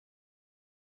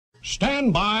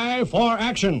Stand by for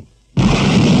action.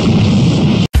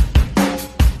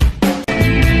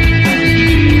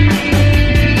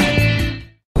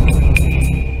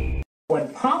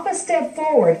 When Poppa stepped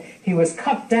forward, he was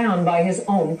cut down by his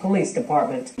own police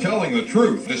department. Telling the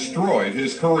truth destroyed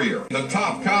his career. The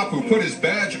top cop who put his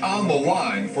badge on the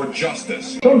line for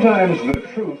justice. Sometimes the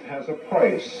truth has a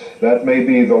price. That may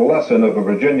be the lesson of a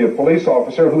Virginia police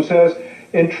officer who says,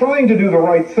 in trying to do the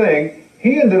right thing,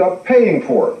 he ended up paying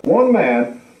for it. One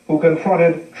man who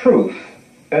confronted truth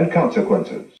and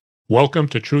consequences. Welcome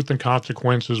to Truth and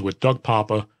Consequences with Doug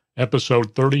Poppa,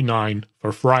 episode 39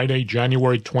 for Friday,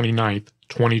 January 29th,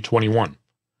 2021.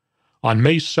 On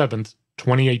May 7th,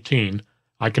 2018,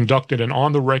 I conducted an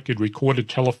on-the-record recorded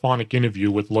telephonic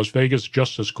interview with Las Vegas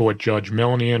Justice Court Judge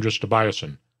Melanie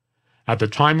Andress-Tobiasson. At the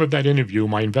time of that interview,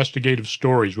 my investigative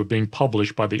stories were being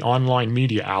published by the online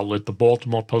media outlet the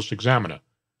Baltimore Post-Examiner.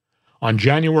 On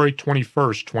January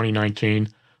 21st, 2019,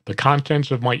 the contents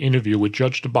of my interview with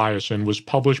Judge Tobiasson was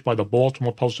published by the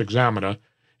Baltimore Post-Examiner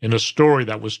in a story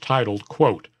that was titled,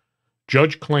 quote,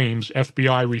 Judge claims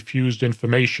FBI refused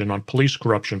information on police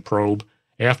corruption probe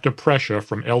after pressure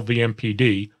from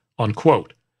LVMPD,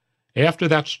 unquote. After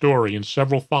that story and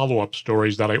several follow-up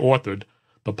stories that I authored,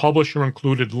 the publisher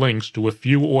included links to a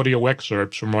few audio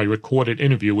excerpts from my recorded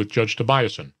interview with Judge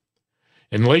Tobiasson.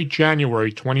 In late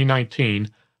January 2019,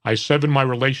 I severed my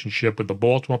relationship with the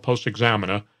Baltimore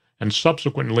Post-Examiner, and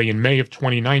subsequently in May of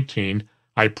 2019,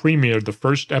 I premiered the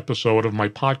first episode of my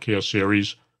podcast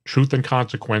series, Truth and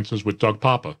Consequences with Doug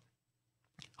Poppa.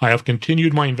 I have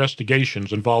continued my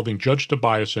investigations involving Judge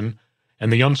Tobiasson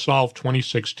and the unsolved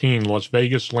 2016 Las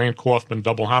Vegas Land-Kaufman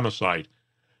double homicide,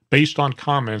 based on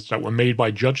comments that were made by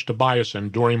Judge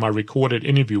Tobiasson during my recorded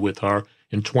interview with her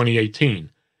in 2018,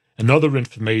 and other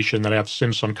information that I have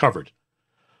since uncovered.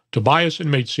 Tobiasson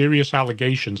made serious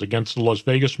allegations against the Las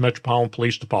Vegas Metropolitan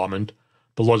Police Department,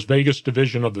 the Las Vegas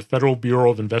Division of the Federal Bureau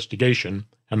of Investigation,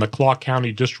 and the Clark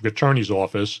County District Attorney's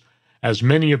Office, as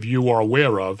many of you are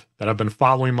aware of that have been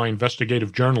following my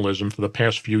investigative journalism for the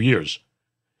past few years.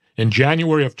 In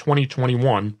January of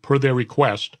 2021, per their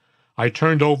request, I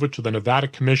turned over to the Nevada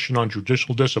Commission on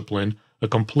Judicial Discipline a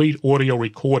complete audio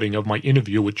recording of my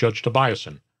interview with Judge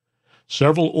Tobiasson.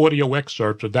 Several audio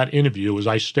excerpts of that interview, as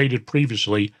I stated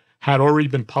previously, had already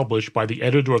been published by the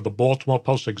editor of the Baltimore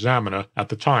Post-Examiner at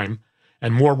the time,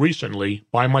 and more recently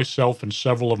by myself and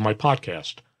several of my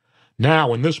podcasts.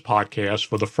 Now, in this podcast,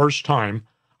 for the first time,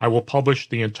 I will publish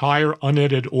the entire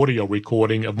unedited audio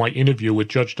recording of my interview with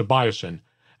Judge Tobiasson,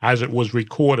 as it was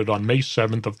recorded on May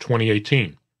 7th of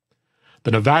 2018.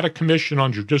 The Nevada Commission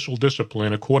on Judicial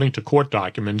Discipline, according to court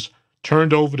documents,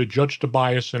 turned over to Judge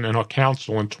Tobiasson and her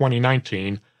counsel in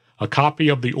 2019 a copy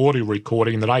of the audio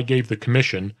recording that I gave the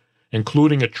Commission,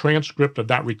 including a transcript of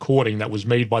that recording that was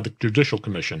made by the Judicial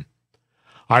Commission.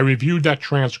 I reviewed that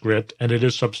transcript, and it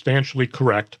is substantially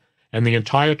correct, and the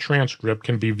entire transcript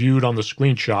can be viewed on the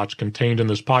screenshots contained in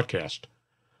this podcast.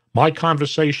 My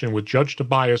conversation with Judge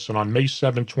Tobiasson on May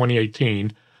 7,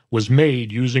 2018, was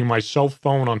made using my cell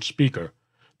phone on speaker,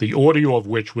 the audio of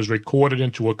which was recorded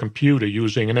into a computer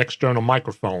using an external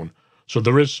microphone, so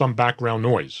there is some background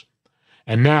noise.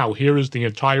 And now, here is the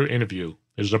entire interview.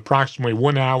 It is approximately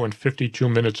 1 hour and 52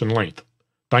 minutes in length.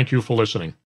 Thank you for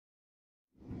listening.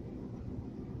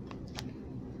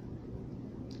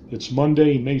 It's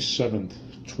Monday, May 7th,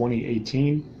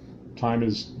 2018. Time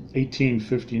is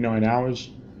 18:59 hours.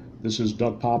 This is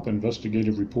Doug Poppa,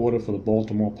 investigative reporter for the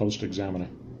Baltimore Post-Examiner.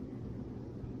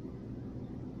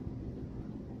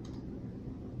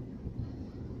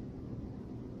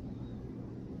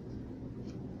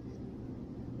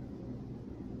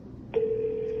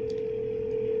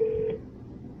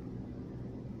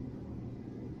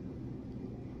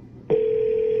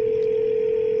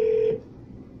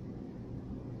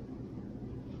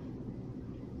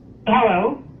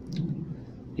 Hello?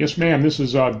 Yes, ma'am. This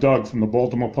is Doug from the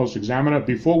Baltimore Post-Examiner.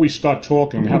 Before we start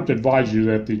talking, I have to advise you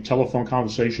that the telephone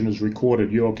conversation is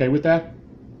recorded. You okay with that?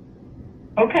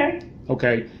 Okay.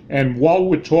 Okay. And while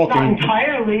we're talking... Not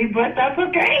entirely, but that's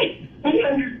okay. I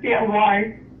understand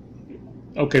why.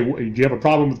 Okay. Do you have a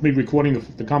problem with me recording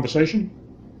the conversation?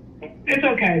 It's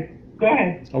okay. Go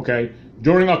ahead. Okay.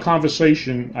 During our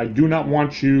conversation, I do not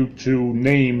want you to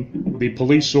name the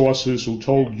police sources who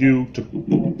told you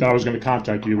that I was going to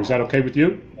contact you. Is that okay with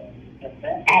you?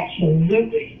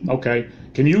 Absolutely. Okay.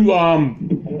 Can you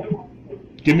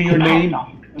give me your name?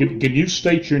 Can you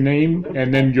state your name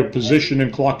and then your position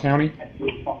in Clark County?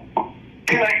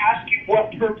 Can I ask you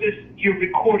what purpose your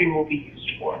recording will be used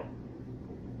for?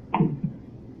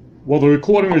 Well, the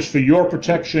recording is for your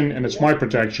protection and it's my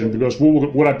protection because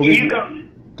what I believe... You go.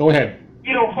 Go ahead.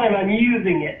 You don't plan on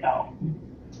using it, though.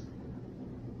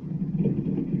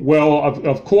 Well,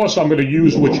 of course I'm going to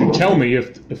use what you tell me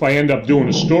if I end up doing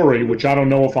a story, which I don't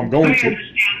know if I'm going to. I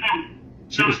understand that.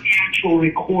 Not the actual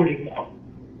recording, though.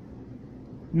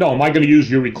 No, am I going to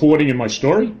use your recording in my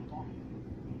story?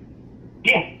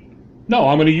 Yeah. No,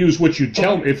 I'm going to use what you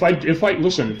tell me. If I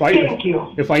listen, Thank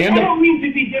you. If I end I up. don't mean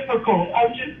to be difficult.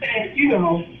 I'm just saying, you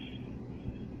know.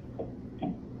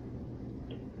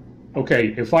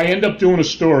 Okay, if I end up doing a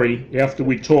story after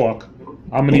we talk,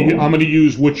 I'm gonna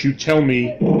use what you tell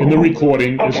me in the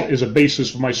recording as a basis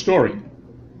for my story.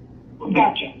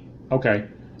 Gotcha. Okay.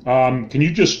 Can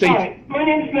you just state? All right. My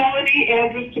name is Melanie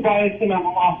Andress-Tobiasson. I'm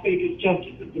a Las Vegas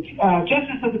Justice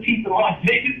of the Peace in Las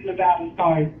Vegas, Nevada.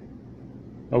 Sorry.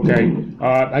 Okay.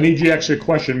 I need you to answer a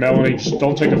question, Melanie. Just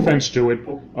don't take offense to it.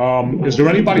 Is there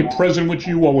anybody present with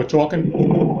you while we're talking?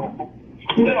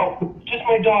 No, just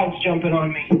my dog's jumping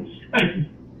on me.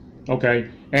 Okay.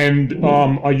 And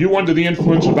are you under the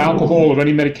influence of alcohol or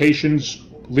any medications,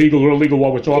 legal or illegal,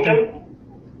 while we're talking?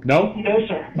 No? No,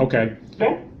 sir. Okay.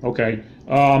 No? Okay.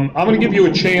 I'm going to give you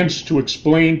a chance to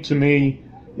explain to me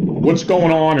what's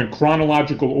going on in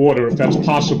chronological order, if that's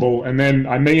possible, and then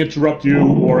I may interrupt you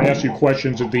or ask you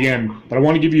questions at the end. But I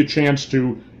want to give you a chance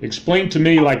to explain to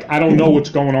me, like, I don't know what's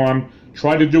going on.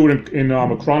 Try to do it in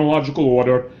a chronological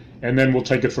order, and then we'll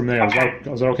take it from there. Okay.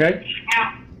 Is that okay?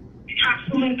 Yeah.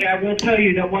 Absolutely. I will tell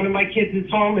you that one of my kids is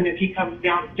home, and if he comes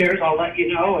downstairs, I'll let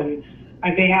you know. And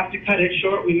I may have to cut it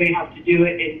short. We may have to do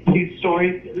it in 2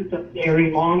 stories. It's a very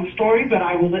long story, but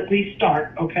I will at least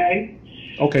start. Okay.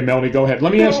 Okay, Melanie, go ahead.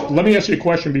 Let me ask you a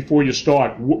question before you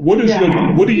start. What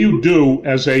do you do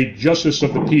as a justice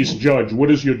of the peace judge? What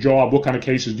is your job? What kind of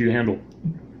cases do you handle?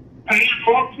 I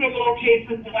handle all criminal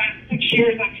cases. The last 6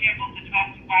 years, I've handled the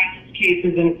domestic violence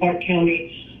cases in Clark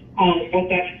County. What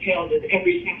that entails is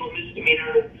every single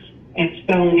misdemeanor and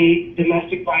felony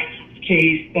domestic violence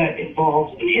case that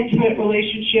involves an intimate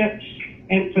relationship,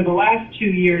 and for the last 2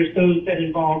 years, those that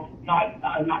involve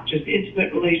not just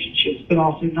intimate relationships, but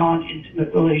also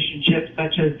non-intimate relationships,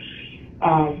 such as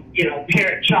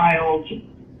parent-child,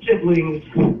 siblings,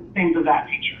 things of that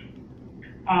nature.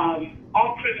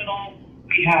 All criminal.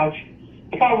 We have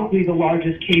probably the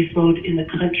largest caseload in the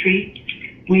country.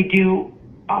 We do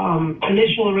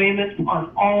initial arraignments on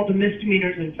all the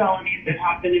misdemeanors and felonies that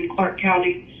happen in Clark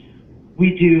County.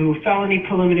 We do felony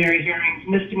preliminary hearings,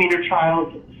 misdemeanor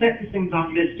trials, sentencings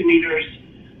on misdemeanors,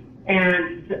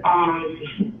 and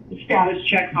status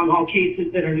checks on all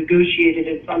cases that are negotiated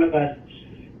in front of us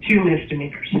to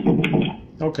misdemeanors.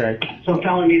 Okay. So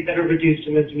felonies that are reduced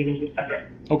to misdemeanors, etc.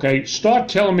 Okay. Start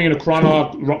telling me in a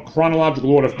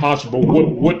chronological order, if possible,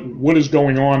 what is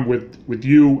going on with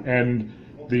you and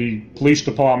the police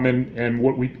department, and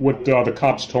what the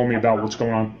cops told me about what's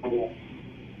going on.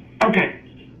 Okay.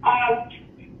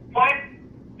 My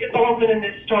involvement in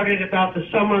this started about the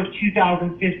summer of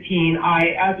 2015.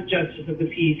 I, as a justice of the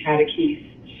peace, had a case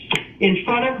in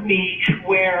front of me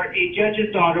where a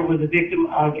judge's daughter was a victim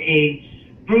of a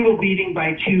brutal beating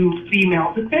by 2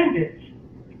 female defendants.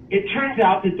 It turns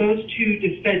out that those 2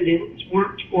 defendants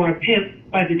worked for a pimp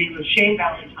by the name of Shane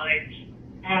Valentine,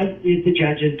 as did the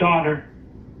judge's daughter.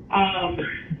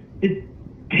 The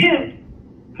pimp,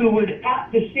 who was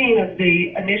at the scene of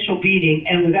the initial beating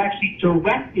and was actually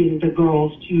directing the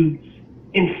girls to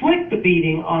inflict the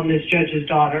beating on this judge's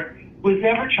daughter, was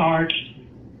never charged.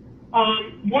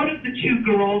 One of the 2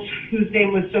 girls, whose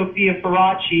name was Sophia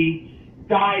Faraci,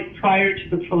 died prior to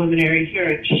the preliminary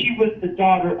hearing. She was the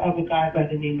daughter of a guy by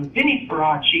the name of Vinny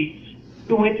Faraci,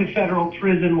 who went to federal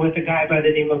prison with a guy by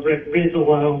the name of Rick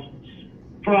Rizzolo.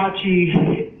 Faraci,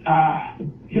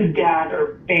 his dad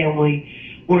or family,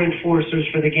 were enforcers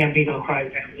for the Gambino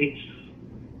crime family,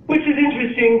 which is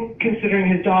interesting considering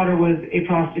his daughter was a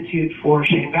prostitute for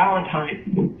Shane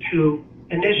Valentine, who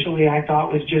initially I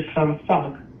thought was just some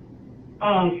thug.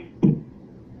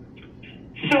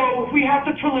 So we have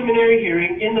the preliminary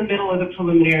hearing. In the middle of the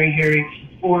preliminary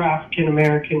hearing, 4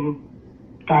 African-American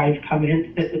guys come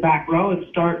in, sit in the back row, and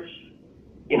start,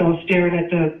 staring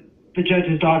at the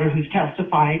judge's daughter who's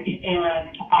testifying,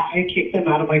 and I kicked them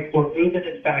out of my courtroom and,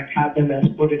 in fact, had them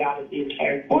escorted out of the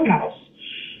entire courthouse.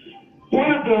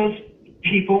 One of those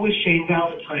people was Shane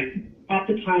Valentine. At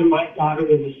the time, my daughter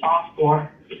was a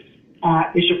sophomore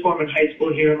at Bishop Foreman High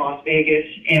School here in Las Vegas,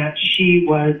 and she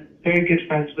was very good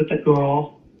friends with a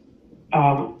girl,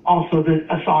 also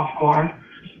a sophomore,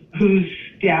 whose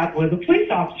dad was a police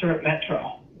officer at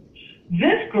Metro.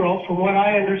 This girl, from what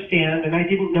I understand, and I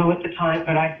didn't know at the time,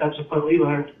 but I subsequently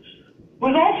learned,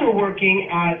 was also working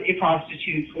as a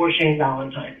prostitute for Shane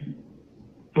Valentine.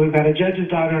 So we've got a judge's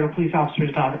daughter and a police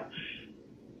officer's daughter.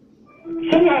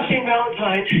 Somehow Shane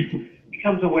Valentine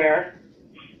becomes aware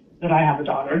that I have a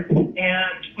daughter,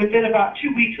 and within about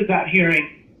 2 weeks of that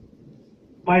hearing,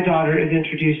 my daughter is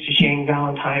introduced to Shane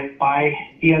Valentine by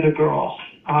the other girl,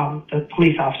 the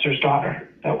police officer's daughter,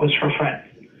 that was her friend.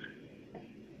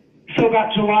 So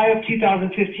about July of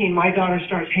 2015, my daughter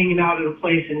starts hanging out at a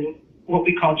place in what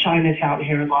we call Chinatown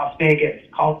here in Las Vegas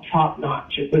called Top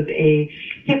Notch. It was a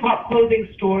hip-hop clothing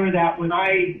store that when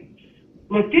I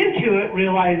looked into it,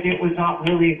 realized it was not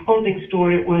really a clothing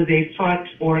store. It was a front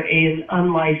for an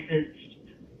unlicensed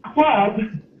club,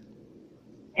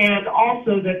 and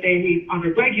also that they, on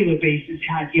a regular basis,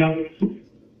 had young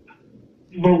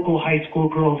local high school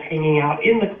girls hanging out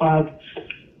in the club,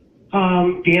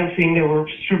 dancing. There were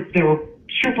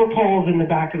stripper poles in the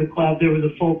back of the club. There was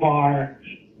a full bar.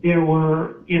 There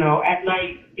were, at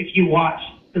night, if you watched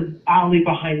the alley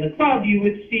behind the club, you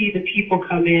would see the people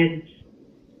come in,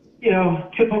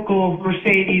 typical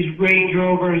Mercedes, Range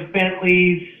Rovers,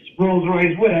 Bentleys, Rolls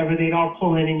Royce, whatever. They'd all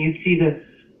pull in, and you'd see the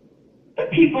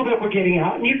people that were getting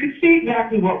out, and you could see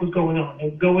exactly what was going on. They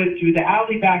would go in through the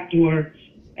alley back door,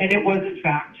 and it was, in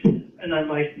fact, an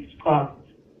unlicensed club.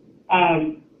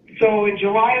 So in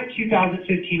July of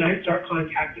 2015, I start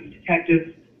contacting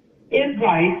detectives in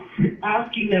Vice,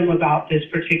 asking them about this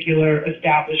particular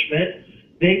establishment.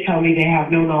 They tell me they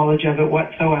have no knowledge of it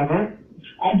whatsoever.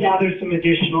 I gather some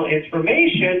additional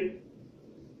information,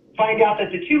 find out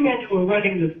that the two men who are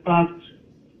running this club,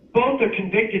 both are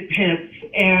convicted pimps,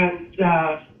 and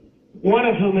one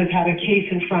of whom has had a case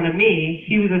in front of me.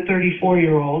 He was a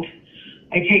 34-year-old.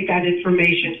 I take that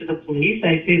information to the police.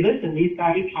 I say, listen, these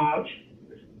guys have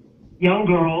young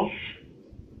girls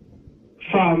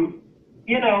from,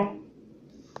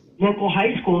 local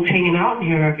high schools hanging out in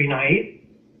here every night.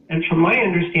 And from my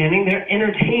understanding, they're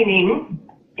entertaining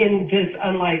in this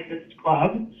unlicensed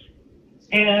club.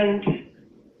 And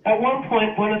at one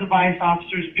point, one of the vice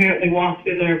officers apparently walked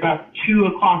in there about 2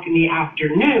 o'clock in the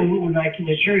afternoon, when I can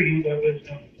assure you there was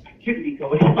no activity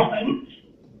going on,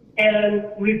 and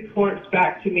reports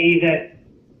back to me that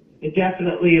it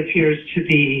definitely appears to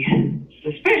be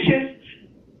suspicious.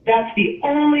 That's the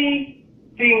only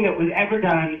thing that was ever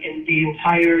done in the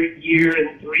entire year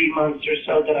and 3 months or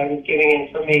so that I was giving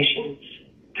information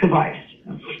to Vice.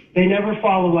 They never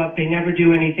follow up. They never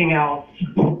do anything else.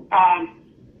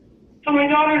 So my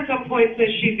daughter at some point says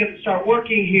she's going to start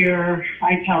working here.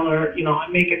 I tell her, I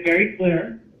make it very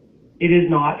clear it is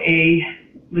not a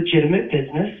legitimate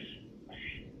business.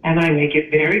 And I make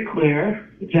it very clear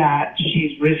that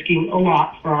she's risking a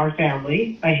lot for our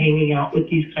family by hanging out with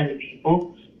these kind of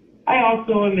people. I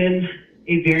also am in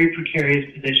a very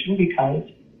precarious position because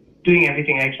doing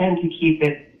everything I can to keep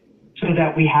it so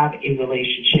that we have a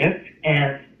relationship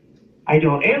and I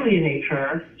don't alienate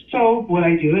her. So what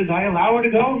I do is I allow her to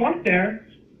go and work there,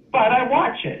 but I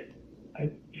watch it. I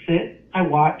sit, I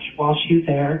watch while she's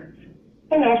there.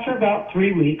 And after about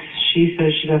 3 weeks, she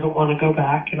says she doesn't want to go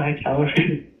back, and I tell her,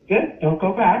 good, don't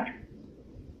go back.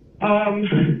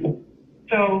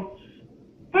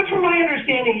 But from my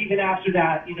understanding, even after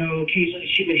that, occasionally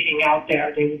she would hang out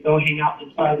there. They would go hang out in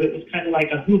the club. It was kind of like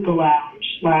a hookah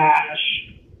lounge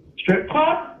 / strip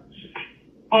club.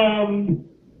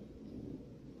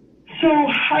 So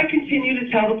I continue to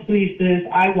tell the police this.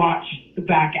 I watch the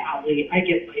back alley. I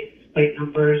get plate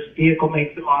numbers, vehicle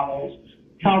makes and models,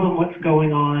 tell them what's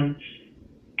going on,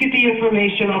 get the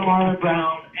information on Marlon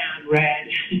Brown and Red,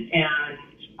 and,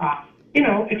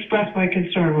 express my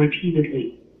concern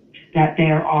repeatedly that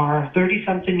there are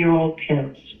 30-something-year-old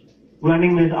pimps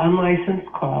running this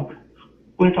unlicensed club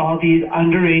with all these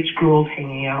underage girls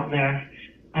hanging out in there.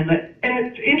 And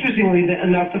it's interestingly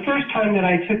enough, the first time that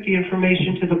I took the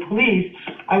information to the police,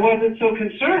 I wasn't so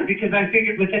concerned because I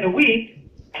figured within a week,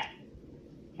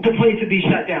 the place would be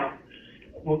shut down.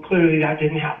 Well, clearly that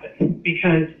didn't happen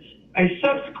because I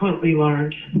subsequently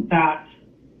learned that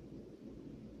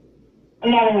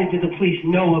not only did the police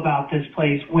know about this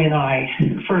place when I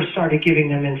first started giving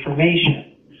them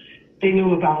information, they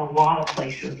knew about a lot of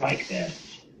places like this.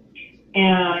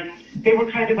 And they were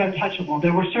kind of untouchable.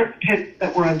 There were certain pimps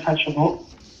that were untouchable,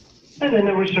 and then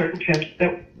there were certain pimps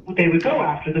that they would go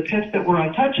after. The pimps that were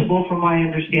untouchable, from my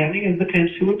understanding, is the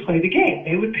pimps who would play the game.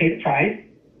 They would pay the price.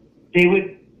 They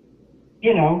would,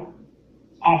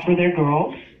 offer their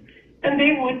girls, and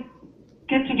they would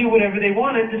get to do whatever they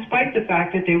wanted, despite the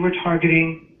fact that they were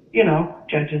targeting,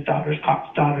 judges' daughters,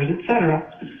 cops' daughters,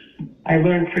 etc. I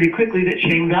learned pretty quickly that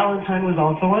Shane Valentine was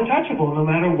also untouchable. No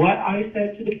matter what I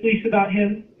said to the police about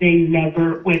him, they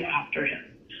never went after him.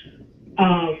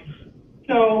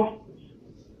 So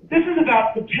this is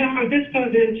about September. This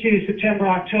goes into September,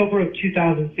 October of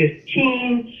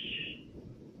 2015.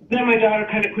 Then my daughter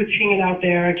kind of quits hanging out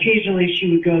there. Occasionally she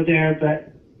would go there,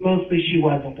 but mostly she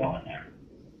wasn't going there.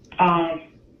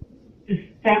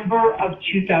 December of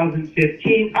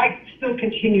 2015, I still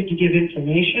continued to give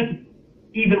information,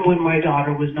 even when my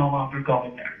daughter was no longer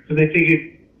going there. So they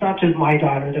figured it's not just my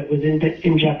daughter that was in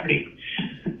jeopardy.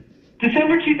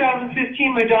 December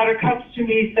 2015, my daughter comes to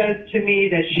me, says to me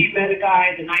that she met a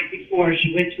guy the night before.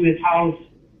 She went to his house,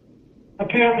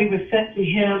 apparently was sent to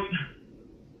him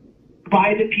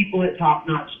by the people at Top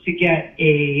Notch to get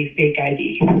a fake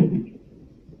ID,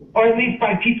 or at least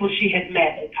by people she had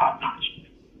met at Top Notch.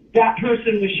 That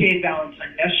person was Shane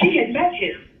Valentine. Now, she had met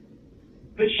him,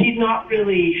 but she'd not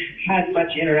really had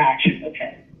much interaction with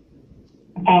him.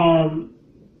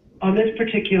 On this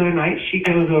particular night, she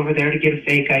goes over there to get a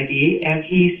fake ID, and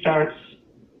he starts,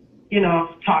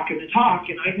 talking the talk,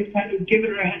 and I had kind of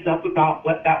given her a heads up about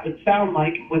what that would sound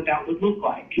like and what that would look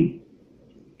like.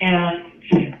 And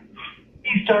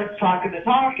he starts talking the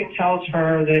talk and tells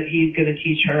her that he's going to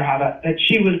teach her that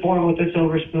she was born with a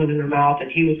silver spoon in her mouth,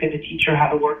 and he was going to teach her how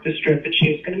to work the strip, and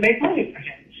she was going to make money for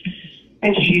him.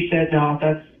 And she said, no,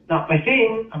 that's not my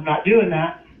thing. I'm not doing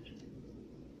that.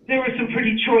 There were some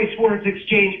pretty choice words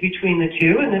exchanged between the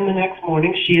two, and then the next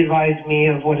morning she advised me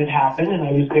of what had happened, and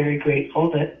I was very grateful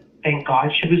that, thank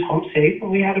God, she was home safe,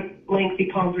 and we had a lengthy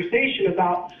conversation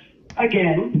about,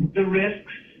 again, the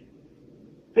risks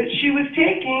that she was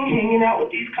taking hanging out with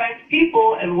these kinds of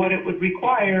people and what it would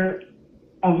require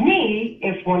of me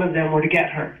if one of them were to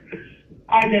get her.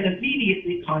 I then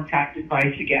immediately contacted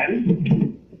Vice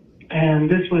again, and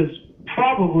this was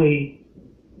probably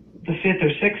the fifth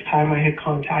or sixth time I had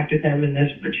contacted them in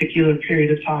this particular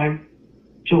period of time,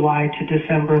 July to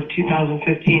December of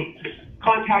 2015.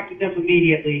 Contacted them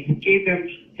immediately, gave them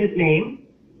his name,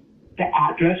 the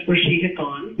address where she had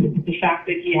gone, the fact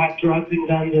that he had drugs and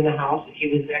guns in the house, and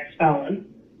he was an ex-felon,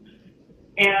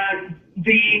 and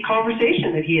the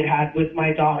conversation that he had had with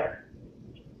my daughter,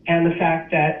 and the fact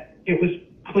that it was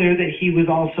clear that he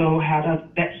also had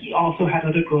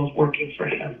other girls working for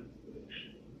him.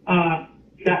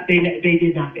 They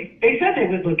did nothing. They said they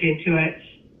would look into it.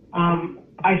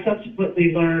 I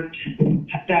subsequently learned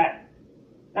that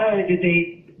not only did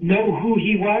they know who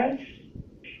he was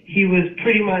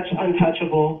pretty much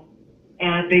untouchable,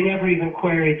 and they never even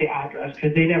queried the address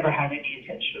because they never had any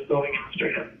intention of going after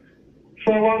him.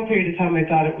 For a long period of time, I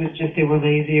thought it was just they were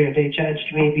lazy or they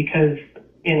judged me because,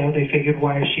 they figured,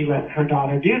 why is she letting her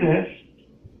daughter do this?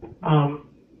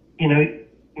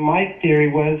 My theory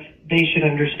was they should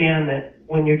understand that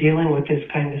when you're dealing with this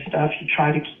kind of stuff, you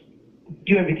try to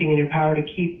do everything in your power to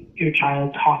keep your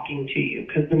child talking to you,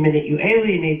 because the minute you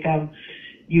alienate them,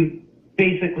 you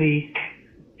basically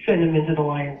send them into the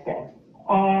lion's den.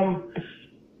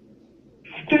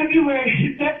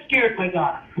 February, that scared my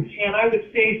daughter. And I would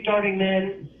say starting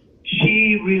then,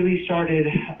 she really started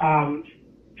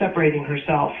separating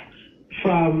herself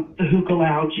from the hookah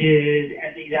lounges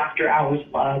and these after-hours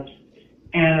clubs,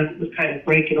 and was kind of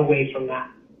breaking away from that.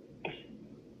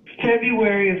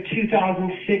 February of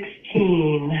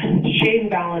 2016, Shane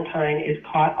Valentine is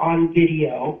caught on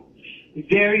video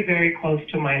very, very close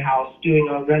to my house doing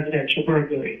a residential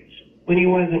burglary. When he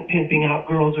wasn't pimping out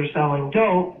girls or selling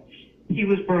dope, he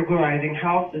was burglarizing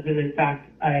houses. And in fact,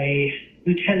 a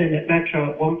lieutenant at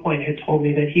Metro at one point had told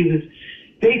me that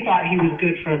they thought he was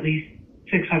good for at least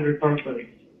 600 burglaries.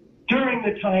 During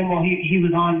the time while he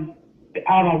was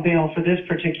out on bail for this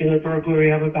particular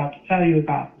burglary I'm about to tell you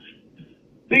about,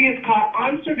 he gets caught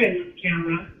on surveillance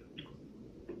camera,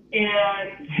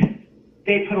 and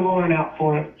they put a warrant out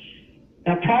for him.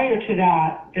 Now, prior to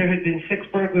that, there had been 6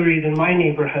 burglaries in my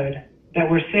neighborhood that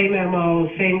were same MO,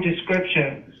 same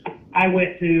description. I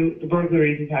went to the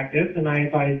burglary detectives, and I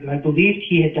advised that I believed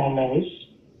he had done those,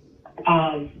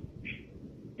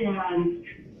 and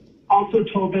also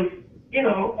told them,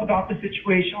 about the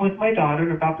situation with my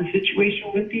daughter, about the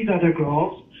situation with these other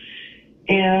girls,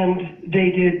 and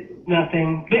they did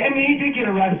nothing. He did get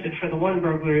arrested for the one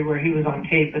burglary where he was on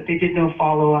tape, but they did no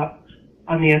follow-up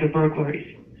on the other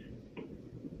burglaries.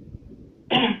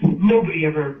 Nobody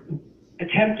ever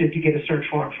attempted to get a search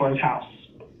warrant for his house,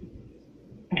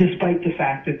 despite the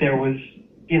fact that there were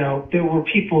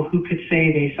people who could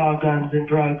say they saw guns and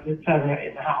drugs, etc.,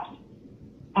 in the house.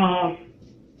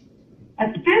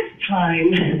 At this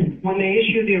time, when they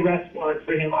issued the arrest warrant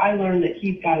for him, I learned that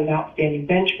he's got an outstanding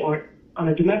bench warrant on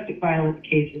a domestic violence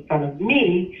case in front of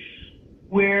me,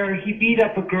 where he beat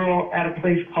up a girl at a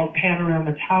place called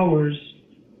Panorama Towers,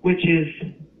 which is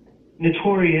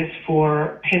notorious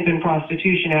for pimp and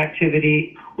prostitution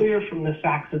activity, clear from the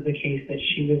facts of the case that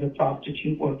she was a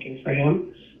prostitute working for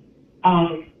him.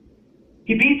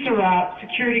 He beats her up.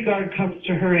 Security guard comes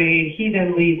to her aid. He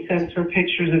then leaves, sends her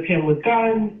pictures of him with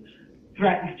guns,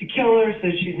 threatens to kill her,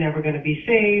 says she's never going to be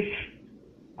safe.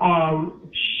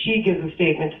 She gives a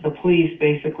statement to the police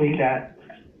basically that,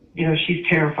 you know, she's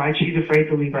terrified. She's afraid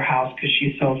to leave her house because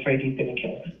she's so afraid he's going to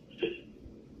kill her.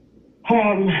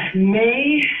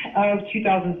 May of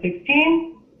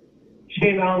 2016,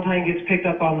 Shane Valentine gets picked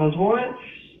up on those warrants,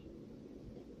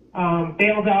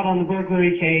 bails out on the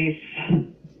burglary case,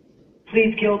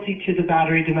 pleads guilty to the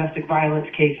battery domestic violence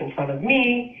case in front of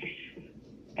me,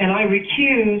 and I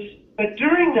recuse. But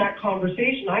during that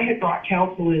conversation, I had brought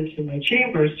counsel into my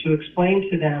chambers to explain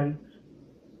to them,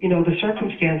 you know, the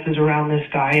circumstances around this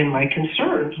guy and my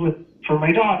concerns for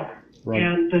my daughter. Right.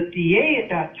 And the DA at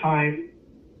that time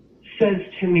says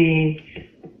to me,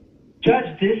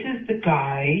 Judge, this is the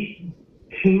guy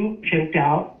who pimped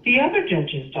out the other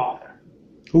judge's daughter.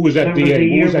 Who was that Remember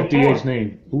DA? What was that before? DA's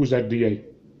name? Who was that DA?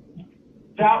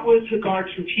 That was the guard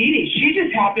from PD. She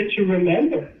just happened to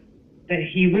remember that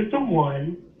he was the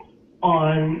one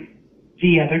on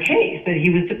the other case, that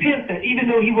he was the pimp, that even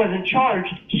though he wasn't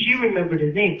charged, she remembered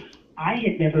his name. I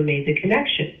had never made the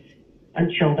connection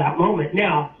until that moment.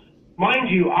 Now,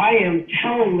 mind you, I am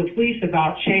telling the police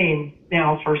about Shane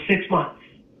now for 6 months.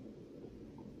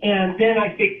 And then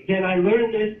I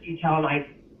learned this detail and I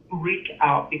freak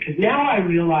out because now I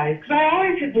realize, because I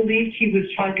always had believed he was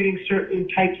targeting certain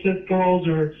types of girls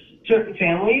or certain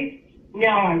families.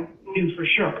 Now I knew for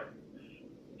sure.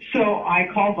 So I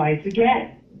called Vice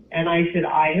again, and I said,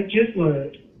 I have just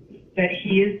learned that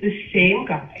he is the same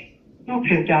guy who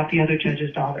pimped out the other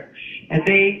judge's daughter. And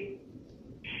they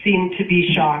seemed to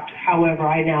be shocked. However,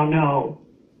 I now know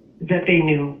that they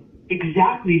knew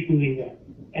exactly who he was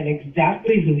and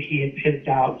exactly who he had pimped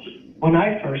out when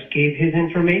I first gave his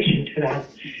information to them.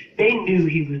 They knew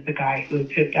he was the guy who had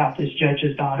pimped out this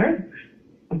judge's daughter.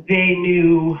 They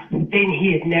knew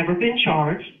he had never been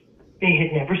charged. They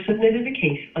had never submitted a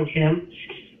case on him,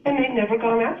 and they'd never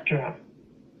gone after him.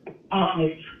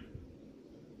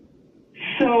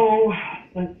 So,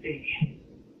 let's see.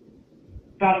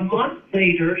 About a month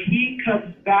later, he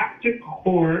comes back to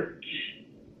court,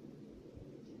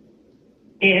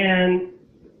 and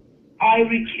I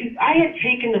had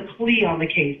taken the plea on the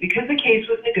case. Because the case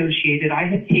was negotiated, I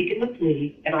had taken the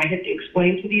plea, and I had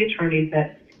explained to the attorneys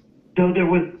that though there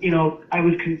was, you know,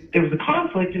 there was a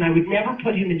conflict and I would never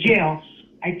put him in jail,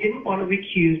 I didn't want to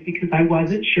recuse because I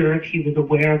wasn't sure if he was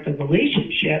aware of the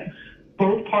relationship.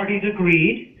 Both parties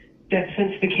agreed that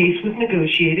since the case was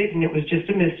negotiated and it was just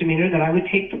a misdemeanor, that I would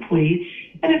take the plea.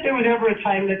 And if there was ever a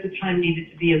time that the time needed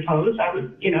to be imposed, I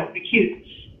would, you know, recuse.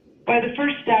 By the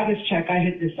first status check, I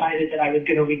had decided that I was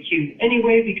going to recuse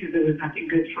anyway because there was nothing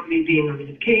good for me being on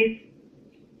his case.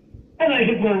 And I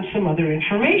had learned some other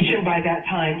information by that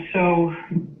time. So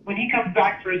when he comes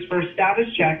back for his first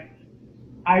status check,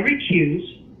 I recuse.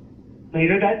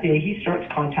 Later that day, he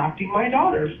starts contacting my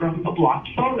daughter from a blocked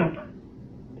phone number.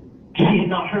 She had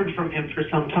not heard from him for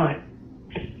some time,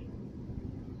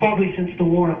 probably since the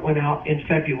warrant went out in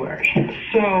February.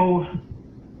 So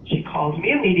she calls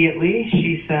me immediately.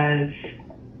 She says,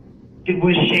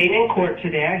 was Shane in court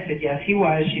today? I said, yes, he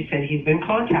was. She said, he's been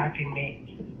contacting me.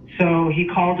 So he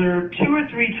called her 2 or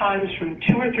 3 times from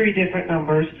 2 or 3 different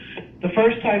numbers. The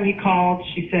first time he called,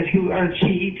 she said, he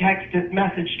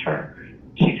messaged her.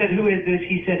 She said, who is this?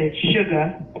 He said, it's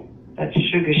Sugar. That's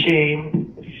Sugar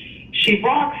Shane. She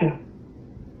blocks him.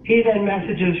 He then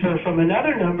messages her from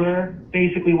another number,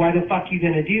 basically, why the fuck you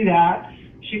gonna do that?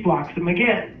 She blocks him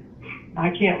again. I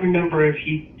can't remember if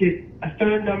he did a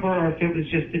third number or if it was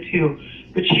just the 2,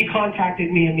 but she contacted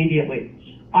me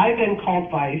immediately. I then called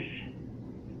Vice.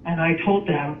 And I told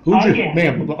them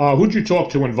who'd you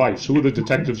talk to in Vice? Who are the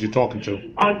detectives you're talking to?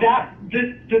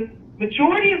 The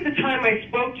majority of the time I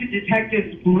spoke to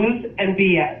Detectives Bluth and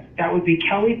Biaz. That would be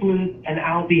Kelly Bluth and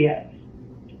Al Biaz.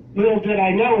 Little did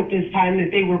I know at this time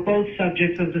that they were both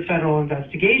subjects of the federal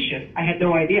investigation. I had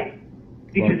no idea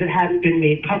because it hadn't been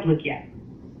made public yet.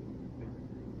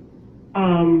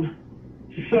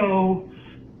 So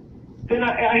then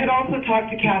I had also talked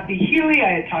to Kathy Huey,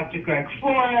 I had talked to Greg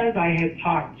Flores, I had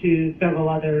talked to several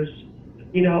others,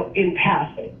 you know, in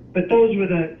passing. But those were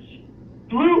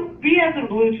Biaz and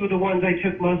Blues were the ones I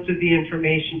took most of the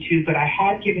information to, but I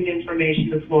had given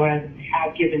information to Flores and I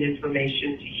had given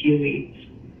information to Huey.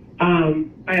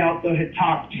 I also had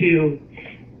talked to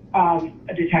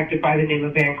a detective by the name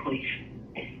of Van Cleef.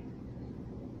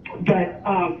 But,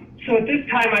 so at this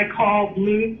time I call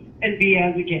Blues and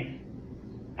Biaz again.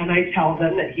 And I tell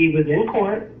them that he was in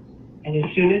court, and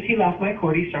as soon as he left my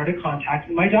court, he started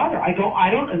contacting my daughter. I go, I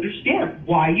don't understand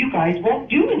why you guys won't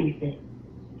do anything.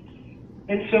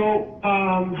 And so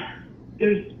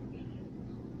there's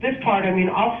this part, I mean,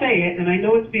 I'll say it, and I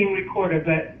know it's being recorded,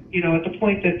 but, you know, at the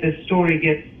point that this story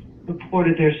gets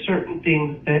reported, there's certain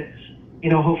things that, you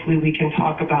know, hopefully we can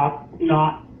talk about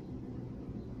not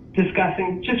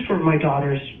discussing, just for my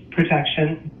daughter's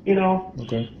protection, you know?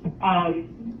 Okay.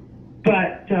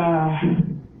 But, you know,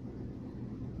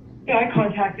 I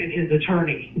contacted his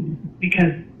attorney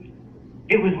because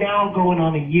it was now going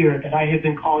on a year that I had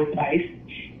been calling ICE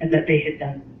and that they had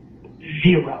done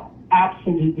zero,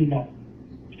 absolutely nothing.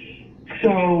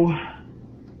 So,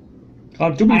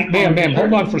 ma'am,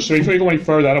 hold on for a second. Before you go any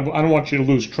further, I don't want you to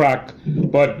lose track.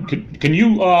 But can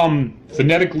you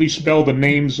phonetically spell the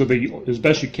names of as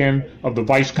best you can, of the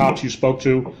vice cops you spoke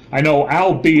to? I know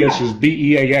Al Beas is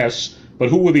B-E-A-S, but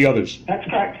who were the others? That's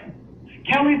correct.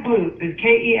 Kelly Bluth is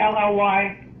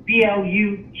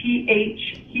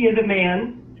K-E-L-L-Y-B-L-U-T-H. He is a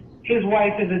man. His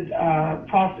wife is a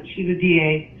prostitute. She's a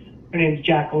DA. Her name's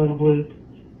Jacqueline Bluth.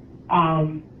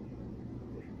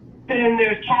 Then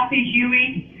there's Kathy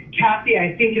Huey. Kathy,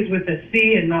 I think, is with a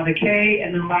C and not a K,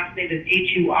 and then last name is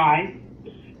H-U-I.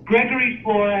 Gregory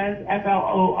Flores,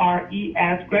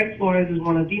 F-L-O-R-E-S. Greg Flores is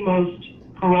one of the most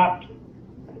corrupt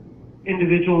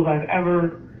individuals I've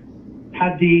ever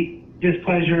had the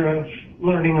displeasure of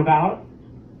learning about.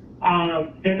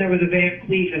 Then there was a Van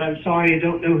Cleef, and I'm sorry, I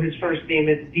don't know his first name.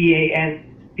 It's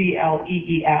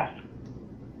V-A-N-C-L-E-E-F.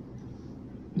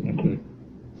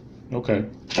 Okay.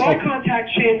 So I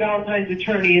contact Shane Valentine's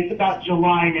attorney. It's about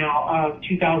July now of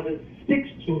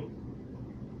 2016.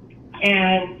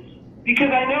 And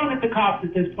because I know that the cops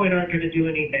at this point aren't going to do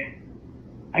anything,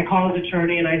 I call his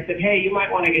attorney and I said, hey, you might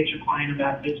want to get your client a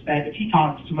message that if he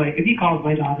calls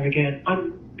my daughter again,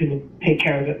 I'm going to take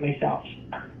care of it myself.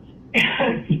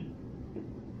 And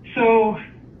so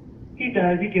he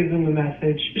does. He gives him the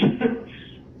message.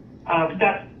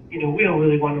 That's, you know, we don't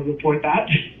really want to report that.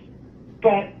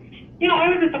 But, you know, I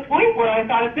was at the point where I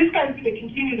thought, if this guy's going to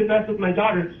continue to mess with my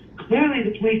daughter, clearly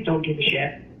the police don't give a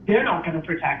shit. They're not going to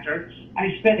protect her.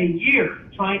 I spent a year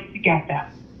trying to get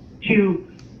them to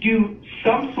do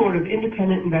some sort of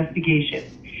independent investigation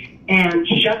and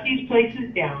shut these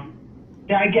places down.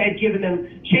 I had given them,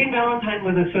 Shane Valentine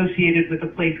was associated with a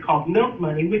place called Milk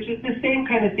Money, which is the same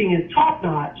kind of thing as Top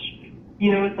Notch.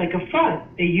 You know, it's like a front.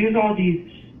 They use all these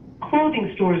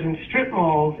clothing stores and strip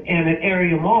malls and at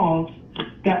area malls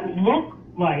that look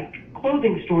like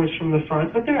clothing stores from the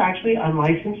front, but they're actually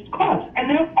unlicensed clubs, and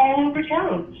they're all over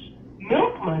town.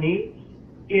 Milk Money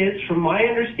is, from my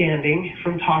understanding,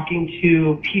 from talking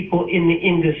to people in the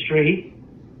industry,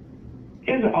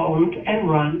 is owned and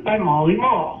run by Molly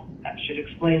Mall. That should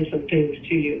explain some things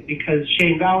to you, because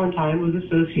Shane Valentine was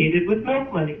associated with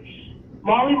Milk Money.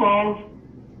 Molly Mall's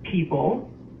people,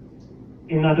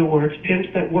 in other words, pimps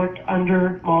that worked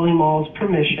under Molly Mall's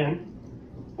permission,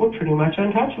 were pretty much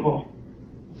untouchable.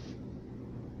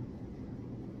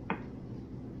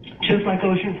 Just like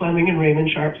Ocean Fleming and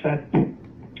Raymond Sharp said.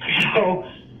 So,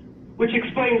 which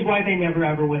explains why they never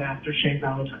ever went after Shane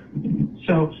Valentine.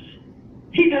 So,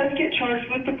 he does get charged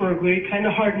with the burglary, kind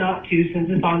of hard not to since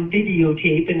it's on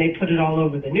videotape and they put it all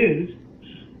over the news.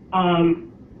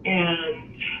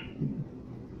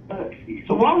 Let's see.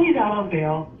 So while he's out on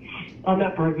bail on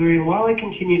that burglary, and while I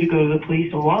continue to go to the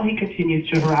police, and while he continues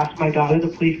to harass my daughter, the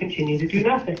police continue to do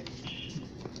nothing.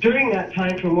 During that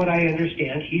time, from what I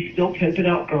understand, he's still pimping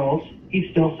out girls, he's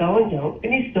still selling dope,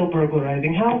 and he's still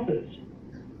burglarizing houses.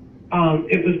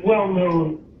 It was well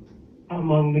known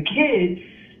among the kids,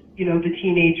 you know, the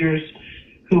teenagers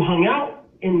who hung out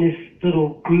in this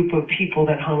little group of people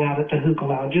that hung out at the hookah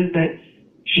lounges, that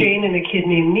Shane and a kid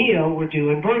named Neo were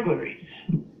doing burglaries.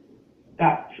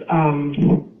 That's,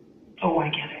 I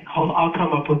get it. I'll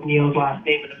come up with Neo's last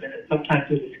name in a minute.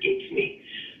 Sometimes it escapes me.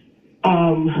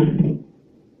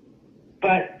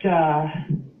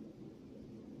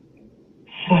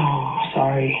 So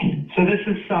sorry. So this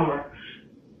is summer.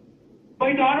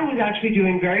 My daughter was actually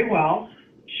doing very well.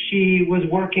 She was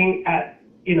working at,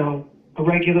 you know, a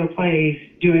regular place,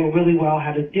 doing really well,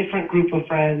 had a different group of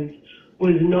friends,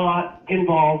 was not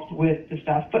involved with the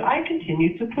stuff. But I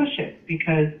continued to push it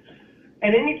because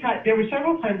at any time, there were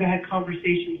several times I had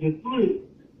conversations with Blue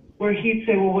where he'd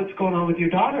say, well, what's going on with your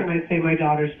daughter? And I'd say, my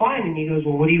daughter's fine. And he goes,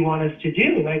 well, what do you want us to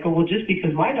do? And I go, well, just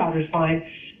because my daughter's fine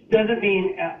doesn't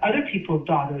mean other people's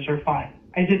daughters are fine.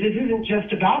 I said, this isn't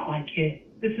just about my kid.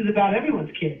 This is about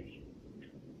everyone's kids.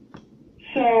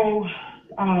 So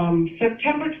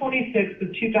September 26th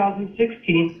of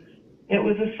 2016, it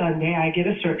was a Sunday, I get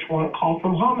a search warrant call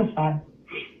from homicide.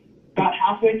 About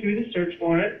halfway through the search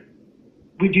warrant,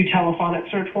 we do telephonic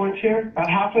search warrants here. About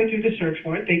halfway through the search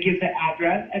warrant, they give the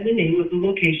address and the name of the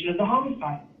location of the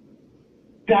homicide.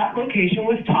 that location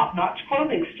was Top Notch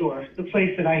Clothing Store, the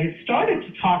place that I had started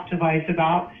to talk to Vice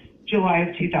about July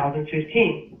of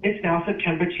 2015. It's now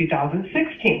September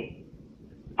 2016.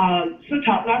 So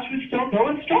Top Notch was still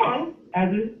going strong as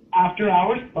an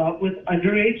after-hours club with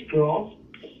underage girls,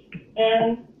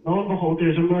 and lo and behold,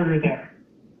 there's a murder there.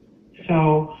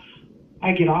 So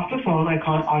I get off the phone, I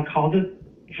call the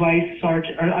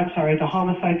the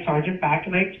homicide sergeant back,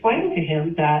 and I explained to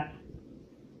him that,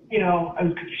 you know, I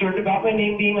was concerned about my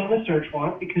name being on the search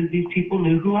warrant because these people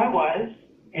knew who I was,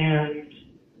 and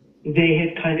they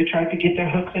had kind of tried to get their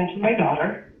hooks into my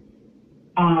daughter.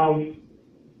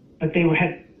 But they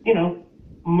had, you know,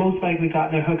 most likely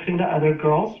gotten their hooks into other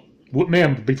girls. Well,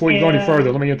 ma'am, before you go any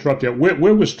further, let me interrupt you.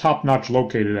 Where was Top Notch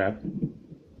located at?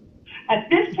 At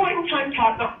this point in time,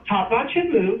 Top Notch had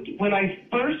moved. When my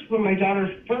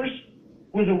daughter first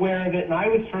was aware of it, and I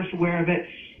was first aware of it,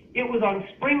 it was on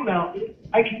Spring Mountain.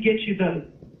 I can get you the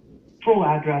full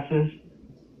addresses,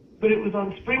 but it was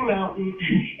on Spring Mountain,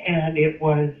 and it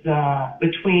was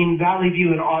between Valley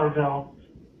View and Arville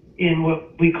in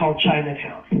what we call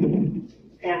Chinatown.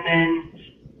 And then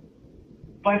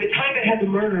by the time it had the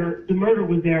murder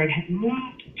was there. It had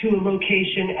moved to a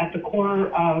location at the corner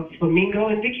of Flamingo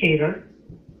and Decatur,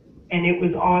 and it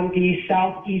was on the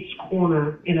southeast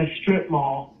corner in a strip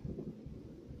mall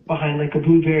behind like a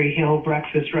Blueberry Hill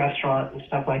breakfast restaurant and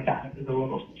stuff like that. It was a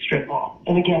little strip mall.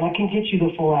 And again, I can get you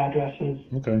the full addresses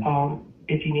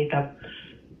if you need them.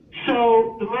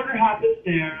 So the murder happens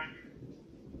there.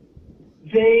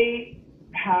 They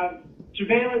have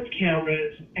surveillance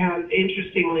cameras, and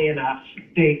interestingly enough,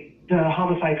 the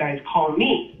homicide guys call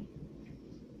me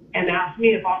and ask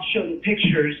me if I'll show the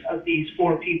pictures of these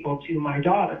 4 people to my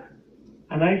daughter.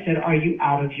 And I said, are you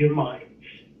out of your minds?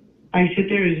 I said,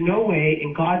 there is no way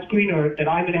in God's green earth that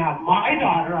I'm going to have my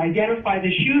daughter identify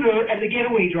the shooter and the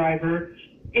getaway driver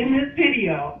in this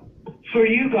video for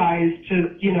you guys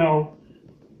to, you know,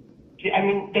 I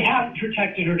mean, they haven't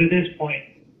protected her to this point.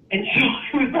 And so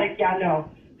he was like, yeah, no,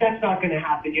 that's not going to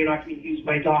happen. You're not going to use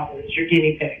my daughter as your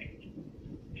guinea pig.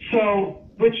 So,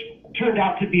 which turned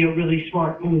out to be a really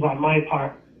smart move on my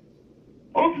part.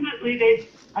 Ultimately, they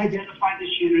identified the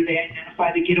shooter. They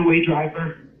identified the getaway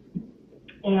driver.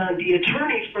 And the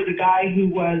attorney for the guy who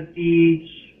was the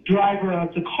driver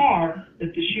of the car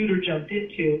that the shooter jumped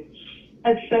into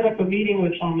had set up a meeting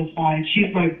with homicide.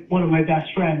 She's one of my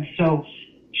best friends. So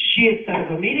she had set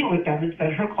up a meeting with them and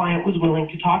said her client was willing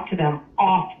to talk to them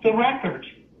off the record.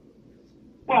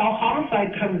 Well,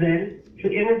 homicide comes in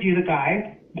to interview the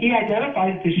guy. He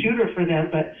identifies the shooter for them,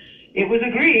 but it was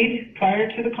agreed prior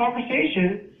to the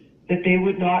conversation that they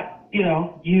would not, you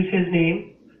know, use his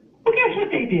name. Well, guess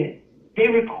what they did? They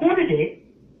recorded it,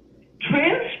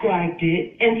 transcribed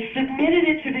it, and submitted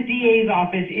it to the DA's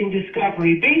office in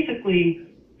discovery, basically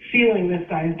sealing this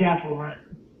guy's death warrant.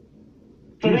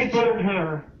 So they burned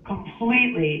her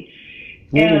completely.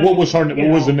 What was her?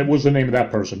 What was the name of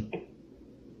that person?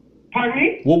 Pardon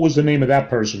me? What was the name of that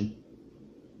person?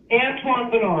 Antoine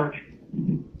Bernard.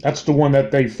 That's the one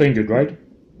that they fingered, right?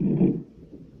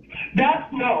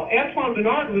 No, Antoine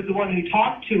Bernard was the one who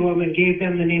talked to him and gave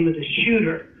them the name of the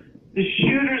shooter. The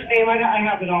shooter's name, I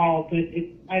have it all, but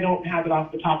I don't have it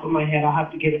off the top of my head. I'll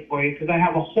have to get it for you because I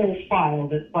have a whole file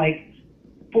that's like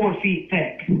 4 feet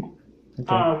thick.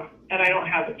 Okay. And I don't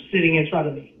have it sitting in front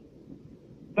of me.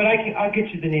 But I'll get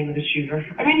you the name of the shooter.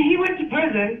 I mean, he went to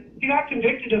prison. He got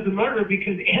convicted of the murder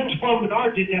because Antoine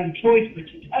Bernard didn't have a choice but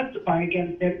to testify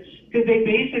against him because they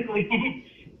basically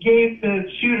gave the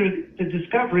shooter the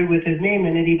discovery with his name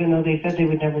in it, even though they said they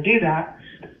would never do that.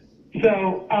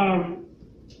 So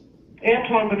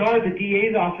Antoine Bernard, the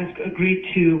DA's office, agreed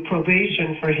to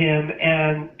probation for him,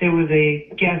 and there was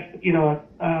a guest,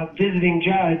 a visiting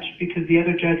judge because the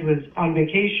other judge was on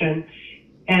vacation,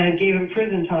 and gave him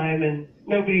prison time, and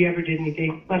nobody ever did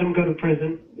anything. Let him go to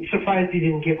prison. I'm surprised he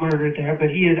didn't get murdered there, but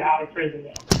he is out of prison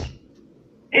now.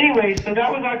 Anyway, so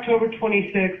that was October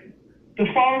 26th. The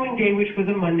following day, which was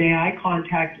a Monday, I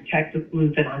contact Detective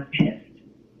Bluth, and I'm pissed.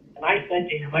 And I said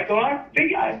to him, I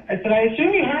said, I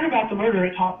assume you heard about the murder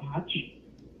at Top Notch.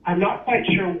 I'm not quite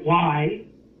sure why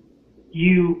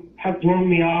you have blown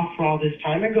me off for all this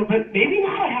time. I go, but maybe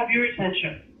now I have your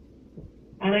attention.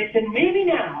 And I said, maybe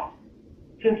now,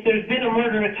 since there's been a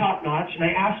murder at Top Notch, and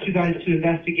I asked you guys to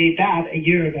investigate that a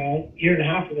year and a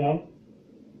half ago,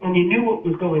 and you knew what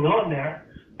was going on there,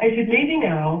 I said, maybe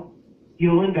now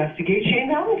you'll investigate Shane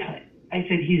Valentine. I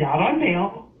said, he's out on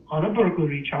bail on a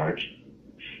burglary charge.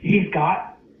 He's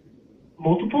got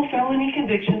multiple felony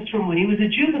convictions from when he was a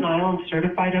juvenile and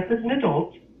certified up as an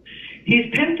adult. He's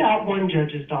pimped out one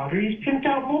judge's daughter. He's pimped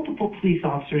out multiple police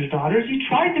officers' daughters. He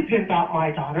tried to pimp out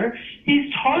my daughter.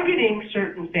 He's targeting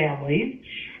certain families,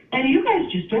 and you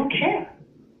guys just don't care.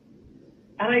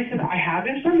 And I said, I have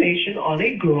information on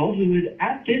a girl who is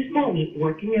at this moment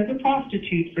working as a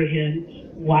prostitute for him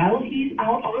while he's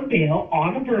out on bail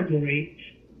on a burglary.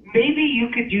 Maybe you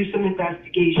could do some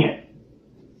investigation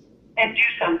and do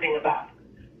something about it.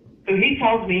 So he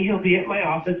tells me he'll be at my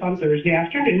office on Thursday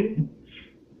afternoon.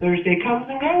 Thursday comes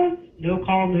and goes, no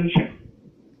call, no show.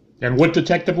 And what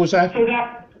detective was that? So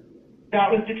that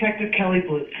was Detective Kelly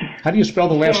Bluth. How do you spell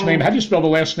the last name? How do you spell the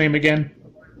last name again?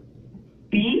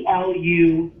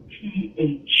 Bluth.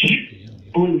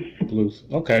 Bluth.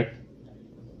 Bluth. Okay.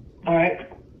 All right.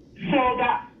 So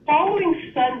that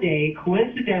following Sunday,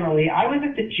 coincidentally, I was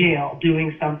at the jail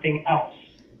doing something else.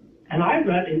 And I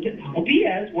run into Al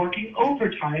Diaz working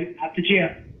overtime at the jail.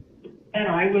 And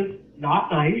I was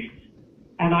not nice.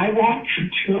 And I walked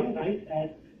to him and I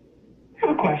said, I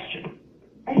have a question.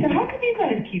 I said, how come you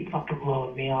guys keep fucking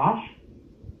blowing me off?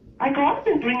 I go, I've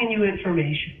been bringing you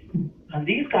information on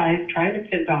these guys trying to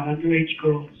pimp out underage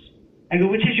girls. I go,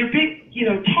 which is your big,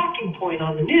 talking point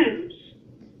on the news.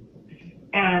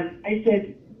 And I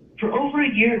said, for over a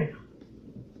year now.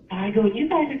 And I go, you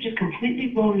guys have just completely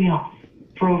blown me off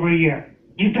for over a year.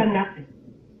 You've done nothing.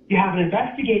 You haven't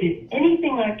investigated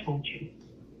anything I've told you.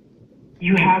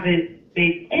 You haven't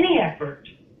made any effort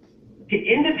to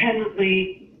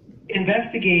independently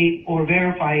investigate or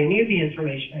verify any of the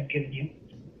information I've given you.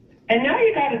 And now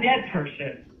you got a dead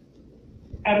person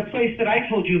at a place that I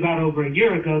told you about over a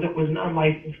year ago that was an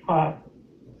unlicensed club.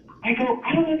 I go,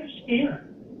 I don't understand.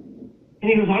 And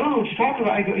he goes, I don't know what you're talking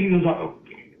about. He goes, oh.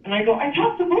 And I go, I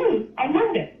talked to Bluth on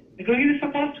Monday. I go, he was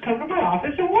supposed to come to my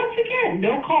office, and once again,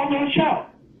 no call, no show.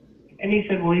 And he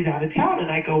said, well, he's out of town.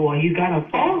 And I go, well, he's got a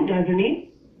phone, doesn't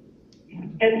he?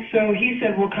 And so he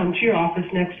said, we'll come to your office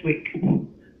next week.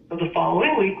 So the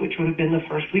following week, which would have been the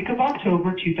first week of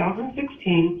October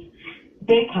 2016,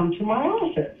 they come to my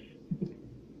office.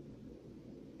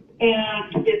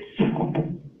 And it's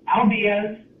Al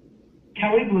Diaz,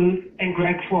 Kelly Bluth, and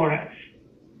Greg Flores.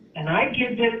 And I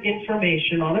give them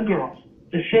information on a girl.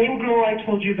 The same girl I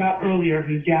told you about earlier,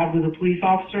 whose dad was a police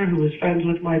officer who was friends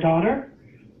with my daughter.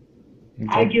 Okay.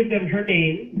 I give them her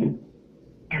name,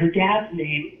 her dad's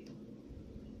name,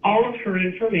 all of her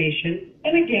information,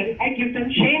 and again, I give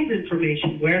them Shane's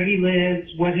information, where he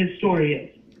lives, what his story is.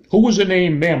 Who was the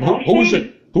name, ma'am?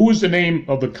 Who was the name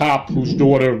of the cop whose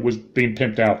daughter was being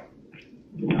pimped out?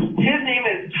 His name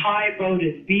is Ty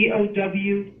Bowden,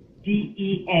 Bowden.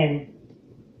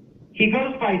 He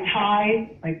goes by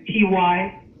Ty, like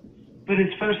Ty, but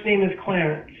his first name is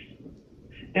Clarence.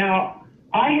 Now,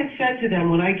 I had said to them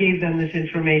when I gave them this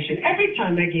information, every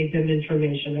time I gave them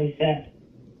information, I said,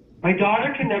 my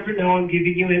daughter can never know I'm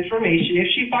giving you information. If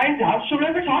she finds out, she'll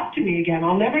never talk to me again.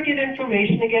 I'll never get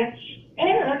information again.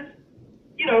 And,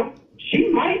 she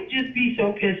might just be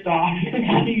so pissed off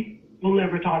that she will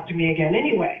never talk to me again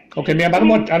anyway. Okay, ma'am, I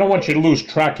don't want you to lose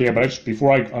track here, but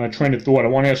before on a train of thought, I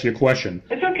want to ask you a question.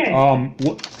 It's okay.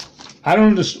 I don't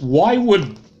understand. Why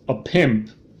would a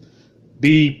pimp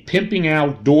be pimping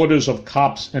out daughters of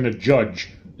cops and a judge?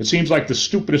 It seems like the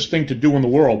stupidest thing to do in the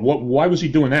world. Why was he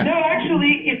doing that? No,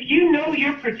 actually, if you know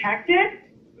you're protected,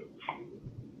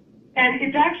 and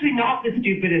it's actually not the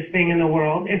stupidest thing in the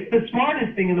world, it's the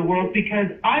smartest thing in the world, because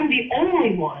I'm the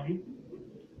only one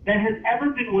that has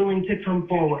ever been willing to come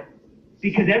forward.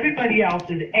 Because everybody else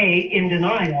is A, in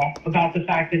denial about the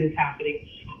fact that it's happening,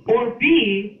 or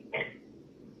B,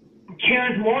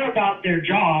 cares more about their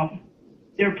job,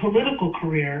 their political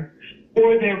career,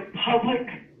 or their public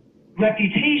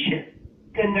reputation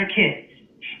than their kids.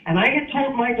 And I had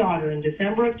told my daughter in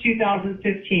December of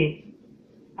 2015,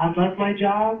 I love my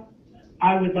job.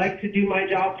 I would like to do my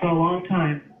job for a long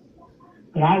time,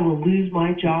 but I will lose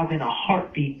my job in a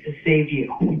heartbeat to save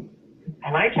you.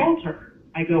 And I told her,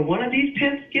 I go, one of these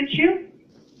pimps gets you,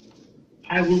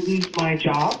 I will lose my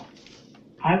job.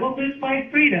 I will lose my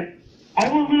freedom. I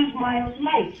will lose my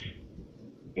life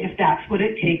if that's what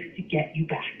it takes to get you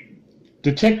back.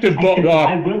 Detective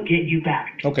I will get you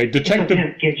back. Okay,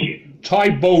 Detective gets you. Ty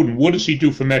Bowden, what does he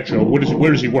do for Metro?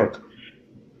 Where does he work?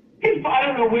 I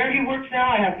don't know where he works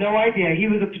now. I have no idea. He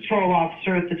was a patrol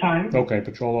officer at the time. Okay,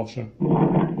 patrol officer.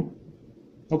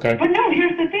 Okay. But no,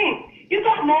 here's the thing. You've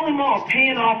got Molly Mall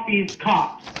paying off these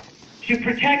cops to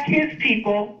protect his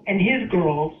people and his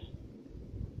girls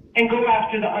and go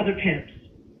after the other pimps.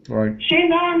 Right. Shane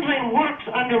Valentine works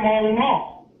under Molly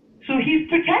Mall, so he's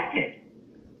protected.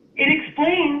 It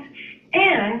explains,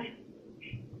 and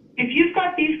if you've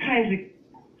got these kinds of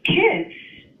kids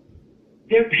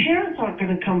their parents aren't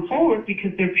going to come forward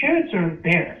because their parents are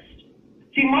embarrassed.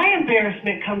 See, my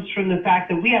embarrassment comes from the fact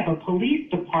that we have a police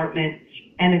department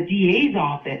and a DA's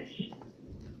office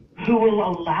who will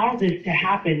allow this to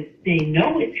happen. They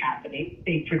know it's happening.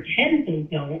 They pretend they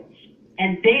don't.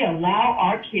 And they allow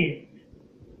our kids,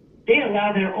 they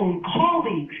allow their own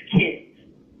colleagues' kids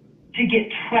to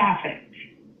get trafficked.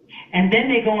 And then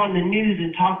they go on the news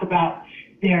and talk about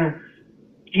their,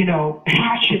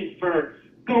 passion for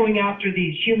going after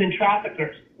these human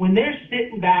traffickers when they're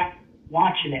sitting back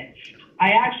watching it. I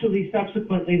actually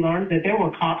subsequently learned that there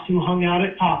were cops who hung out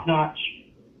at Top Notch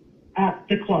at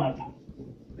the club.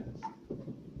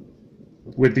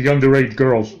 With the underage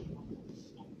girls.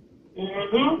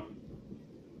 Mm-hmm.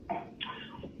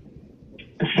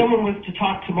 If someone was to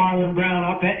talk to Marlon Brown,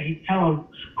 I bet he'd tell him,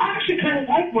 I actually kind of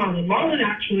like Marlon. Marlon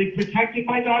actually protected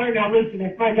my daughter. Now listen,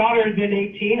 if my daughter had been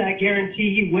 18, I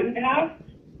guarantee he wouldn't have.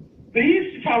 But he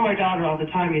used to tell my daughter all the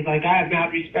time, he's like, I have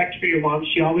mad respect for your mom.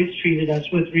 She always treated us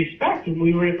with respect when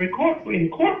we were in court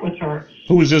with her.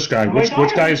 Who is this guy? Which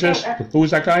guy is this? Who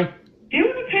is that guy? He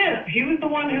was a pimp. He was the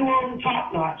one who owned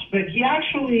Top Notch. But he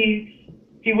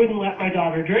wouldn't let my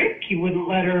daughter drink. He wouldn't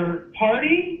let her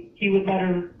party. He would let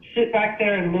her sit back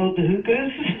there and load the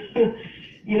hookahs.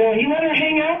 He let her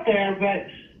hang out there, but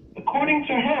according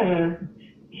to her,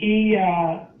 he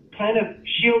kind of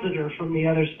shielded her from the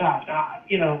other stuff. I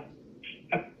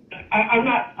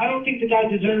don't think the guy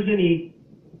deserves any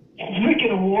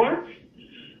freaking awards,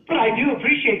 but I do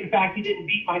appreciate the fact he didn't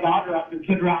beat my daughter up and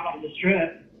put her out on the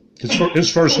strip. His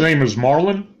first name is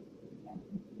Marlon?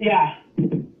 Yeah.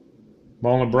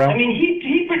 Marlon Brown? I mean,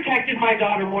 he protected my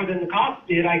daughter more than the cops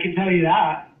did, I can tell you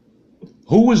that.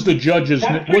 Who was the judge's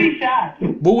name? That's pretty sad.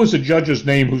 What was the judge's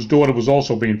name whose daughter was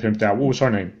also being pimped out? What was her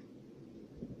name?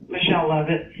 Michelle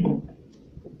Levitt.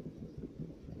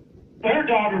 Her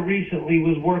daughter recently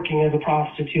was working as a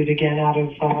prostitute again out of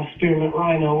Spearmint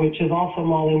Rhino, which is also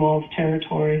Molly Mall's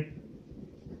territory.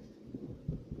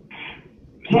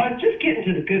 So I'm just getting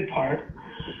to the good part.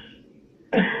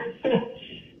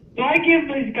 So I give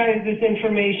these guys this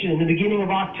information in the beginning of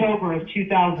October of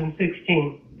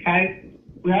 2016, okay?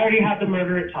 We already had the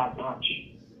murder at Top Notch.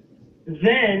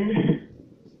 Then,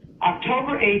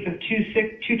 October 8th of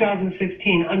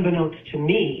 2016, unbeknownst to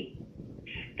me,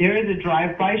 there is a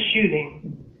drive-by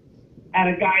shooting at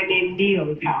a guy named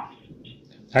Neo's house.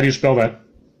 How do you spell that?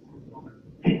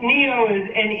 Neo is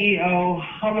N-E-O.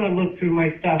 I'm going to look through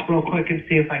my stuff real quick and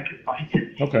see if I can find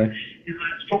it. Okay.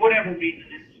 For whatever reason,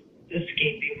 it's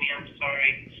escaping me. I'm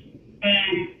sorry.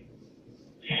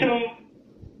 So,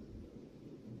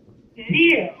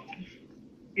 Neo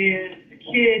is a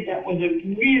kid that was a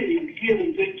really,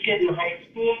 really good kid in high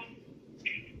school.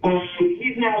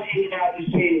 He's now hanging out with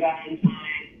Shane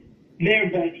Valentine, their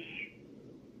buddy,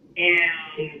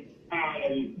 and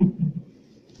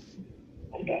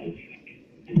hold on a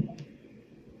second.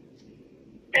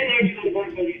 And they're doing work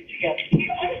with you together. He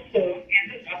also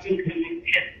is an up-and-coming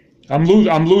kid.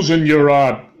 I'm losing your.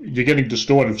 You're getting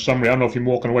distorted for some reason. I don't know if you're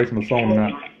walking away from the phone or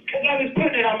not. Because I was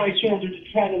putting it on my shoulder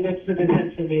to try to mix it in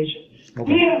information.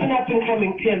 Okay. He is an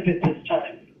up-and-coming pimp at this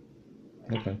time.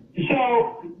 Okay.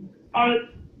 So,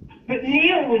 but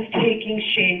Neil was taking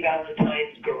Shane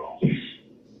Valentine's girls,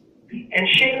 and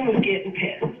Shane was getting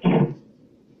pissed.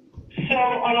 So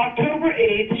on October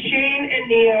 8th, Shane and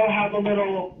Neo have a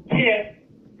little tiff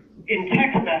in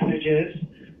text messages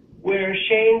where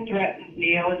Shane threatens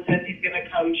Neo and says he's going to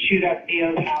come shoot up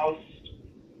Neo's house.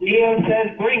 Neo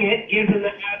says, bring it, gives him the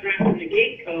address and the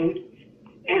gate code,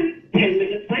 and 10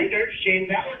 minutes later, Shane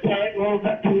Valentine rolls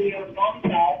up to Neo's mom's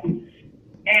house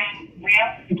and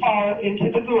ramps the car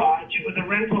into the garage. It was a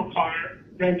rental car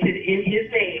rented in his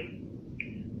name.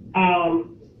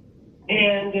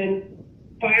 And then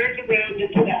fires around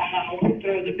into that house and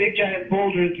throws a big giant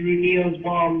boulder through Neo's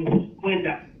mom's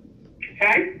window.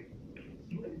 Okay?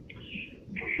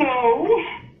 So,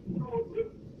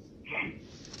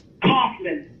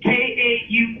 Kaufman,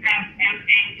 K-A-U-F-M-A-N,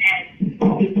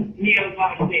 Neo's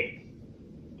last name.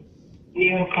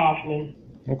 Neo Kaufman.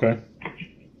 Okay.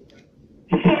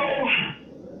 So,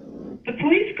 the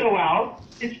police go out.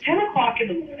 It's 10 o'clock in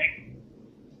the morning.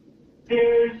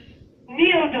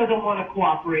 Neo doesn't want to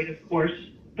cooperate, of course,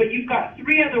 but you've got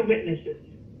 3 other witnesses,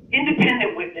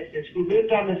 independent witnesses who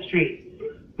lived on the street,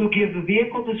 who give the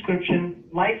vehicle description,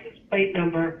 license plate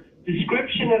number,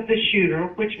 description of the shooter,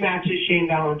 which matches Shane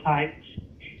Valentine.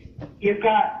 You've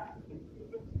got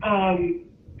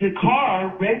the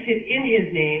car rented in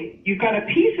his name. You've got a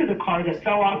piece of the car that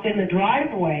fell off in the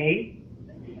driveway.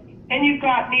 And you've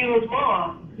got Neo's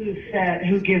mom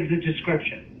who gives the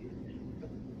description.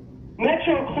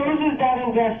 Metro closes that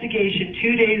investigation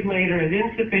 2 days later as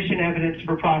insufficient evidence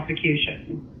for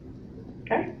prosecution.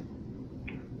 Okay?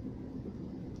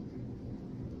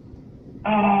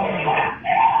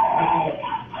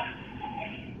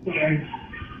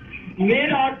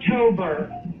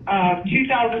 Mid-October of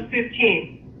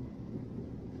 2015,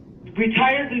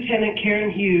 retired Lieutenant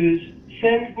Karen Hughes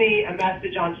sends me a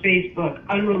message on Facebook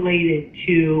unrelated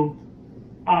to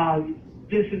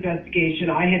this investigation.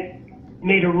 I had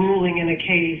made a ruling in a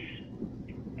case,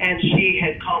 and she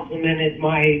had complimented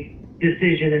my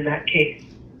decision in that case.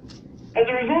 As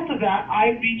a result of that, I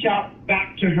reach out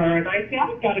back to her and I say,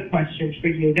 I've got a question for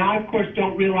you. Now, I, of course,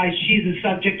 don't realize she's the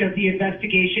subject of the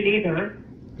investigation either.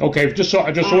 Okay, just so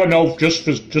I know, just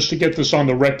to get this on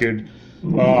the record,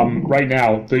 right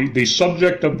now, the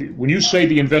subject of when you say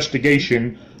the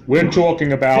investigation, we're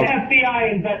talking about the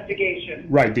FBI investigation.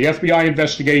 Right, the FBI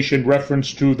investigation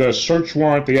reference to the search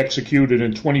warrant they executed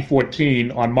in 2014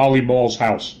 on Molly Mall's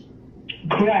house.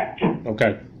 Correct.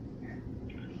 Okay.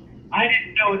 I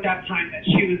didn't know at that time that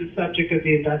she was the subject of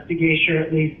the investigation, or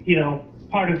at least,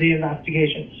 part of the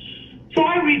investigation. So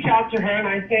I reach out to her and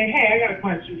I say, hey, I got a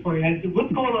question for you. I said,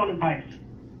 what's going on in Vice?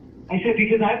 I said,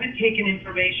 because I've been taking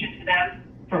information to them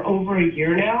for over a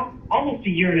year now, almost a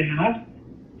year and a half.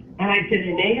 And I said,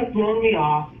 and they have blown me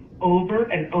off over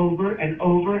and over and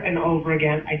over and over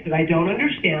again. I said, I don't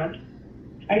understand.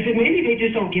 I said, maybe they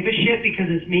just don't give a shit because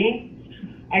it's me.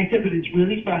 I said, but it's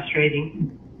really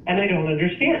frustrating and I don't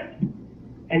understand.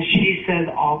 And she says,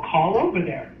 I'll call over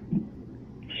there.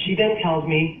 She then tells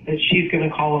me that she's going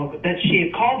to call over, that she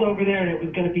had called over there and it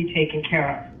was going to be taken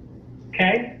care of.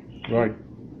 Okay? Right.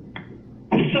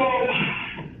 So,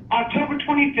 October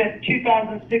 25th,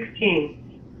 2016,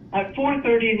 at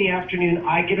 4:30 in the afternoon,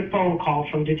 I get a phone call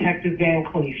from Detective Van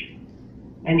Cleef,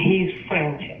 and he's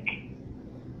frantic.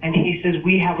 And he says,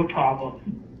 we have a problem.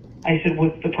 I said,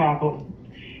 what's the problem?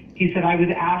 He said, I was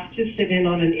asked to sit in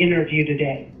on an interview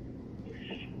today.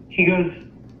 He goes,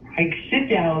 I sit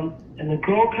down, and the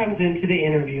girl comes into the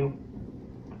interview,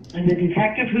 and the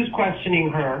detective who's questioning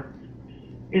her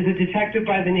is a detective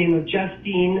by the name of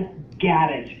Justine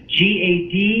Gaddis,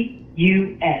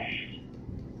 Gadus.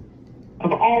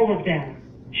 Of all of them,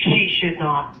 she should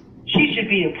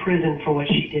be in prison for what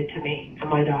she did to me and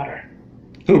my daughter.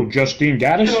 Who, Justine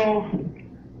Gaddis? So,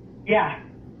 yeah.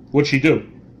 What'd she do?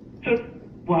 So,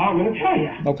 well, I'm going to tell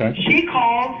you. Okay. She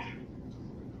calls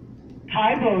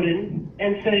Ty Bowden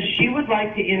and says she would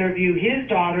like to interview his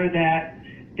daughter, that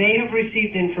they have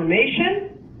received information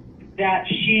that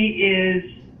she is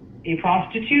a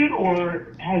prostitute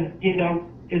or has,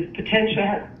 is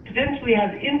potentially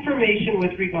has information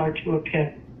with regard to a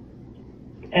pimp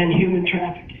and human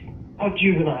trafficking of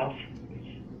juveniles.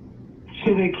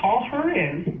 So they call her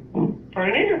in for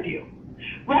an interview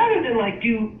rather than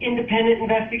do independent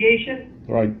investigation.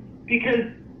 Right. Because,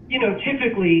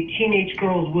 typically teenage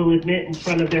girls will admit in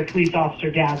front of their police officer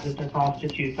dads that they're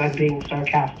prostitutes. I'm being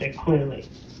sarcastic, clearly.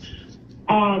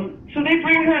 So they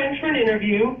bring her in for an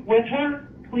interview with her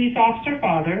police officer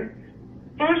father.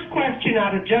 First question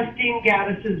out of Justine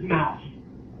Gaddis's mouth.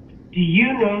 Do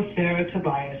you know Sarah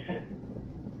Tobiasson?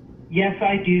 Yes,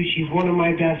 I do. She's one of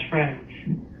my best friends.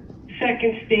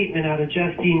 Second statement out of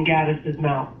Justine Gaddis's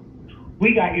mouth.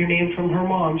 We got your name from her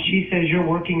mom. She says you're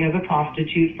working as a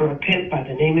prostitute for a pimp by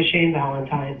the name of Shane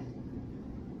Valentine.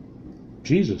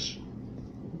 Jesus.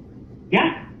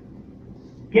 Yeah.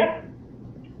 Yep.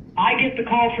 I get the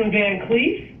call from Van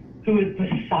Cleef, who is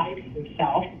beside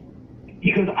himself.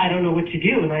 He goes, I don't know what to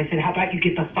do. And I said, how about you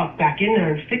get the fuck back in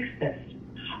there and fix this?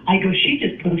 I go, she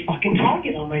just put a fucking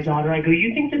target on my daughter. I go,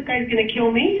 you think this guy's going to kill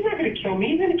me? He's not going to kill me.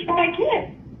 He's going to kill my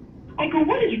kid. I go,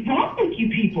 what is wrong with you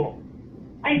people?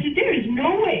 I said, there is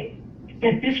no way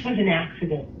that this was an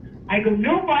accident. I go,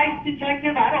 no vice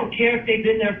detective, I don't care if they've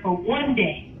been there for one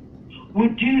day,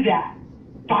 would do that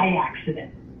by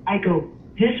accident. I go,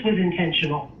 this was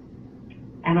intentional.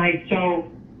 And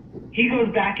so he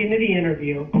goes back into the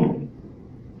interview.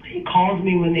 He calls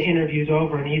me when the interview's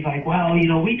over, and he's like, well,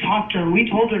 we talked to her, and we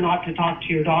told her not to talk to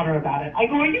your daughter about it. I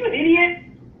go, are you an idiot?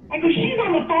 I go, she's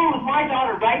on the phone with my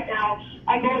daughter right now.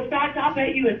 I go, in fact, I'll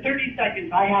bet you in 30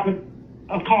 seconds I have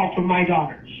a call from my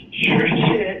daughter. Sure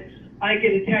shit. I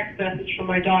get a text message from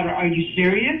my daughter. Are you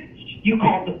serious? You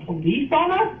called the police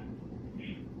on us?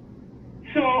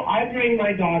 So I bring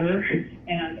my daughter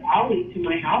and Allie to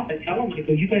my house. I tell them, I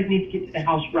go, you guys need to get to the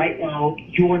house right now.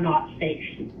 You're not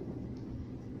safe.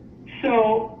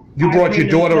 So you brought your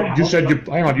daughter. You said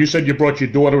you brought your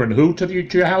daughter and who to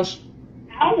your house?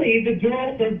 Allie, the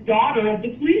daughter of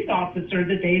the police officer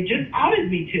that they had just outed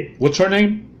me to. What's her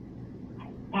name?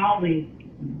 Allie.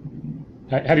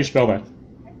 How do you spell that?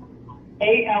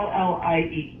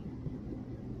 Allie.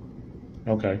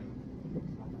 Okay.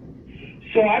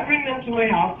 So I bring them to my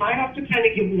house, and I have to kind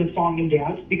of give them the song and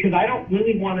dance because I don't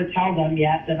really want to tell them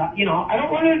yet that, I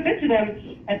don't want to admit to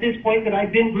them at this point that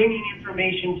I've been bringing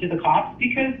information to the cops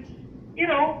because,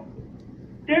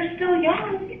 they're still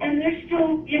young and they're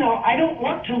still, I don't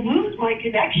want to lose my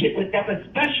connection with them,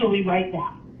 especially right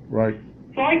now. Right.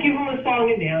 So I give them a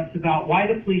song and dance about why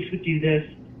the police would do this.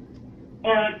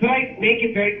 But I make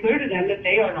it very clear to them that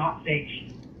they are not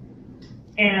safe.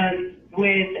 And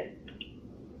when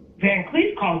Van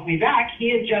Cleef calls me back,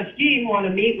 he and Justine want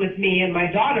to meet with me and my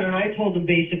daughter, and I told them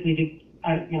basically to,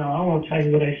 I won't tell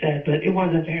you what I said, but it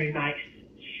wasn't very nice.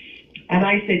 And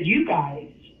I said, you guys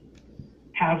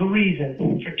have a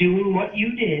reason for doing what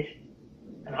you did,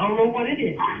 and I don't know what it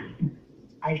is.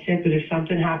 I said, but if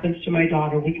something happens to my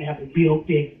daughter, we can have a real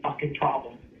big fucking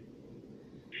problem.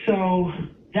 So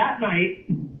that night,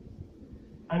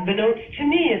 unbeknownst to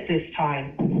me at this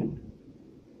time,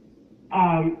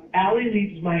 Allie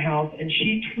leaves my house and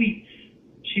she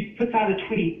puts out a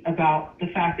tweet about the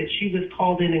fact that she was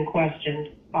called in and questioned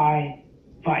by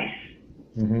Vice.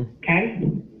 Mm-hmm. Okay?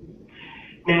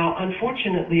 Now,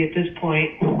 unfortunately, at this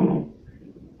point,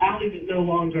 Allie was no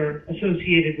longer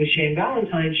associated with Shane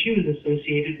Valentine. She was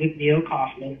associated with Neo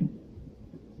Kaufman.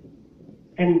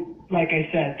 And like I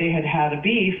said, they had had a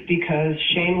beef because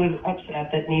Shane was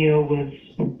upset that Neo was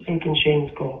taking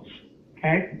Shane's goals.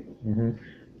 Okay? Mm-hmm.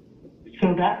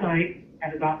 So that night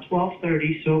at about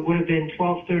 12:30, so it would have been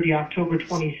 12:30, October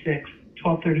 26th,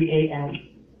 12:30 a.m.,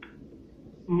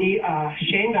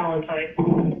 Shane Valentine,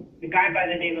 the guy by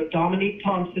the name of Dominique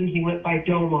Thompson, he went by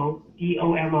Domo,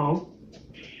 D-O-M-O,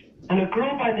 and a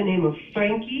girl by the name of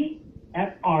Frankie,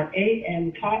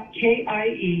 F-R-A-N-K-I-E,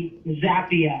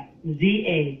 Zappia,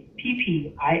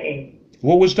 Z-A-P-P-I-A.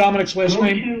 What was Dominic's last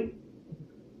name?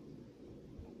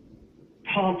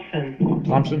 Thompson.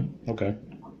 Thompson? Okay.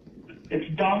 It's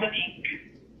Dominique.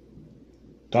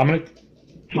 Dominic?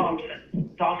 Thompson.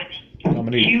 Dominique.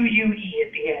 Dominique. Q-U-E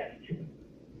at the end.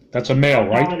 That's a male,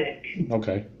 right? Dominic.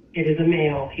 Okay. It is a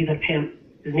male. He's a pimp.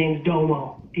 His name's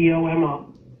Domo.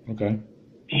 D-O-M-O. Okay.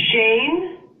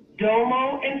 Shane,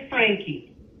 Domo, and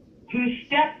Frankie, whose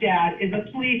stepdad is a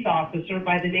police officer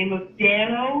by the name of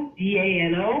Dano,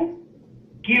 D-A-N-O,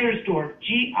 Giersdorf,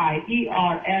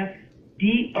 G-I-E-R-S-D-O-R-S.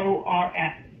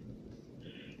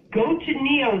 Go to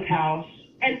Neo's house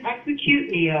and execute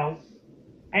Neo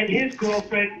and his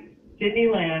girlfriend, Sydney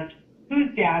Land,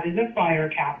 whose dad is a fire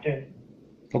captain.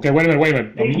 Okay, wait a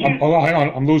minute. Hang on,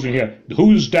 I'm losing here.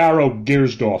 Who's Darrow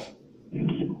Giersdorf?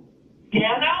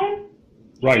 Dano?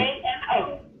 Right.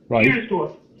 D-A-N-O. Right.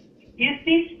 Giersdorf. Is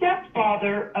the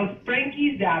stepfather of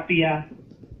Frankie Zappia,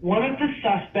 one of the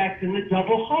suspects in the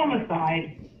double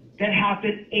homicide that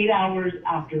happened 8 hours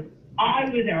after I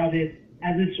was outed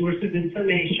as a source of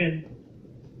information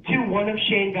to one of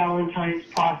Shane Valentine's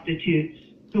prostitutes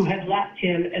who had left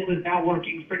him and was now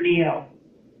working for Neo.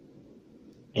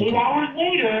 Okay. 8 hours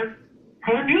later,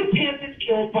 her new pimp is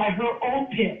killed by her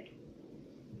old pimp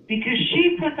because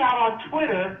she puts out on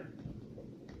Twitter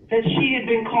that she had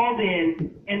been called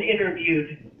in and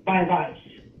interviewed by Vice.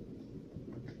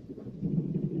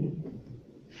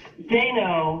 They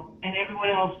know, and everyone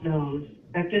else knows,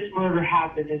 that this murder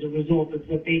happened as a result of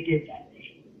what they did that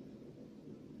day.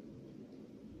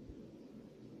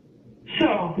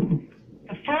 So,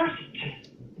 the first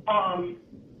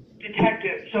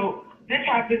detective, so this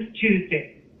happens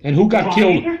Tuesday. And who got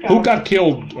killed? Who got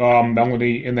killed,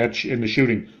 Melanie, in the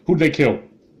shooting? Who did they kill?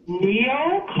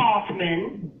 Neo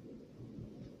Kaufman.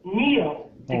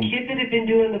 Neo, the kid that had been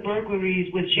doing the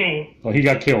burglaries with Shane. Oh, he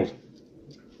got killed.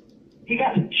 He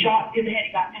got shot in the head.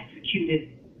 He got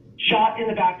executed. Shot in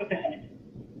the back of the head.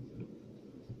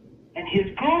 And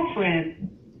his girlfriend,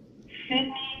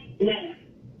 Sydney Lynn.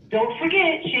 Don't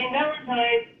forget, Shane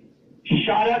Valentine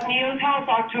shot up Neo's house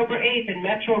October 8th, and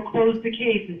Metro closed the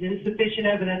case as insufficient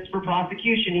evidence for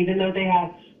prosecution, even though they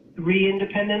have 3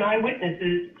 independent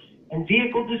eyewitnesses and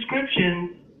vehicle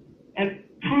descriptions and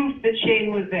proof that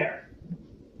Shane was there.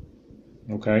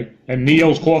 Okay. And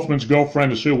Neo's Kaufman's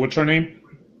girlfriend is who? What's her name?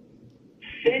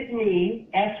 Sydney,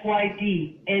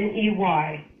 S-Y-D-N-E-Y,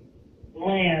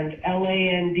 Land,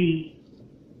 L-A-N-D.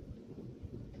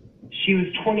 She was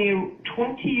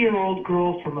 20-year-old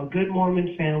girl from a good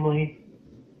Mormon family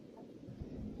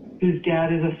whose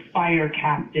dad is a fire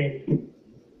captain.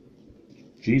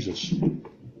 Jesus.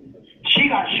 She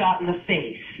got shot in the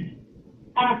face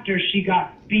after she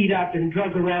got beat up and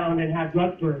drug around and had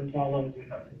blood burns all over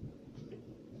her.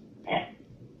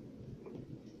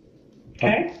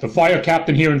 Okay? The fire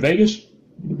captain here in Vegas?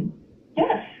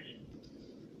 Yes.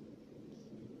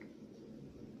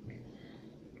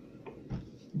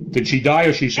 Did she die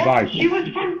or she survived? She was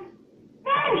from...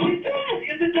 No, she's dead.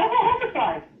 It's a double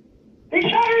homicide. They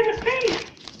shot her in the face.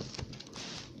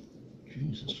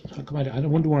 Jesus. How come I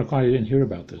wonder why I didn't hear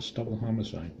about this double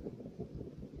homicide.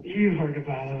 You heard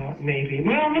about it, maybe.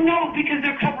 Well, no, because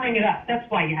they're covering it up. That's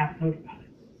why you haven't heard about it.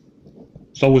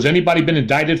 So has anybody been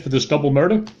indicted for this double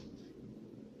murder?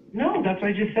 No, that's what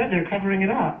I just said. They're covering it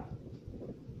up.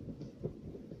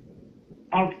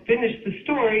 I'll finish the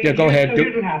story. Yeah, go ahead. So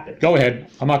here's what happened. Go ahead.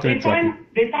 I'm not going to interrupt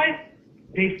you.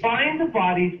 They find the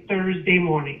bodies Thursday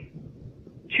morning,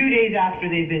 2 days after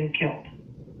they've been killed.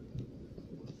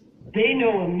 They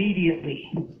know immediately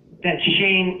that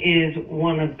Shane is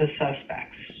one of the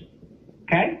suspects.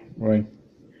 Okay? Right.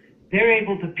 They're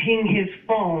able to ping his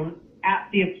phone at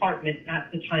the apartment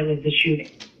at the time of the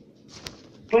shooting.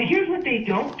 But here's what they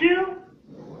don't do.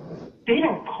 They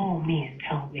don't call me and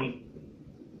tell me.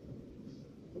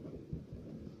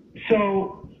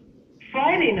 So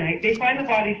Friday night, they find the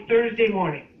bodies Thursday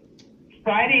morning.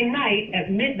 Friday night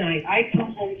at midnight, I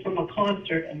come home from a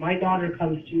concert and my daughter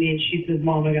comes to me and she says,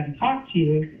 Mom, I got to talk to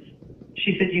you.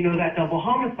 She said, you know that double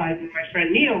homicide when my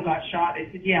friend Neo got shot? I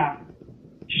said, yeah.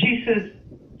 She says,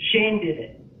 Shane did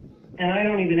it. And I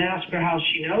don't even ask her how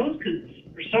she knows because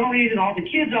for some reason all the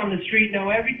kids on the street know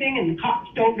everything and the cops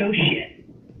don't know shit.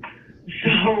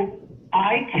 So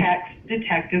I text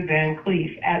Detective Van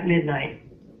Cleef at midnight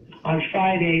on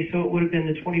Friday, so it would have been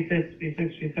the 25th,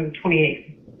 26th, 27th,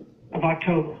 28th of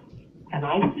October. And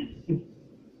I was just, you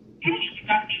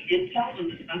got the intel on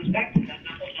the suspect in that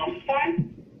double homicide?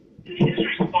 And his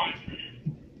response is,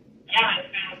 yeah, I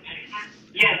found a paper.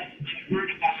 Yes, I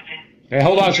heard about it. Hey,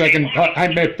 hold on a second.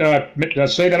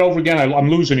 Say that over again. I'm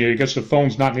losing you. I guess the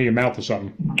phone's not near your mouth or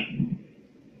something. Can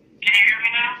you hear me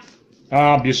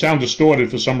now? You sound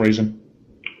distorted for some reason.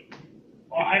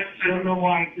 Well, I don't know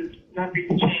why, because nothing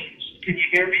changed. Can you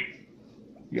hear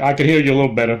me? I can hear you a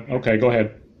little better. Okay, go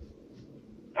ahead.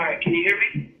 All right, can you hear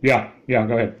me? Yeah,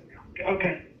 go ahead.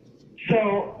 Okay.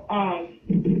 So, damn it,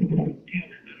 I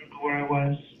don't know where I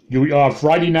was.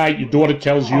 Friday night, your daughter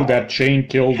tells you that Shane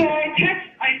killed... So I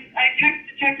text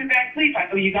Detective Van Cleef.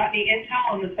 I go, you got any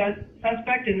intel on the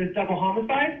suspect in this double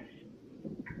homicide?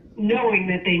 Knowing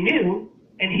that they knew.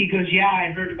 And he goes, yeah,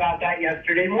 I heard about that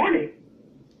yesterday morning.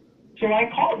 So I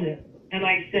called him and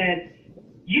I said,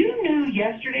 you knew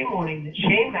yesterday morning that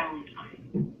Shane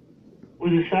Valentine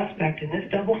was a suspect in this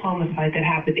double homicide that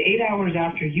happened 8 hours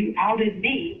after you outed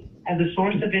me as a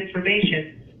source of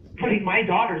information, putting my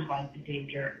daughter's life in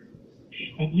danger.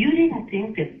 And you didn't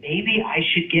think that maybe I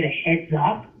should get a heads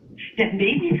up? That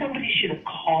maybe somebody should have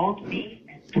called me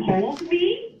and told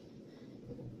me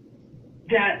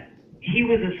that he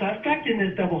was a suspect in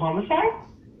this double homicide?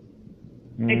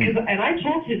 And I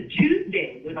told him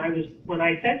Tuesday when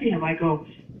I said to him, I go,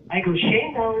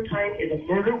 Shane Valentine is a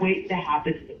murder waiting to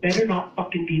happen. It better not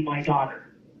fucking be my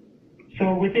daughter.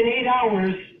 So within 8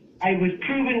 hours, I was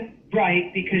proven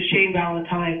right because Shane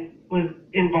Valentine was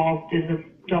involved in the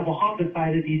double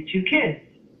homicide of these two kids.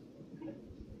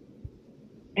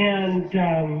 And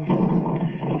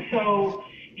so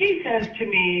he says to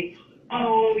me,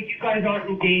 oh, you guys aren't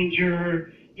in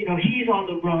danger. You know, he's on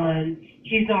the run.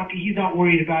 He's not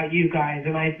worried about you guys.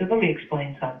 And I said, let me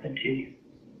explain something to you.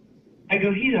 I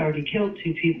go, he's already killed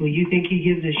 2 people. You think he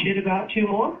gives a shit about 2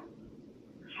 more?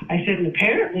 I said, and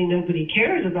apparently nobody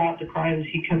cares about the crimes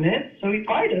he commits, so he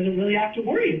probably doesn't really have to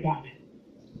worry about it.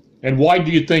 And why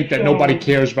do you think that nobody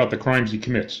cares about the crimes he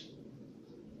commits?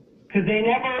 Because they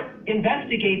never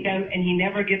investigate them, and he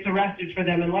never gets arrested for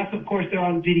them, unless, of course, they're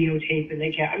on videotape and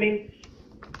they can't. I mean,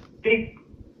 they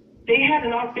had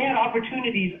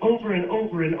opportunities over and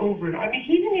over and over. And I mean,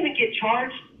 he didn't even get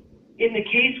charged in the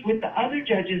case with the other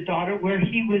judge's daughter, where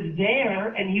he was there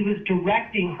and he was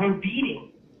directing her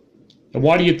beating. And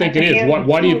why do you think it is?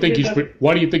 Why do you think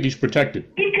he's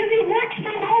protected? Because he works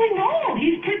for Molly Mall.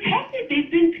 He's protected.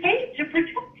 They've been paid to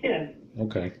protect him.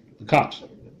 Okay, the cops.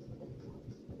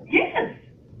 Yes.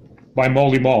 By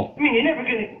Molly Mall. I mean,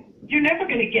 you're never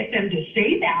gonna get them to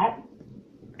say that,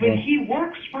 but he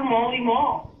works for Molly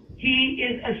Mall. He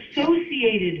is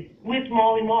associated with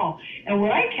Molly Mall. And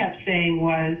what I kept saying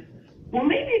was, well,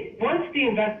 maybe once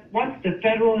the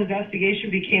federal investigation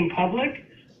became public,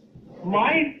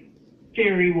 my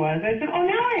theory was, I said, oh,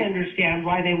 now I understand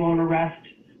why they won't arrest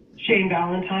Shane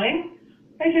Valentine.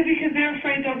 I said, because they're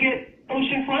afraid they'll get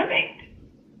Ocean Fleming.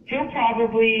 He'll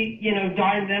probably,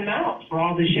 dime them out for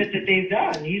all the shit that they've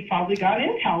done. He's probably got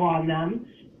intel on them.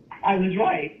 I was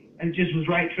right. I just was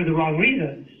right for the wrong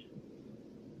reasons.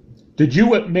 Did you,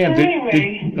 ma'am?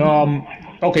 Anyway.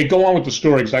 Okay, go on with the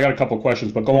story, because I got a couple of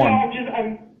questions, but go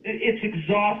on. It's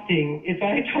exhausting. If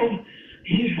I told,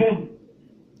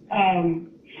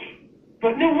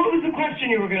 But no, what was the question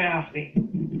you were going to ask me?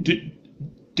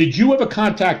 Did you ever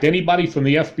contact anybody from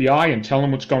the FBI and tell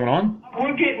them what's going on?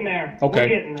 We're getting there. Okay. We're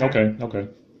getting there. Okay.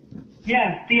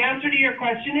 Yes, the answer to your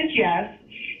question is yes.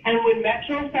 And when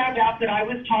Metro found out that I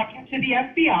was talking to the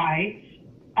FBI,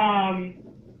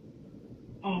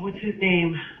 what's his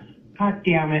name? God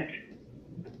damn it.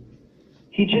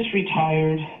 He just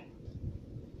retired.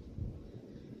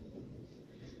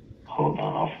 Hold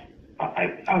on.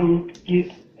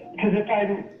 Because if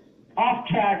I'm off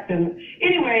track, then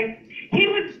anyway,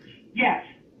 yes,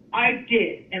 I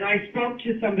did. And I spoke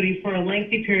to somebody for a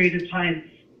lengthy period of time.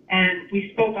 And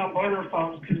we spoke on burner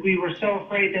phones because we were so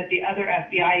afraid that the other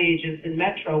FBI agents in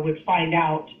Metro would find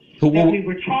out that we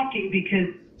were talking,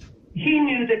 because he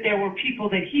knew that there were people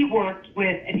that he worked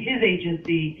with at his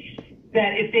agency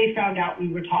that if they found out we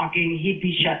were talking, he'd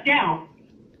be shut down.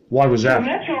 Why was that? So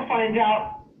Metro finds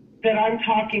out that I'm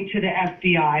talking to the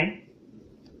FBI,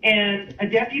 and a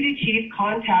deputy chief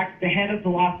contacts the head of the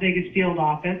Las Vegas field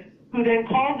office, who then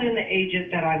calls in the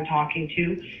agent that I'm talking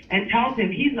to and tells him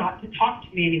he's not to talk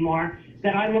to me anymore,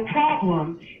 that I'm a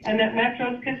problem, and that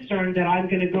Metro's concerned that I'm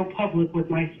going to go public with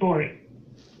my story.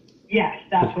 Yes,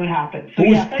 that's what happened. So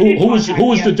who was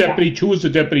the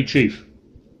deputy chief?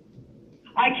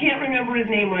 I can't remember his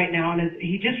name right now, and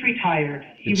he just retired.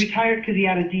 He retired because he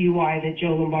had a DUI that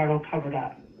Joe Lombardo covered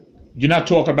up. You're not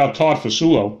talking about Todd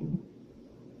Fasulo?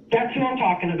 That's who I'm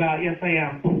talking about. Yes, I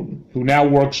am. Who now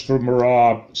works for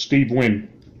Steve Wynn.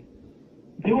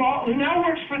 Who now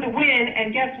works for the Wynn,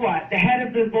 and guess what? The head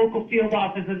of the local field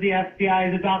office of the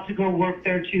FBI is about to go work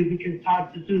there too, because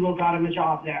Todd Fasulo got him a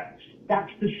job there.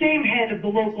 That's the same head of the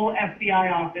local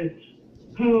FBI office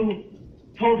who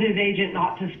told his agent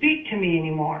not to speak to me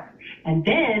anymore. And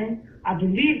then I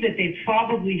believe that they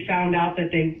probably found out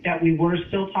that we were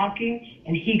still talking,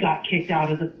 and he got kicked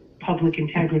out of the public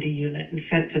integrity unit and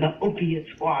sent to the opiate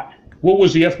squad. What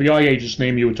was the FBI agent's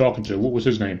name you were talking to? What was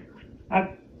his name?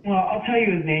 Well, I'll tell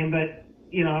you his name, but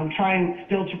I'm trying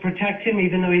still to protect him,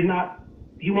 even though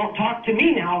he won't talk to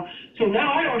me now. So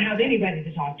now I don't have anybody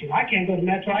to talk to. I can't go to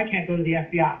Metro. I can't go to the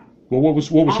FBI. Well, what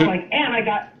was it? And I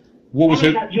got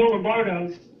Joe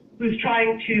Lombardo, who's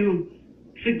trying to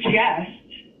suggest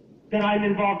that I'm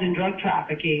involved in drug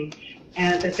trafficking,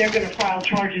 and that they're going to file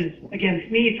charges against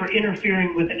me for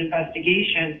interfering with an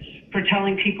investigation, for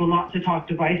telling people not to talk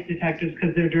to vice detectives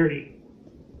because they're dirty.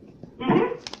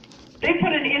 They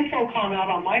put an infocom out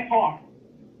on my car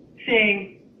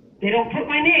saying, they don't put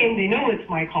my name, they know it's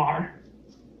my car,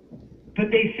 but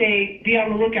they say, be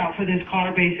on the lookout for this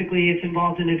car. Basically, it's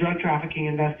involved in a drug trafficking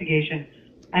investigation.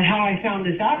 And how I found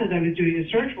this out is I was doing a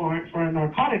search warrant for a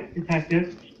narcotics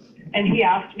detective, and he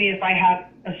asked me if I had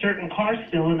a certain car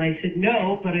still, and I said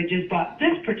no, but I just bought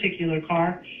this particular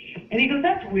car. And he goes,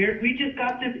 that's weird. We just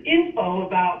got this info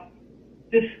about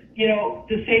this,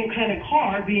 the same kind of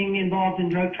car being involved in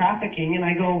drug trafficking. And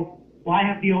I go, well, I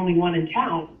have the only one in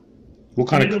town. He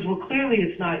goes, well, clearly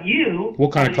it's not you.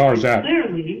 What kind of car is that?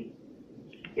 Clearly,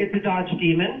 it's a Dodge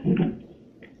Demon.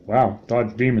 Wow,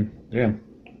 Dodge Demon, yeah.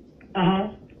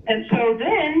 And so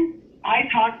then I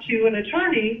talked to an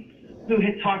attorney who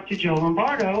had talked to Joe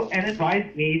Lombardo and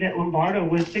advised me that Lombardo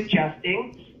was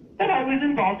suggesting that I was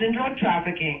involved in drug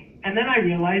trafficking. And then I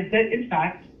realized that, in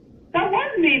fact, that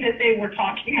was me that they were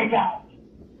talking about.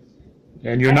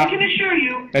 And you're not. I can assure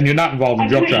you. And you're not involved in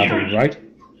drug trafficking, right?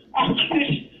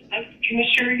 I can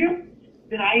assure you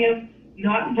that I am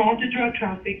not involved in drug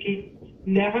trafficking,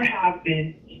 never have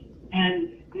been, and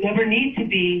never need to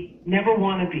be, never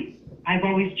want to be. I've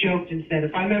always joked and said,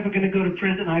 if I'm ever going to go to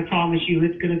prison, I promise you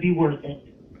it's going to be worth it.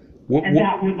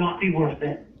 That would not be worth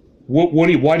it.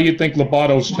 Why do you think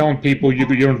Lombardo's telling people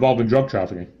you're involved in drug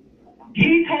trafficking?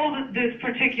 He told this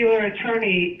particular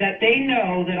attorney that they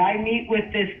know that I meet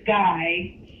with this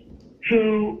guy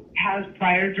who has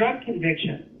prior drug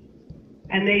convictions.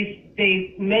 And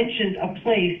they mentioned a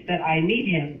place that I meet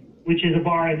him, which is a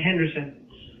bar in Henderson.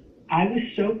 I was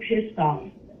so pissed off.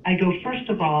 I go, first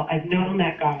of all, I've known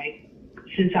that guy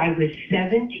since I was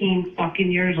 17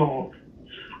 fucking years old.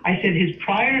 I said, his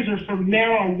priors are for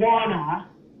marijuana,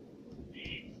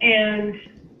 and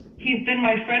he's been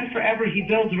my friend forever. He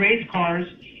builds race cars,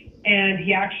 and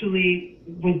he actually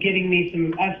was getting me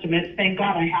some estimates. Thank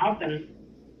God I have them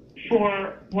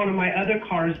for one of my other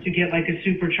cars to get like a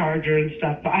supercharger and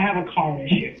stuff, but I have a car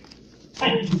issue.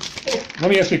 Let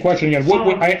me ask you a question again.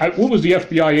 What was the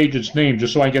FBI agent's name,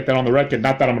 just so I get that on the record?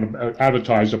 Not that I'm going to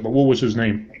advertise it, but what was his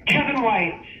name? Kevin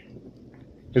White.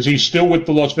 Is he still with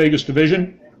the Las Vegas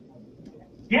division?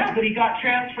 Yeah, but he got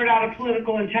transferred out of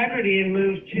political integrity and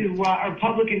moved to, or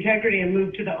public integrity and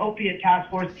moved to the opiate task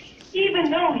force,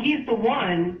 even though he's the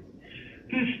one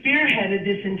who spearheaded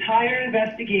this entire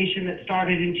investigation that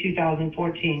started in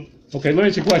 2014. Okay, let me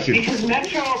ask you a question. Because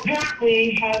Metro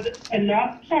apparently has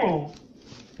enough pull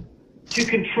to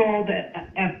control the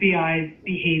FBI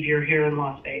behavior here in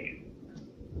Las Vegas.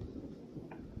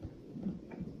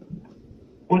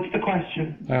 What's the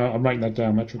question? I'm writing that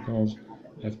down. Metro calls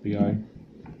FBI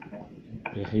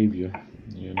behavior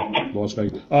in Las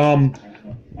Vegas. I'm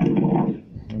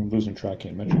losing track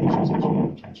here. Metro.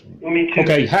 Me too.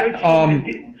 Okay.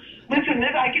 Listen,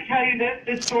 I can tell you that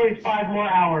this story is 5 more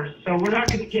hours, so we're not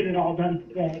going to get it all done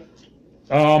today.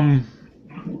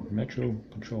 Metro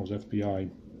controls FBI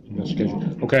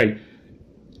investigation. Okay.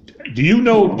 Do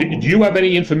you have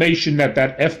any information that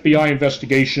FBI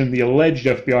investigation, the alleged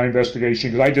FBI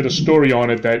investigation, because I did a story on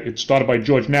it that it started by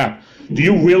George Knapp. Do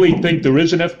you really think there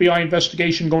is an FBI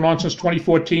investigation going on since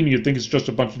 2014, or you think it's just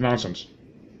a bunch of nonsense?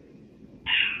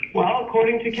 Well,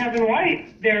 according to Kevin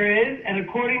White, there is, and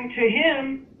according to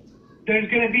him, there's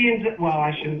going to be, well,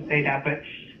 I shouldn't say that, but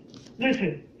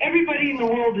listen, everybody in the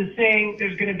world is saying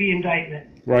there's going to be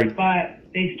indictment. Right. But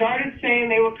they started saying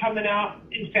they were coming out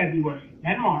in February,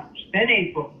 then March, then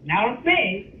April. Now it's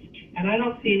May, and I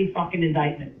don't see any fucking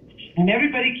indictment. And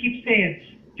everybody keeps saying,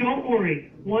 don't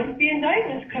worry. Once the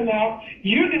indictments come out,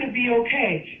 you're going to be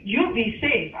okay. You'll be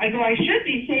safe. I go, I should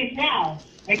be safe now.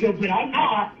 I go, but I'm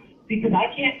not, because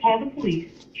I can't call the police,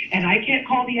 and I can't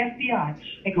call the FBI.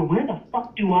 I go, where the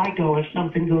fuck do I go if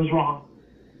something goes wrong?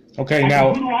 Okay,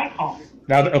 now, who do I call?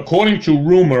 Now, according to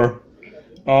rumor,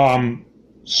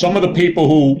 some of the people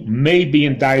who may be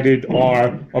indicted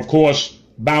are, of course,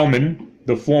 Bauman,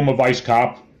 the former vice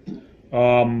cop,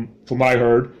 from what I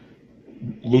heard,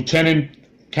 Lieutenant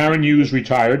Karen Hughes,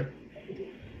 retired,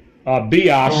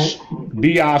 Bias,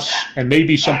 and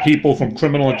maybe some people from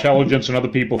criminal intelligence and other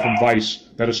people from Vice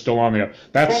that are still on there.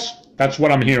 That's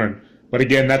what I'm hearing. But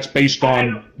again, that's based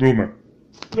on rumor.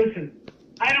 Listen,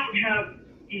 I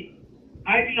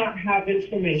do not have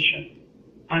information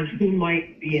on who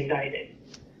might be indicted.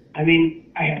 I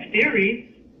mean, I have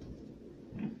theories.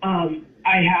 I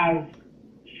have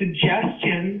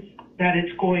suggestions that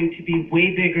it's going to be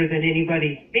way bigger than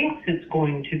anybody thinks it's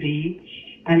going to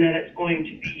be, and that it's going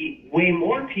to be way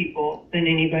more people than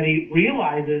anybody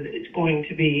realizes it's going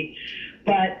to be.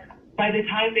 But by the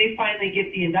time they finally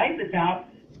get the indictments out,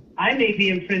 I may be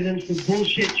in prison for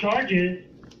bullshit charges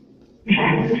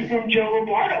from Joe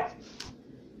Lombardo.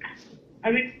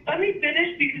 I mean, let me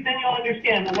finish, because then you'll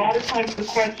understand. A lot of times the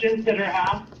questions that are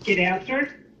asked get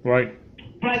answered. Right.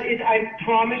 But I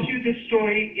promise you, this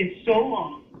story is so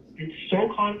long and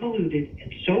so convoluted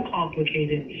and so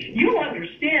complicated. You'll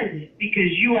understand it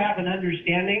because you have an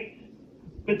understanding.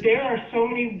 But there are so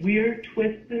many weird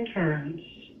twists and turns.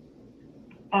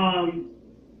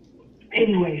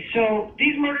 Anyway, so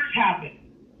these murders happened.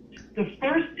 The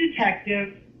first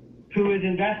detective who is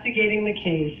investigating the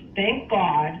case, thank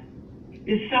God,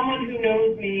 is someone who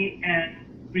knows me and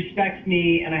respects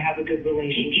me and I have a good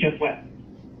relationship with.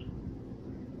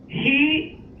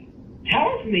 He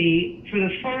tells me for the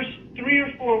first 3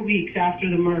 or 4 weeks after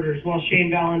the murders, while Shane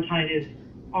Valentine is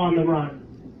on the run,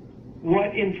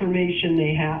 what information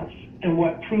they have and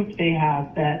what proof they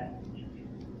have that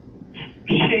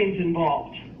Shane's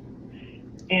involved.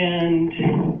 And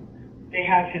they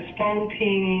have his phone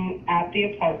pinging at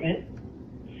the apartment.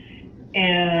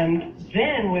 And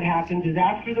then what happens is,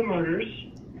 after the murders,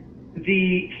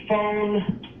 the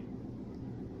phone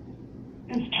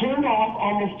is turned off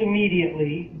almost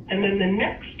immediately. And then the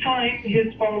next time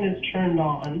his phone is turned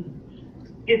on,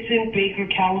 it's in Baker,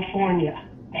 California.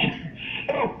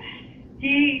 So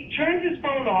he turns his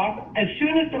phone off as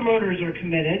soon as the murders are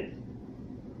committed,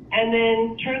 and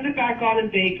then turns it back on in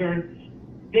Baker.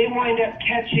 They wind up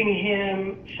catching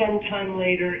him sometime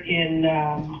later in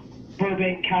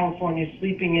Burbank, California,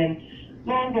 sleeping in,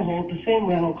 lo and behold, the same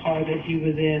rental car that he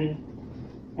was in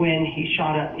when he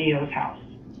shot up Neo's house.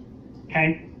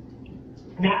 Okay?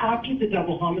 Now, after the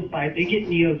double homicide, they get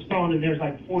Neo's phone, and there's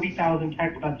like 40,000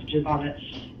 text messages on it.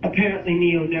 Apparently,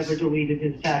 Neo never deleted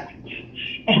his text.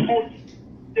 And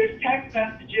there's text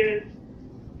messages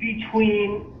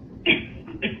between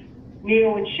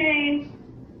Neo and Shane.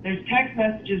 There's text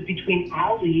messages between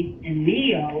Ali and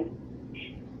Neo,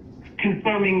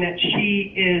 confirming that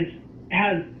she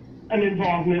has an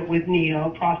involvement with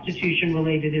Neo,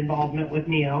 prostitution-related involvement with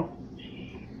Neo.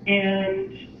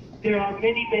 And there are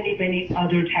many, many, many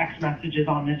other text messages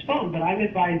on this phone, but I'm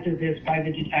advised of this by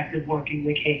the detective working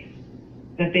the case,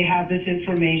 that they have this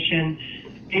information.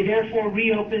 They therefore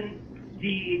reopen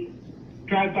the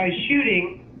drive-by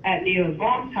shooting at Neo's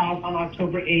mom's house on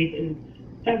October 8th and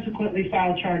subsequently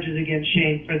filed charges against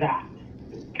Shane for that.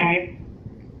 Okay?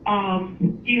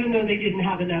 Even though they didn't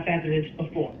have enough evidence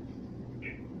before.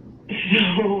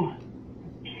 So,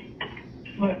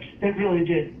 look, they really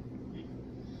did.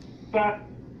 But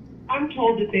I'm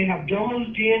told that they have Domo's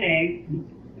DNA,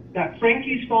 that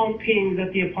Frankie's phone pings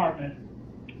at the apartment,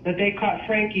 that they caught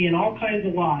Frankie in all kinds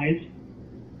of lies.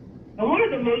 And one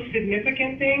of the most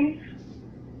significant things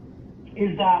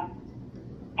is that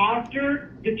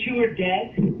after the two are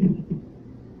dead,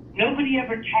 nobody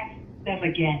ever texts them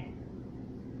again.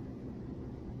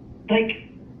 Like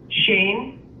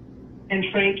Shane and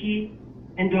Frankie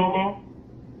and Domo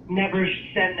never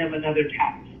send them another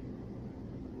text.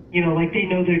 You know, like they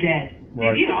know they're dead.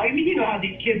 Right. You know, I mean, you know how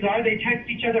these kids are. They text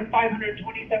each other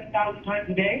 527,000 times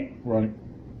a day. Right.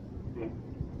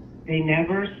 They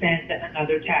never send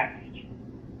another text.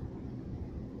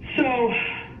 So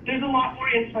there's a lot more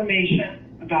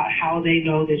information about how they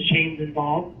know that Shane's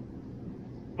involved,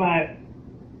 but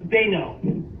they know.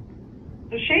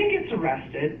 So Shane gets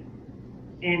arrested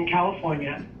in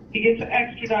California. He gets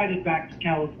extradited back to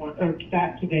California, or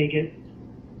back to Vegas.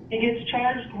 He gets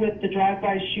charged with the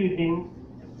drive-by shooting,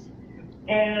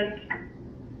 and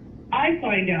I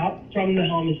find out from the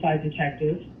homicide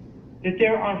detectives that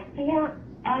there are 4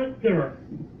 other,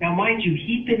 now mind you,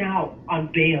 he'd been out on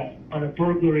bail on a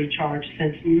burglary charge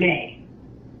since May,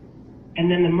 and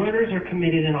then the murders are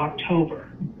committed in October.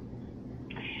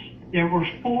 There were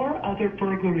 4 other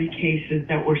burglary cases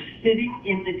that were sitting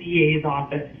in the DA's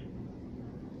office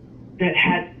that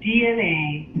had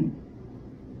DNA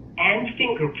and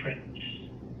fingerprints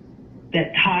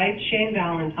that tied Shane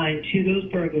Valentine to those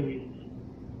burglaries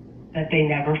that they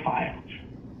never filed.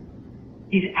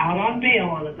 He's out on bail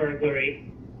on a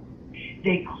burglary.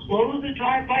 They closed a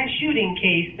drive-by shooting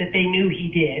case that they knew he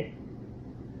did.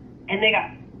 And they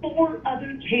got 4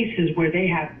 other cases where they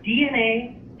have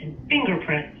DNA and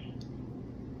fingerprints,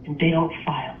 and they don't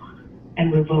file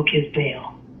and revoke his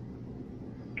bail.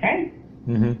 Okay?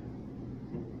 Mm-hmm.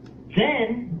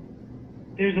 Then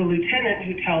there's a lieutenant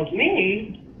who tells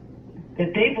me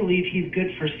that they believe he's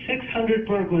good for 600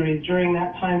 burglaries during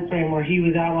that time frame where he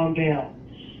was out on bail.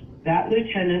 That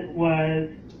lieutenant was,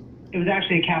 it was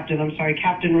actually a captain, I'm sorry,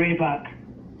 Captain Raybuck,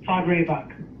 Todd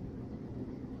Raybuck.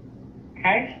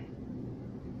 Okay?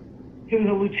 He was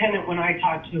a lieutenant when I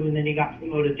talked to him, and then he got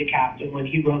promoted to captain when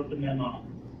he wrote the memo,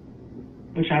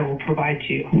 which I will provide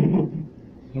to you.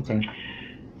 Okay.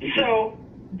 So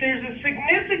there's a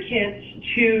significance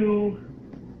to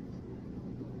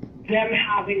them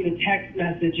having the text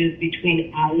messages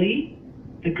between Ali,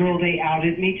 the girl they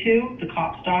outed me to, the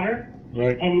cop's daughter,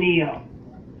 Right. and Neo.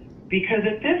 Because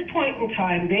at this point in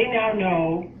time, they now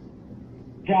know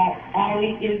that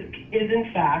Ali is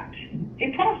in fact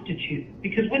a prostitute.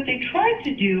 Because what they tried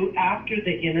to do after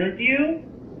the interview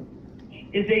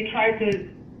is they tried to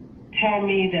tell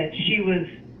me that she was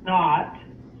not,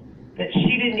 that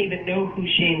she didn't even know who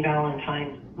Shane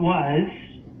Valentine was,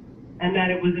 and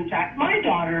that it was in fact my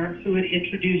daughter who had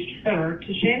introduced her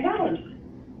to Shane Valentine.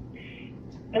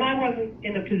 And I wasn't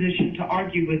in a position to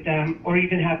argue with them or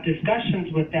even have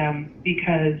discussions with them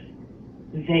because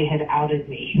they had outed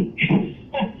me.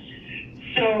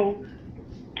 So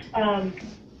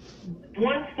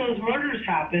once those murders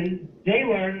happened, they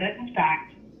learned that in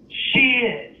fact she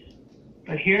is.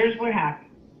 But here's what happened.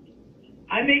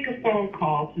 I make a phone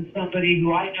call to somebody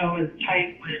who I know is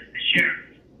tight with the sheriff.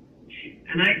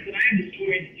 And I said, I have a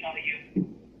story to tell you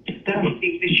that I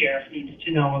think the sheriff needs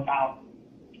to know about.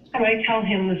 And I tell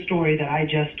him the story that I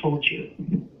just told you.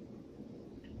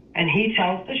 And he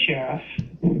tells the sheriff.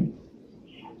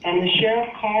 And the sheriff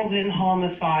calls in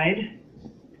homicide.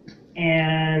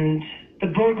 And the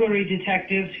burglary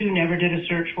detectives, who never did a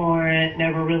search warrant,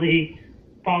 never really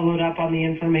followed up on the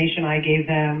information I gave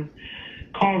them,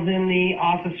 calls in the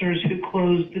officers who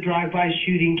closed the drive-by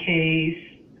shooting case.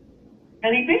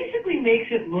 And he basically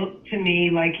makes it look to me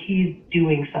like he's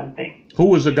doing something. Who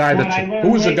was the guy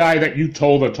that you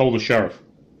told the sheriff?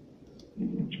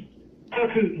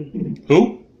 Kirk Hooten.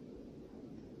 Who?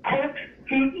 Kirk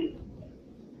Hooten.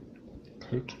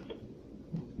 Kirk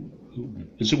Hooten.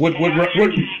 Is it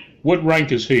what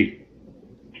rank is he?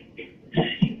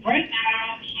 Right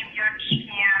now, he works for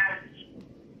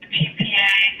the PPA,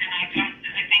 and I think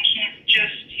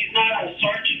he's not a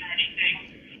sergeant or anything.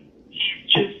 He's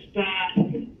just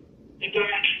the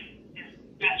guy is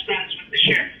best friends with the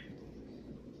sheriff.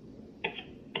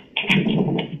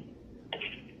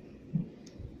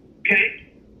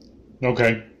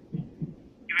 Okay.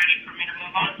 You ready for me to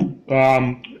move on?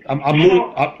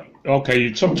 Okay.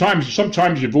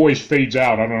 Sometimes your voice fades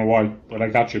out. I don't know why, but I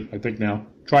got you. I think now.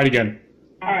 Try it again.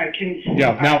 All right, can you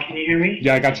hear me?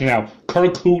 Yeah, I got you now.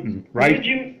 Kirk Hooten, right?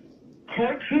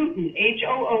 Kirk Hooten,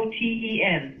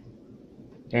 Hooten.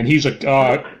 And he's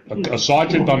a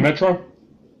sergeant on Metro?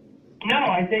 No,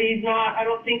 I say he's not. I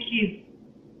don't think he's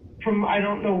I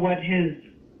don't know what his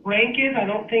rank is. I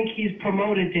don't think he's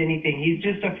promoted to anything. He's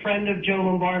just a friend of Joe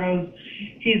Lombardo's.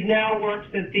 He's now works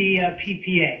at the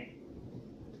PPA.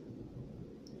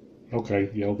 Okay,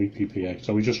 yeah, he'll be PPA.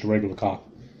 So he's just a regular cop.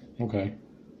 Okay.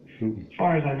 As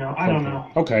far as I know. I don't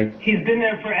know. Okay. He's been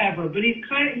there forever, but he's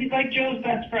like Joe's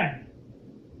best friend.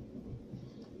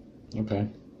 Okay.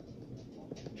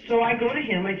 So I go to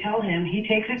him, I tell him, he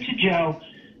takes it to Joe.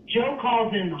 Joe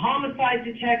calls in the homicide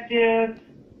detective.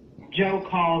 Joe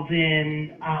calls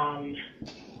in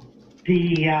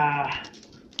the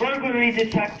burglary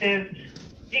detective.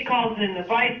 He calls in the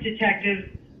vice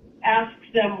detective,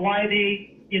 asks them why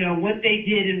they, what they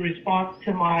did in response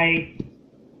to my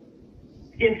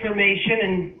information,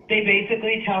 and they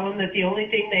basically tell him that the only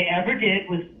thing they ever did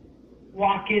was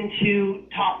walk into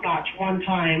Top Notch one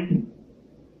time,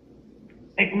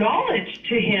 acknowledge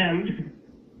to him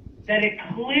that it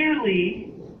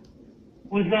clearly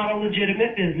was not a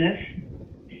legitimate business,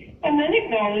 and then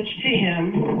acknowledge to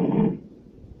him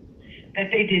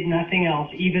that they did nothing else,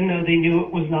 even though they knew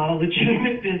it was not a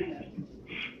legitimate business.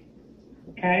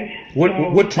 Okay?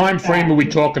 What time frame are we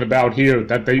talking about here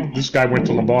that this guy went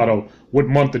to Lombardo? What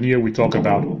month and year are we talking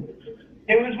about?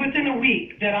 It was within a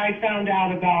week that I found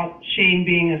out about Shane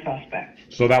being a suspect.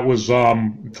 So that was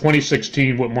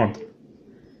 2016, what month?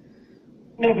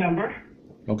 November.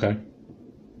 Okay.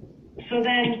 So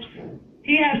then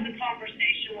he has the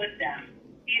conversation with them.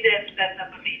 He then sets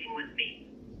up a meeting with me.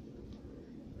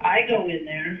 I go in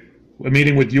there. A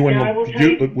meeting with you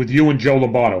and Joe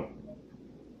Lombardo.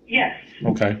 Yes.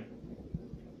 Okay.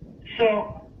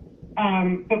 So,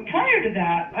 but prior to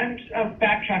that, I'll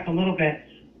backtrack a little bit.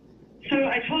 So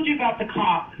I told you about the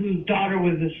cop whose daughter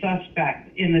was a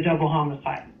suspect in the double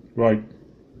homicide. Right.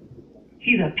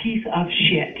 He's a piece of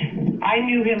shit. I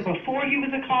knew him before he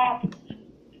was a cop.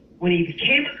 When he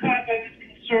became a cop, I was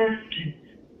concerned.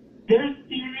 There's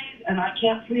theories, and I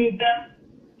can't prove them,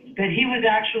 that he was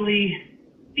actually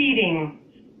feeding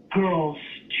girls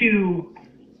to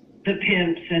the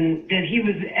pimps, and that he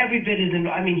was every bit as,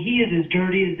 he is as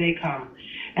dirty as they come.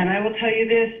 And I will tell you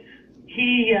this,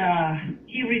 he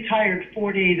retired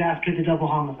 4 days after the double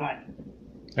homicide.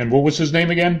 And what was his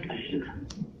name again?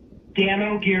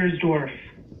 Dano Giersdorf.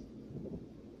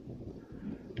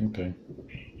 Okay.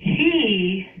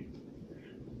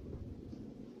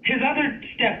 His other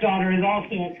stepdaughter is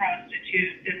also a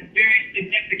prostitute, and very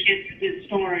significant to this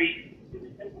story.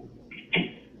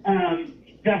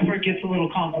 That's where it gets a little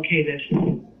complicated.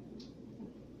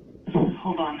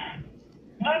 Hold on.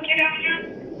 Oh, get out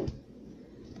here.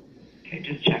 Okay,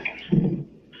 just checking.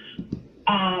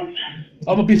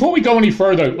 But before we go any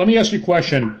further, let me ask you a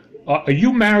question. Are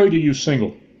you married or are you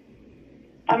single?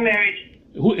 I'm married.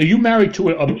 Are you married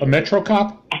to a Metro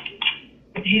cop?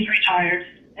 He's retired,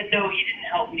 and no, he didn't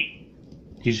help me.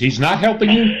 He's not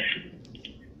helping you?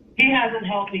 He hasn't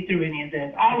helped me through any of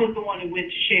this. I was the one who went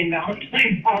to Shane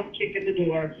Valentine's house, kicking the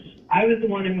door. I was the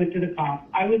one who went to the cops.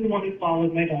 I was the one who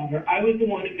followed my daughter. I was the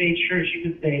one who made sure she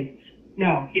was safe.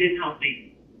 No, he didn't help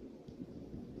me.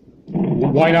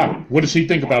 Why not? What does he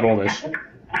think about all this?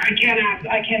 I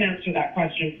can't answer that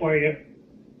question for you.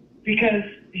 Because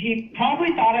he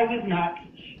probably thought I was nuts.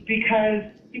 Because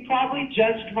he probably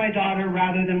judged my daughter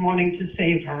rather than wanting to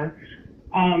save her.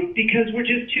 Because we're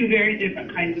just two very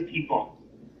different kinds of people.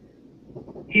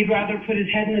 He'd rather put his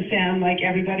head in the sand like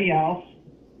everybody else,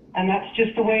 and that's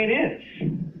just the way it is.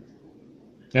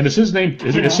 And is his name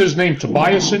his name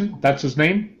Tobiasson? That's his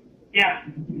name? Yeah.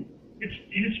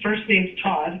 His first name's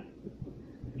Todd.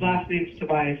 His last name's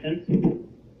Tobiasson.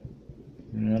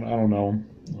 Yeah, I don't know him.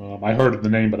 I heard the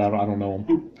name, but I don't know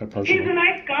him personally. He's a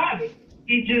nice guy.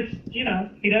 He just, he's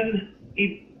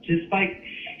like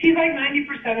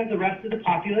 90% of the rest of the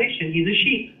population. He's a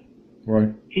sheep.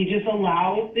 Right. He just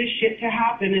allows this shit to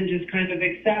happen and just kind of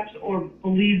accepts or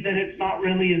believes that it's not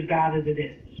really as bad as it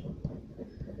is.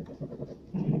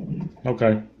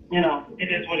 Okay.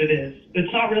 It is what it is.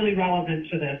 It's not really relevant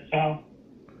to this, so.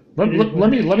 Let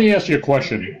me ask you a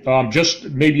question.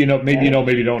 Just maybe you know, maybe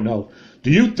you don't know.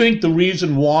 Do you think the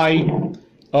reason why,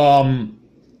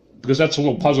 because that's a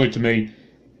little puzzling to me,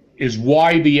 is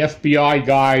why the FBI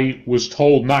guy was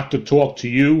told not to talk to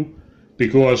you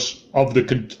because of the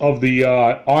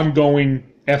ongoing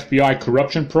FBI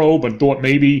corruption probe, and thought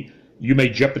maybe you may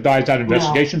jeopardize that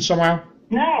investigation somehow?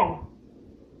 No.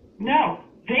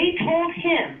 They told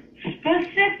him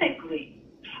specifically,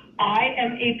 I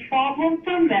am a problem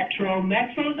for Metro.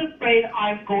 Metro's afraid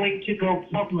I'm going to go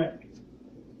public,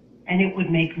 and it would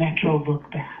make Metro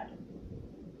look bad.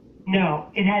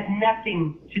 No, it had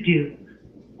nothing to do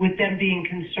with them being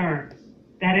concerned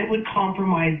that it would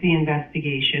compromise the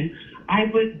investigation. I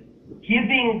was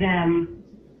giving them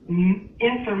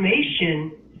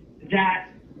information that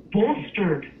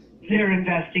bolstered their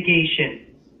investigation.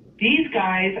 These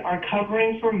guys are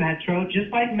covering for Metro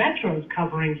just like Metro's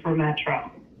covering for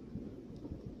Metro.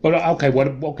 But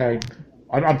okay,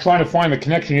 I'm trying to find the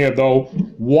connection here, though.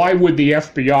 Why would the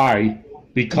FBI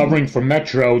be covering for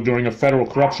Metro during a federal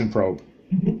corruption probe?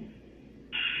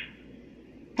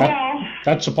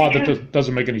 That's the part that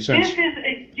doesn't make any sense. This is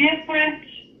different.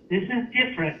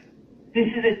 This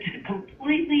is a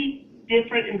completely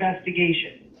different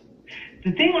investigation.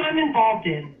 The thing I'm involved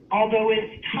in, although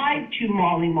it's tied to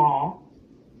Molly Mall,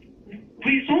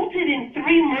 resulted in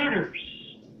 3 murders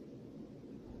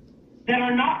that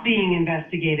are not being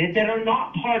investigated, that are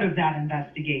not part of that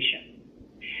investigation.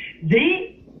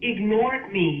 They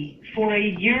ignored me for a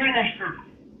year and a half,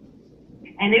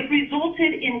 and it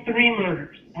resulted in 3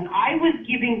 murders. And I was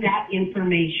giving that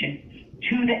information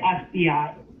to the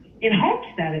FBI in hopes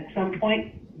that at some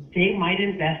point they might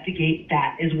investigate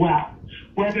that as well,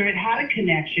 whether it had a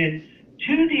connection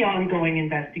to the ongoing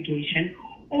investigation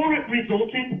or it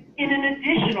resulted in an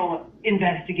additional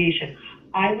investigation.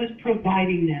 I was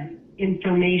providing them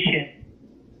information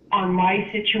on my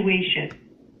situation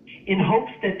in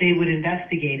hopes that they would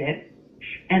investigate it,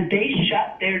 and they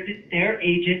shut their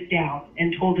agent down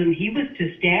and told him he was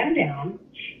to stand down,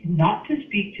 not to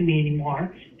speak to me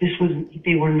anymore.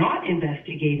 They were not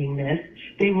investigating this.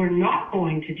 They were not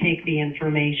going to take the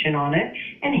information on it,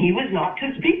 and he was not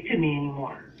to speak to me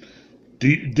anymore. Do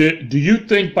you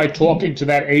think by talking to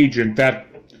that agent, that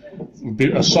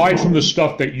aside from the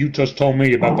stuff that you just told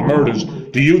me about the murders,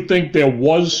 do you think there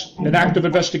was an active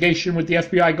investigation with the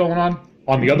FBI going on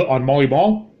Molly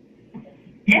Mall?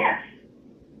 Yes.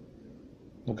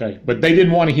 Okay, but they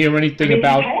didn't want to hear anything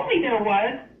about. They told me there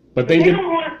was, but they didn't.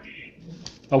 Don't want.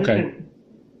 Okay. Listen,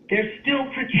 they're still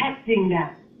protecting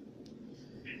them.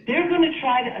 They're going to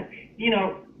try to,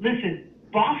 listen.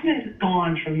 Bossman's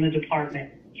gone from the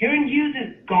department. Karen Hughes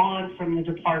is gone from the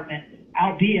department,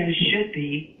 albeit as should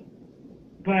be.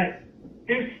 But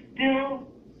there's still,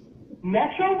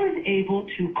 Metro was able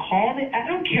to call it. I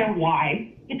don't care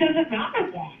why. It doesn't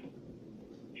matter why.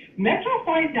 Metro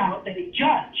finds out that a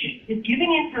judge is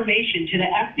giving information to the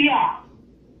FBI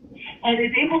and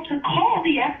is able to call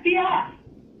the FBI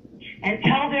and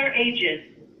tell their agent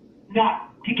not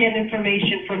to get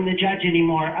information from the judge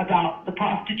anymore about the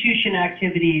prostitution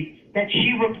activities that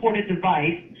she reported to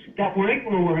Vice that were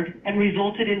ignored and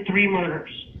resulted in 3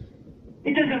 murders.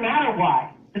 It doesn't matter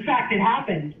why. The fact it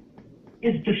happened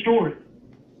is the story.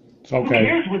 Okay. Who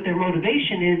cares what their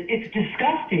motivation is? It's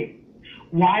disgusting.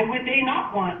 Why would they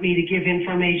not want me to give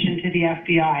information to the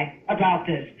FBI about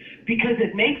this? Because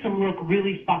it makes them look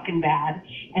really fucking bad.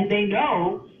 And they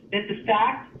know that the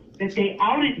fact that they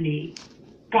outed me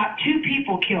got 2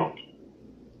 people killed.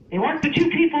 They weren't the 2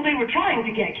 people they were trying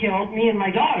to get killed, me and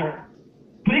my daughter,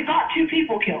 but it got 2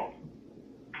 people killed.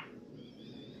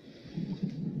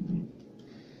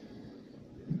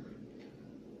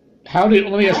 Let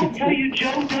me ask you. I'll tell you,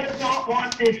 Joe does not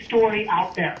want this story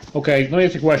out there. Okay, let me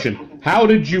ask you a question. How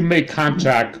did you make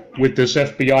contact with this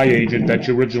FBI agent that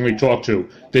you originally talked to?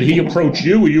 Did he approach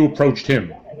you or you approached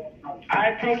him? I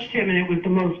approached him, and it was the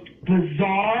most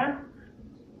bizarre.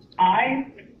 I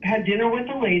had dinner with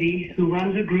a lady who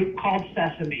runs a group called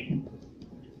Sesame.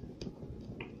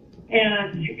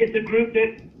 And it's a group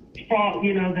that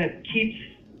keeps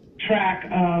track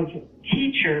of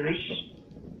teachers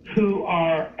who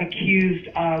are accused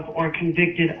of or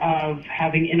convicted of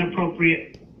having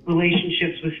inappropriate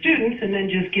relationships with students and then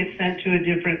just get sent to a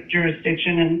different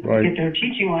jurisdiction and get their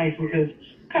teaching licenses,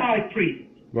 kind of like priests.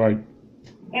 Right.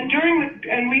 And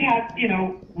we had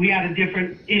a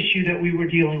different issue that we were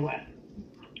dealing with.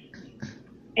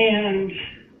 And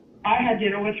I had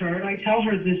dinner with her and I tell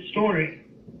her this story.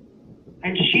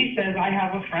 And she says, I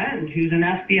have a friend who's an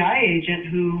FBI agent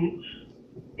who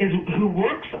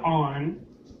works on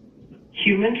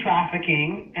human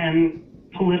trafficking and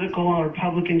political or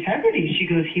public integrity. She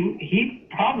goes, he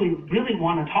probably really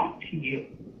want to talk to you.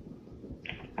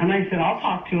 And I said, I'll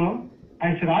talk to him.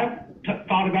 I said, I've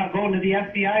thought about going to the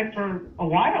FBI for a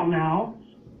while now.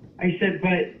 I said,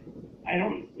 but I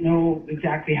don't know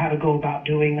exactly how to go about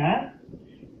doing that.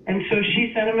 And so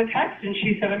she sent him a text and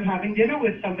she said, I'm having dinner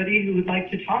with somebody who would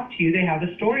like to talk to you. They have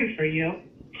a story for you.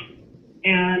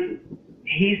 And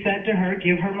he said to her,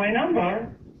 give her my number.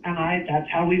 And that's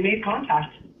how we made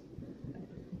contact.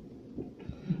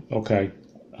 Okay.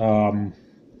 I'm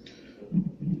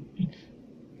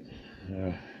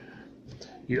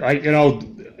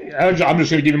just going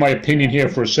to give you my opinion here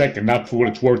for a second, not for what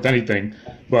it's worth anything,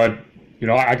 but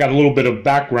I got a little bit of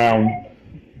background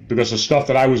because of stuff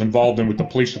that I was involved in with the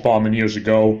police department years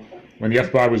ago when the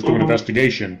FBI was doing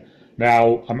investigation.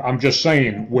 Now, I'm just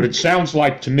saying, what it sounds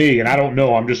like to me, and I don't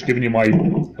know, I'm just giving you my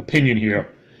opinion here,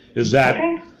 is that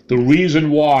the reason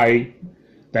why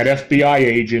that FBI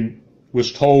agent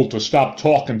was told to stop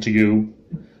talking to you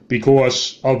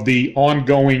because of the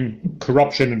ongoing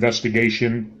corruption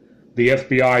investigation the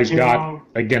FBI's got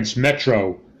against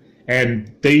Metro,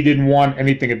 and they didn't want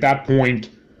anything at that point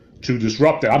to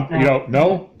disrupt it.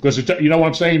 No, because you know what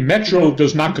I'm saying. Metro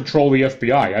does not control the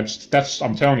FBI. That's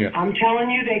I'm telling you. I'm telling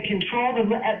you, they control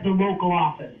the local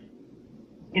office.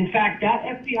 In fact, that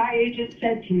FBI agent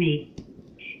said to me,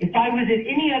 if I was at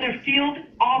any other field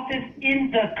office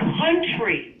in the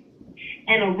country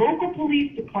and a local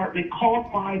police department called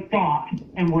my boss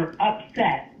and were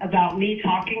upset about me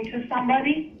talking to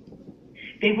somebody,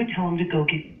 they would tell him to go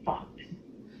get fucked.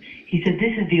 He said,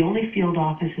 this is the only field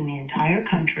office in the entire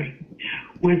country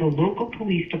where the local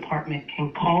police department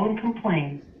can call and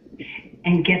complain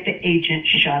and get the agent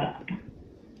shut up.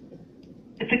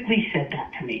 Specifically said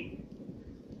that to me.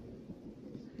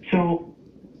 So,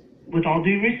 with all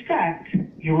due respect,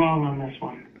 you're wrong on this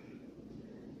one.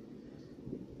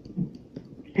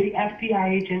 The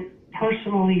FBI agent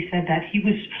personally said that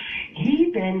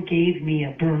he then gave me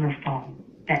a burner phone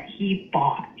that he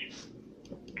bought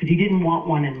because he didn't want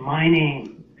one in my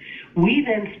name. We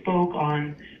then spoke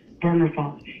on burner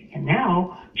phones. And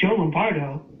now, Joe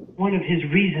Lombardo, one of his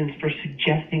reasons for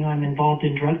suggesting I'm involved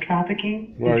in drug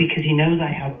trafficking is because he knows I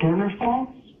have burner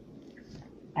phones.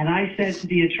 And I said to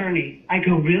the attorney, I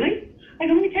go, really? I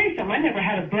go, let me tell you something. I never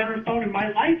had a burner phone in my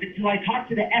life until I talked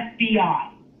to the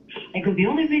FBI. I go, the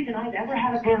only reason I've ever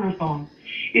had a burner phone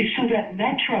is so that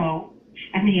Metro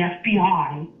and the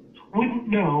FBI wouldn't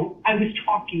know I was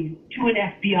talking to an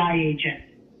FBI agent.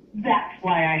 That's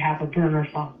why I have a burner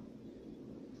phone.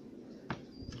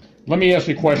 Let me ask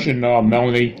you a question,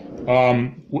 Melanie.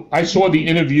 I saw the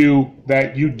interview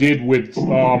that you did with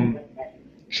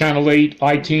Channel 8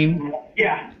 I-Team.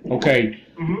 Yeah. Okay.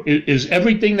 Mm-hmm. Is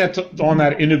everything that's on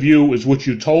that interview is what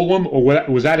you told them, or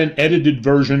was that an edited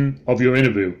version of your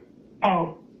interview?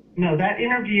 Oh, no, that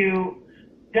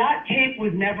tape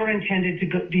was never intended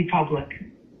to be public.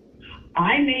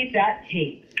 I made that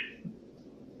tape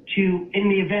in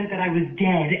the event that I was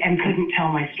dead and couldn't tell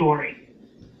my story.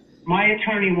 My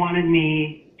attorney wanted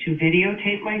me to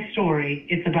videotape my story.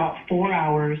 It's about 4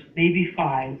 hours, maybe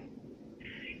 5,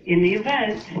 in the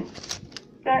event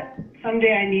that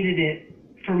someday I needed it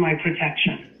for my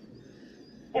protection,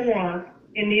 or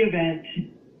in the event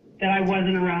that I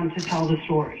wasn't around to tell the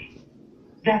story.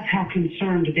 That's how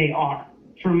concerned they are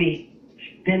for me.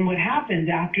 Then what happens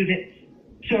after that?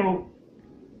 So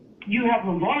you have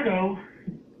Lombardo,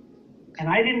 and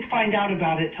I didn't find out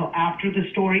about it till after the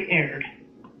story aired,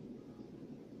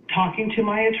 talking to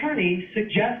my attorney,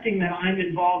 suggesting that I'm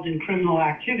involved in criminal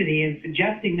activity and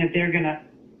suggesting that they're going to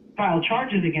file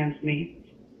charges against me.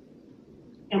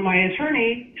 And my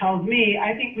attorney tells me,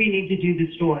 I think we need to do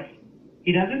the story.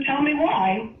 He doesn't tell me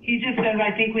why. He just says,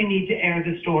 I think we need to air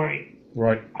the story.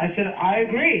 Right. I said, I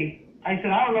agree. I said,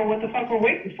 I don't know what the fuck we're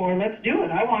waiting for. Let's do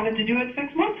it. I wanted to do it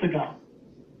 6 months ago.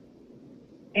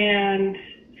 And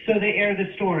so they aired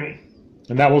the story.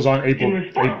 And that was on April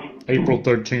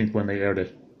 13th when they aired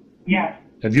it. Yes.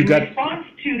 Have you got...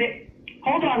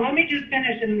 Hold on, let me just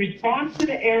finish. In response to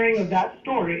the airing of that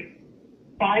story,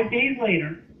 5 days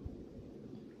later,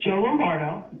 Joe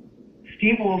Lombardo,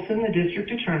 Steve Wilson, the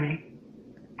district attorney,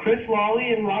 Chris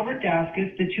Lawley and Robert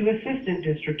Daskis, the 2 assistant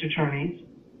district attorneys,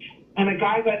 and a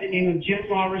guy by the name of Jim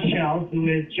LaRochelle, who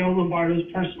is Joe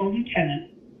Lombardo's personal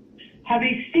lieutenant, have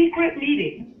a secret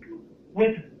meeting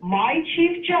with my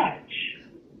chief judge,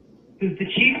 who's the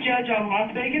chief judge on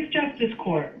Las Vegas Justice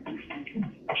Court,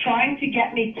 trying to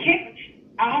get me kicked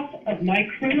out of my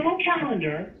criminal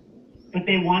calendar, but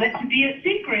they want it to be a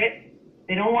secret.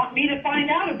 They don't want me to find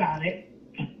out about it.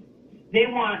 They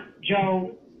want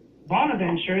Joe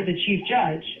Bonaventure, the chief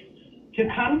judge, to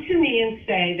come to me and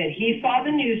say that he saw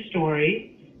the news story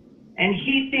and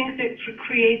he thinks it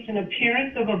creates an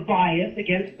appearance of a bias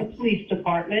against the police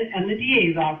department and the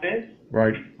DA's office.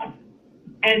 Right.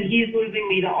 And he's losing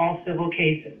me to all civil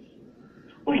cases.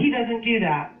 Well, he doesn't do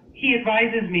that. He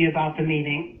advises me about the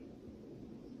meeting.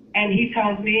 And he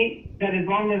tells me that as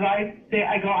long as I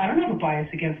don't have a bias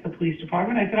against the police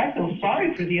department. I said, I feel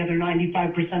sorry for the other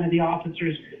 95% of the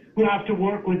officers who have to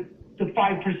work with the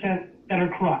 5% that are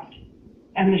corrupt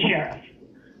and the sheriff.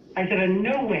 I said, in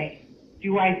no way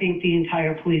do I think the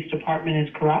entire police department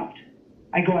is corrupt.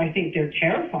 I go, I think they're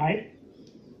terrified.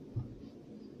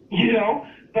 You know,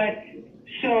 but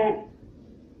so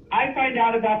I find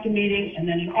out about the meeting, and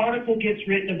then an article gets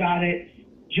written about it.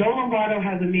 Joe Lombardo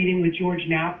has a meeting with George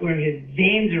Knapp where his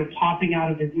veins are popping out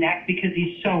of his neck because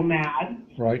he's so mad.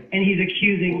 Right. And he's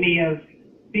accusing me of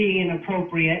being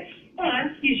inappropriate.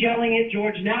 But he's yelling at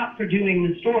George Knapp for doing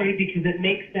the story because it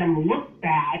makes them look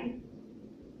bad.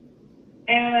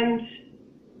 And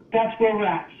that's where we're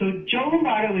at. So Joe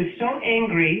Lombardo is so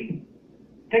angry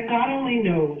that God only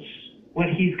knows what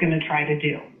he's going to try to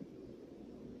do.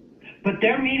 But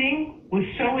their meeting was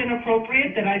so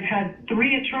inappropriate that I've had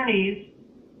 3 attorneys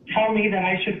tell me that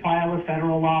I should file a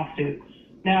federal lawsuit.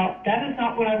 Now, that is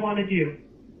not what I want to do.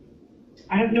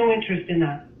 I have no interest in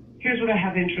that. Here's what I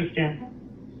have interest in.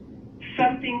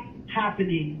 Something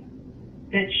happening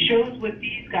that shows what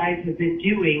these guys have been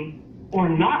doing or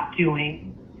not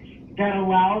doing that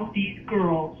allows these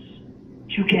girls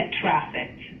to get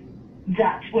trafficked.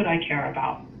 That's what I care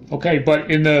about. Okay, but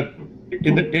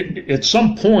at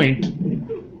some point,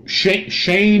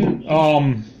 Shane,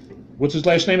 what's his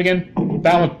last name again?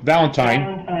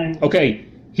 Valentine. Okay,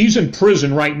 he's in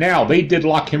prison right now. They did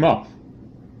lock him up.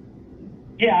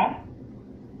 Yeah.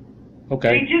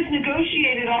 Okay. They just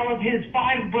negotiated all of his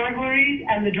 5 burglaries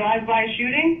and the drive-by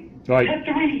shooting to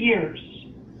 3 years.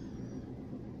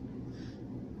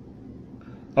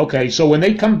 Okay, so when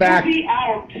they come back...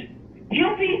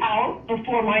 He'll be out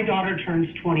before my daughter turns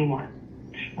 21.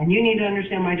 And you need to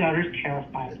understand my daughter's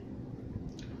terrified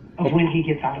of when he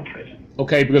gets out of prison.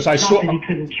 Okay, because I Not saw... that he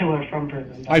couldn't kill her from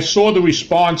prison. I saw the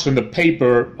response in the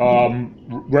paper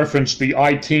referenced the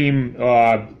I-Team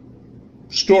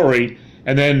story,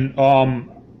 and then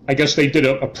I guess they did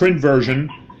a print version,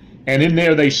 and in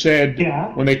there they said,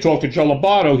 when they talked to Joe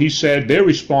Lombardo, he said their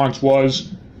response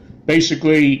was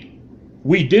basically,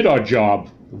 we did our job.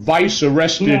 Vice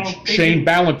arrested Shane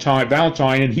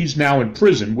Valentine, and he's now in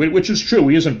prison, which is true.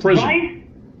 He is in prison. Vice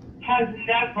has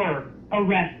never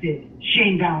arrested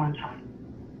Shane Valentine.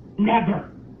 Never.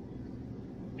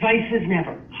 Vice has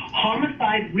never.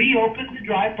 Homicide reopened the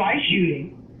drive-by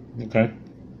shooting. Okay.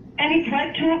 And he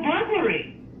pled to a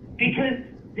burglary because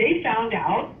they found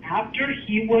out after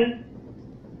he was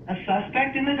a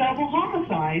suspect in the double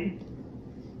homicide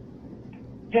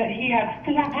that he had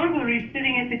 4 burglaries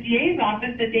sitting at the DA's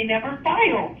office that they never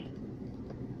filed.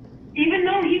 Even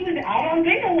though he was out on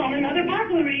bail on another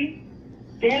burglary,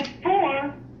 they had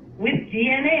 4 with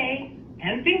DNA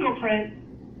and fingerprints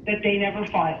that they never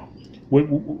filed.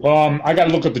 I got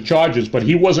to look at the charges, but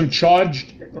he wasn't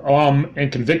charged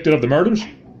and convicted of the murders?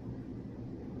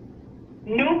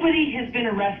 Nobody has been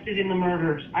arrested in the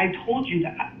murders. I told you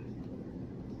that.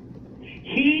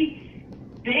 He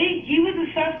was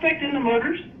a suspect in the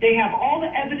murders. They have all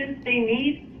the evidence they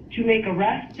need to make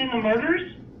arrests in the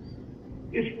murders.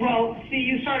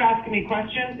 You start asking me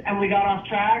questions, and we got off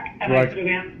track, and I could have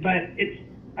answered, but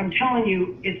I'm telling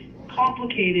you, it's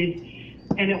complicated,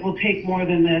 and it will take more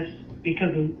than this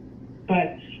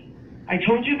but I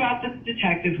told you about the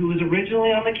detective who was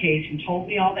originally on the case, who told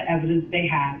me all the evidence they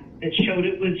had that showed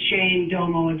it was Shane,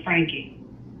 Domo, and Frankie.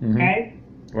 Mm-hmm. Okay?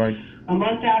 Right. A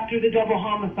month after the double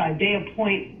homicide, they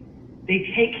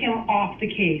take him off the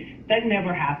case. That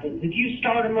never happens. If you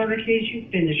start a murder case, you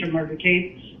finish a murder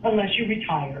case unless you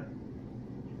retire.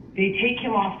 They take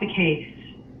him off the case.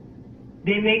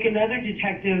 They make another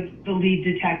detective the lead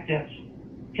detective.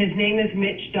 His name is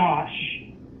Mitch Dosh.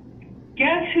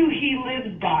 Guess who he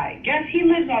lives by? Guess he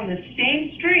lives on the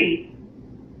same street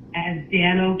as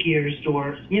Dano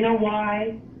Giersdorf. You know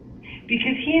why?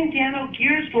 Because he and Dano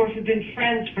Giersdorf have been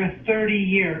friends for 30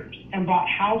 years and bought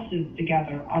houses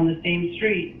together on the same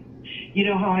street. You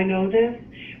know how I know this?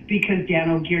 Because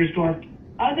Dano Giersdorf's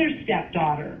other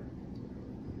stepdaughter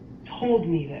told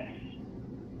me this.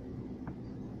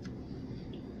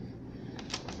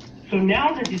 So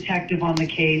now the detective on the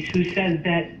case who says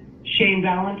that Shane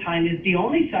Valentine is the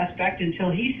only suspect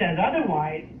until he says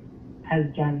otherwise has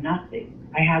done nothing.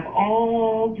 I have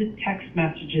all the text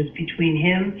messages between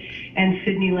him and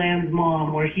Sidney Lamb's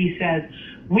mom where he says,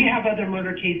 we have other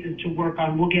murder cases to work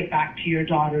on. We'll get back to your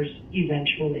daughters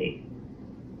eventually.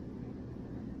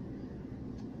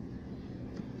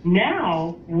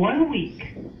 Now, 1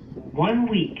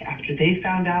 week after they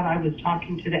found out I was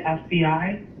talking to the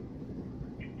FBI,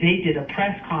 they did a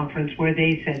press conference where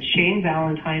they said Shane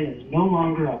Valentine is no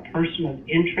longer a person of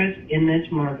interest in this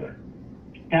murder.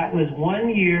 That was 1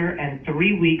 year and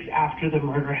 3 weeks after the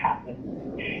murder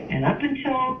happened. And up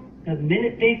until the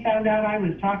minute they found out I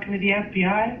was talking to the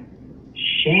FBI,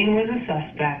 Shane was a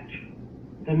suspect.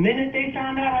 The minute they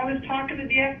found out I was talking to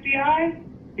the FBI,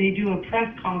 they do a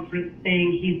press conference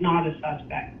saying he's not a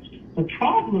suspect. The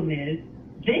problem is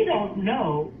they don't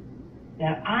know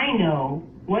that I know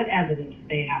what evidence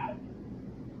they have.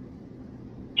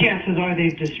 Chances are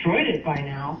they've destroyed it by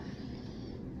now.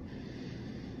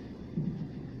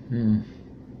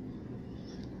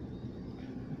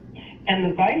 And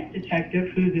the vice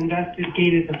detective who's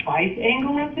investigated the vice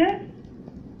angle of this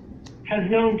has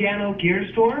known Dano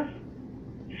Giersdorf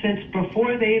since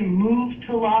before they moved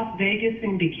to Las Vegas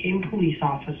and became police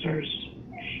officers.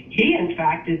 He, in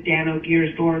fact, is Dano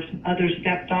Giersdorf's other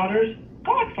stepdaughter's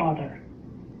godfather.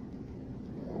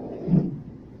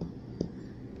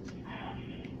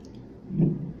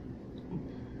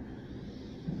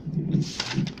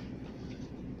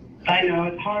 I know,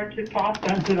 it's hard to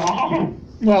process it all.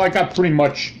 Well, I got pretty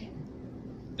much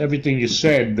everything you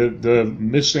said. The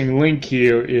missing link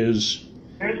here is...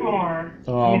 There's more.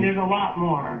 I mean, there's a lot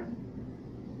more.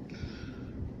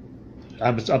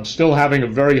 I'm still having a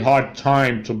very hard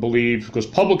time to believe, because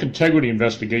public integrity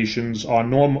investigations are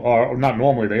not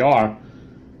normally,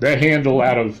 they're handled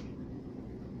out of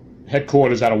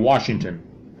headquarters out of Washington,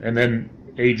 and then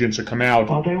agents that come out.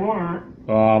 Well, they weren't.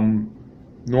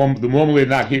 Normally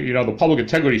not here. You know, the public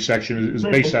integrity section is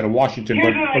based out of Washington.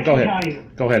 But go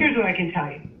ahead. Go ahead. Here's what I can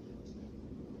tell you.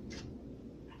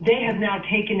 They have now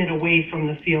taken it away from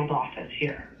the field office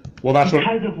here. Well, that's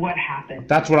because of what happened.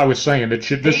 That's what I was saying.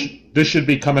 This should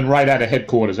be coming right out of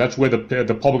headquarters. That's where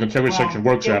the public integrity section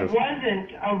works out of. It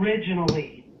wasn't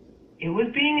originally. It was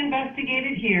being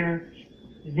investigated here.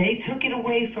 They took it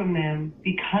away from them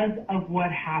because of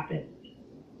what happened.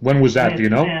 When was that? Do you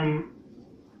know?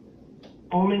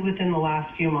 Only within the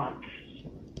last few months.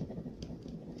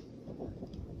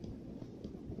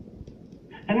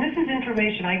 And this is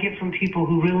information I get from people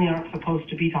who really aren't supposed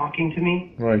to be talking to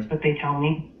me. Right. But they tell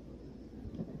me.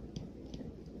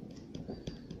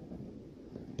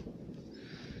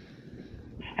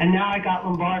 And now I got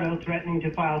Lombardo threatening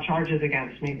to file charges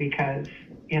against me because,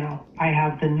 you know, I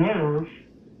have the nerve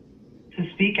to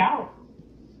speak out.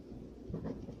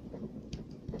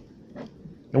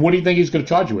 And what do you think he's going to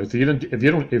charge you with?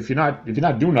 If you're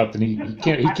not doing nothing,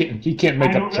 he can't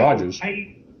make up charges.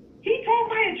 He told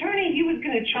my attorney he was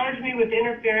going to charge me with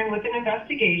interfering with an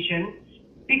investigation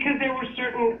because there were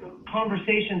certain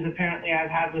conversations apparently I've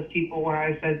had with people where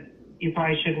I said you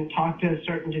probably shouldn't talk to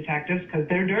certain detectives because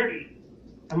they're dirty.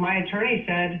 And my attorney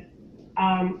said,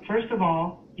 first of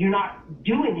all, you're not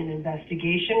doing an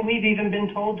investigation. We've even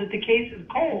been told that the case is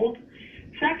cold.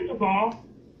 Second of all,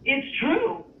 it's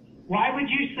true. Why would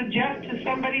you suggest to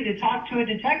somebody to talk to a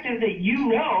detective that you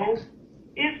know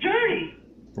is dirty?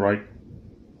 Right.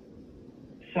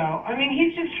 So, I mean,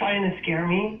 he's just trying to scare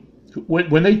me.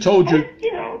 When they told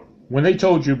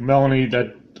you, Melanie,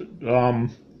 that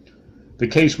the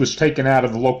case was taken out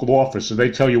of the local office, did they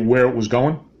tell you where it was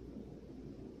going?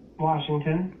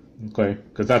 Washington. Okay,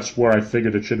 because that's where I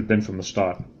figured it should have been from the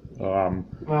start. Well,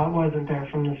 it wasn't there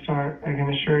from the start, I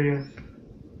can assure you.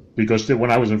 Because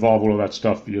when I was involved with all that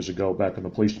stuff years ago back in the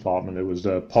police department, it was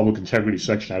the public integrity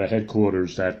section out of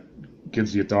headquarters that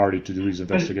gives the authority to do these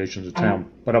investigations in town.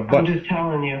 But I'm just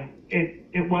telling you,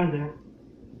 it wasn't.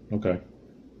 Okay.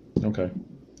 I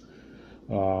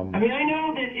mean, I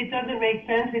know that it doesn't make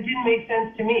sense. It didn't make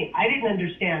sense to me. I didn't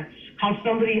understand how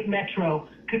somebody at Metro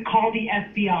could call the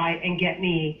FBI and get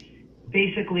me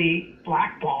basically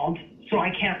blackballed so I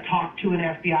can't talk to an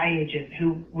FBI agent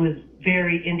who was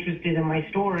very interested in my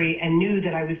story and knew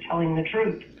that I was telling the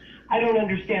truth. I don't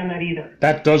understand that either.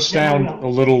 That does sound a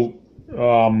little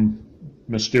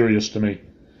mysterious to me.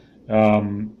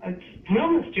 It's real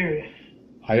mysterious.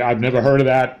 I've never heard of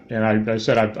that, and I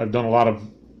said I've done a lot of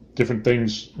different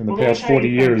things in the past 40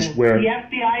 years where... The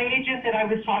FBI agent that I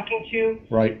was talking to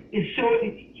right.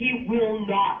 He will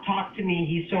not talk to me.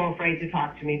 He's so afraid to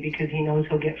talk to me because he knows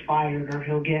he'll get fired or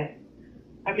he'll get...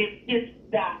 I mean,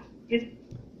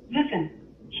 listen,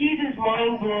 he's as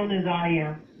mind blown as I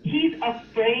am. He's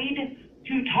afraid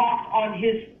to talk on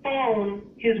his phone,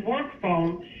 his work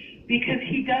phone, because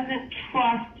he doesn't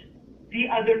trust the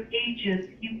other agents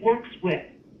he works with.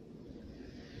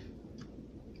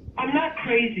 I'm not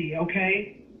crazy,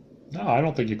 okay? No, I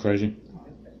don't think you're crazy.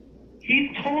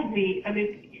 He's told me, I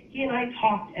mean, he and I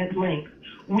talked at length.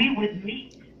 We would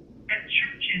meet at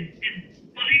churches and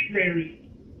libraries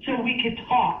so we could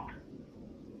talk.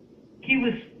 He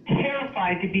was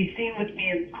terrified to be seen with me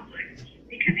in public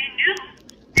because he knew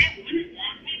they wouldn't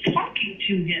want me talking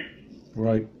to him.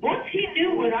 Right. Once he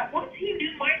knew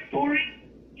my story,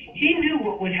 he knew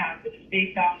what would happen if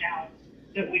they found out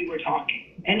that we were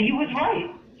talking. And he was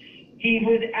right. He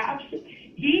was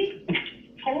absolutely,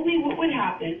 told me what would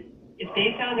happen if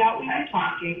they found out we were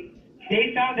talking.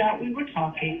 They found out we were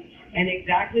talking, and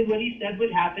exactly what he said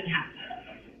would happen happened.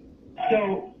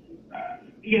 So,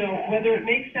 you know, whether it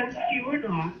makes sense to you or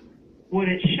not, what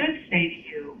it should say to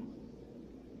you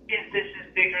is this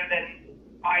is bigger than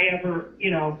I ever,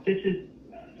 you know, this is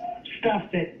stuff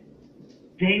that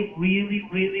they really,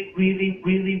 really, really,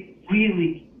 really,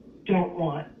 really don't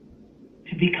want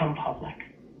to become public.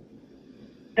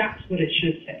 That's what it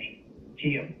should say to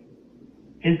you,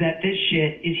 is that this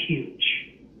shit is huge.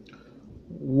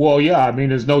 Well, yeah, I mean,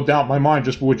 there's no doubt in my mind,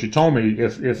 just for what you told me,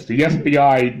 if the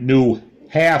FBI knew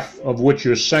half of what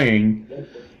you're saying,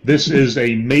 this is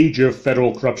a major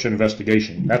federal corruption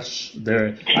investigation. That's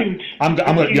there.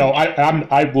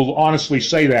 I will honestly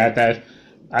say that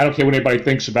I don't care what anybody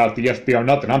thinks about the FBI or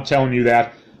nothing. I'm telling you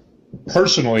that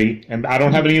personally, and I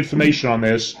don't have any information on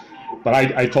this, but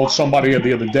I told somebody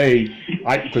the other day,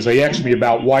 because they asked me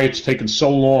about why it's taken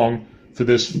so long for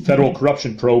this federal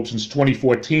corruption probe since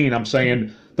 2014. I'm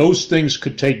saying those things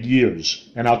could take years,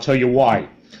 and I'll tell you why.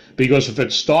 Because if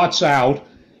it starts out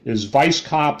as vice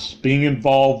cops being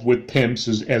involved with pimps,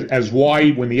 as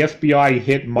why when the FBI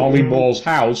hit Molly Ball's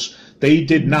house, they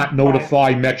did not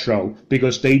notify Metro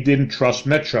because they didn't trust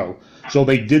Metro. So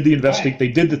they did the they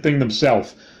did the thing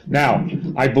themselves. Now,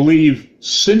 I believe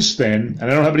since then, and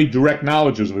I don't have any direct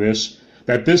knowledge of this,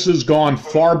 that this has gone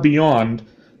far beyond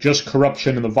just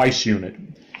corruption in the vice unit.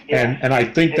 And I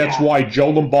think that's why Joe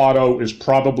Lombardo is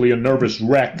probably a nervous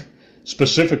wreck,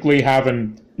 specifically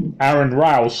having Aaron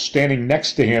Rouse standing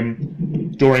next to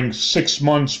him during 6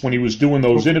 months when he was doing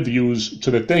those interviews to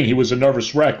the thing. He was a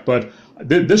nervous wreck. But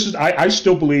this is, I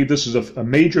still believe this is a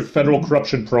major federal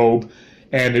corruption probe,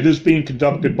 and it is being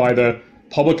conducted by the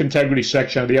Public Integrity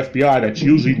Section of the FBI that's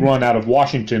usually run out of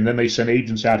Washington. Then they send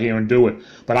agents out here and do it.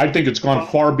 But I think it's gone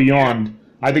far beyond.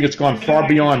 I think it's gone far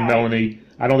beyond, Melanie.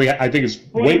 I think it's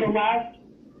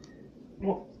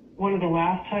one of the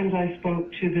last times I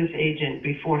spoke to this agent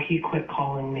before he quit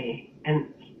calling me, and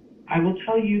I will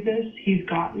tell you this, he's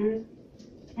gotten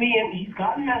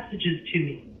messages to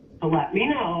me to let me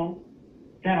know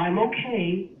that I'm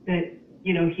okay, that,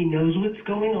 you know, he knows what's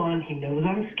going on, he knows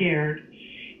I'm scared,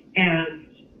 and,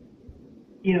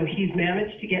 you know, he's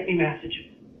managed to get me messages.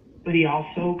 But he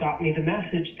also got me the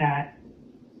message that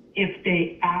if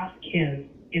they ask him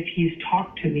if he's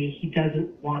talked to me, he doesn't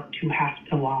want to have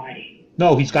to lie.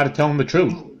 No, he's got to tell him the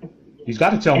truth. He's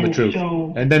got to tell him the truth.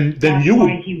 So and then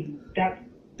you. That's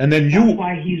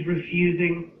why he's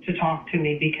refusing to talk to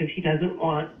me, because he doesn't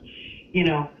want, you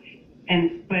know,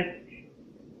 but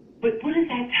what does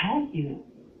that tell you?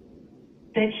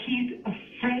 That he's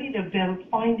afraid of them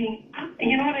finding out,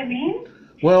 you know what I mean?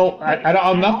 Well,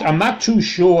 I'm not too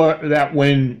sure that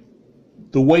when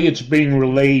the way it's being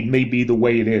relayed may be the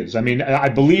way it is. I mean, I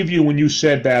believe you when you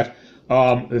said that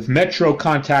if Metro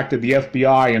contacted the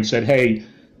FBI and said, "Hey,"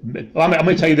 I'm going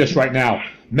to tell you this right now,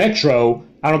 Metro.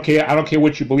 I don't care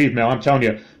what you believe, Mel. I'm telling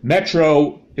you,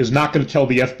 Metro is not going to tell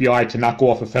the FBI to knock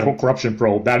off a federal corruption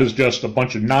probe. That is just a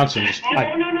bunch of nonsense.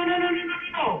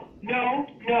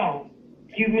 No.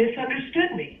 You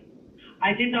misunderstood me.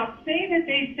 I did not say that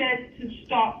they said to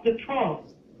stop the probe.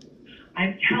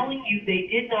 I'm telling you they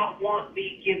did not want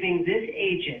me giving this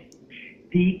agent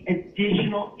the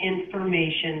additional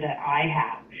information that I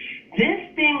have.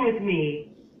 This thing with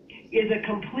me is a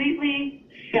completely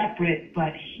separate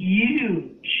but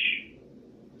huge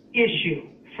issue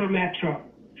for Metro,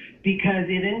 because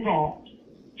it involved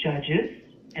judges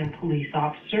and police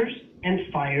officers and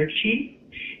fire chief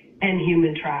and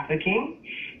human trafficking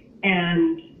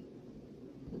and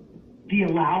the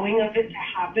allowing of it to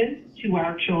happen to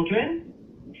our children,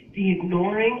 the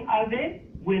ignoring of it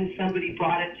when somebody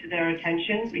brought it to their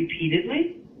attention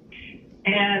repeatedly,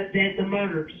 and then the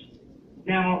murders.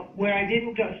 Now, where I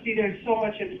didn't go, see, there's so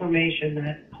much information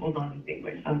that, hold on, I think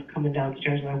my son's coming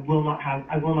downstairs, and I will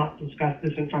not discuss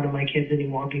this in front of my kids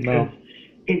anymore, because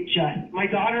my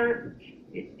daughter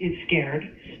is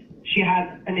scared. She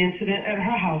had an incident at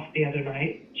her house the other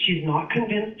night. She's not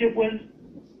convinced it was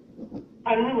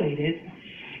unrelated,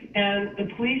 and the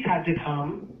police had to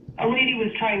come. A lady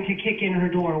was trying to kick in her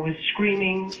door, was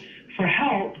screaming for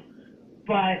help,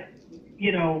 but,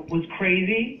 you know, was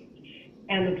crazy.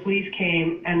 And the police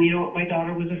came, and you know what my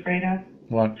daughter was afraid of?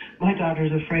 What? My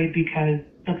daughter's afraid because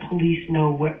the police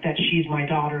know that she's my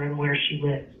daughter and where she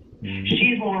lives. Mm-hmm.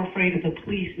 She's more afraid of the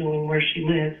police knowing where she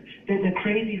lives than the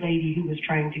crazy lady who was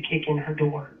trying to kick in her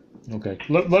door. Okay.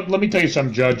 Let me tell you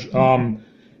something, Judge.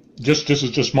 This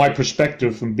is just my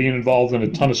perspective from being involved in a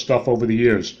ton of stuff over the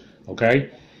years. Okay?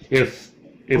 If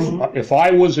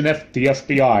I was the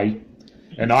FBI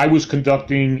and I was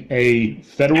conducting a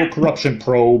federal corruption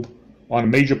probe on a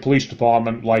major police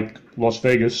department like Las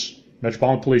Vegas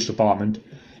Metropolitan Police Department,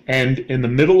 and in the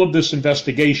middle of this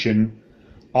investigation,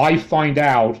 I find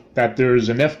out that there's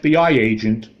an FBI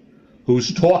agent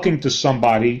who's talking to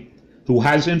somebody who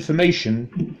has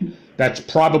information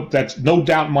that's no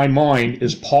doubt in my mind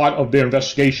is part of their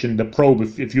investigation, the probe,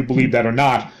 if you believe that or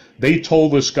not. They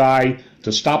told this guy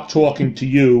to stop talking to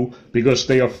you because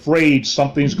they're afraid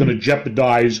something's going to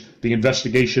jeopardize the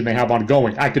investigation they have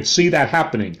ongoing. I could see that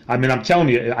happening. I mean, I'm telling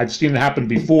you, I've seen it happen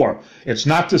before. It's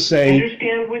not to say... I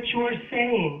understand what you're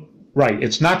saying. Right.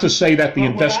 It's not to say that the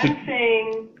What I'm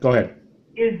saying... Go ahead.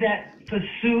 ...is that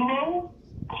Fasulo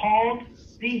called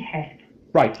the head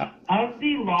right. of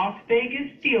the Las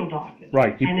Vegas field office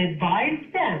right. and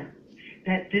advised them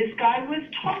that this guy was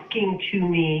talking to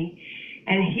me,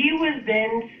 and he was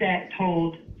then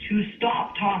told to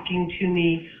stop talking to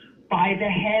me by the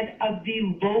head of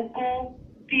the local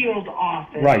field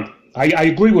office. Right. I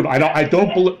agree with.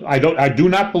 I do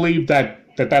not believe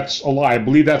that's a lie. I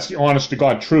believe that's the honest to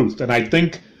God truth. And I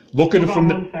think look at it from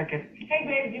one second. Hey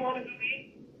babe, do you want to go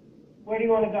eat? Where do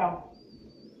you want to go?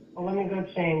 Well, let me go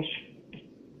change.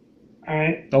 All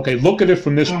right. Okay, look at it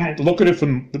from this. Look at it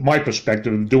from my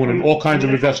perspective, doing all kinds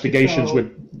of investigations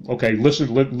with. Okay,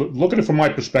 listen. Look at it from my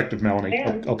perspective, Melanie.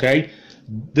 Okay,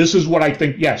 this is what I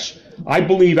think. Yes, I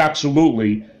believe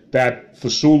absolutely that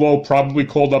Fasulo probably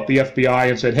called up the FBI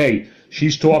and said, "Hey,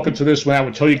 she's talking to this one. I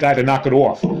would tell you guy to knock it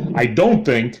off." I don't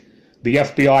think the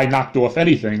FBI knocked off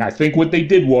anything. I think what they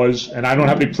did was, and I don't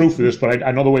have any proof of this, but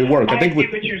I know the way it worked. I see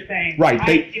what you're saying. Right.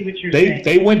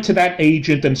 They went to that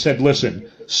agent and said, listen,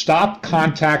 stop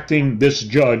contacting this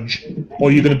judge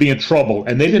or you're going to be in trouble.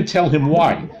 And they didn't tell him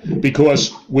why.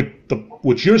 Because with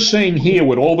what you're saying here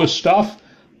with all this stuff,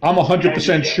 I'm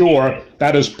 100% sure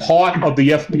that is part of the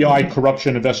FBI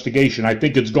corruption investigation. I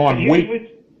think it's gone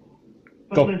way...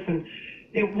 But listen,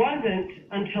 it wasn't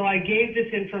until I gave this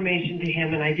information to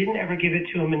him, and I didn't ever give it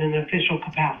to him in an official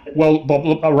capacity. Well, but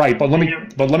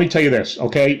let me tell you this,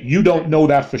 okay? You don't know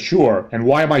that for sure. And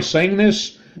why am I saying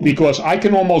this? Because I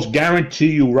can almost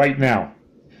guarantee you right now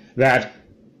that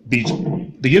the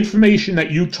information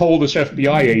that you told this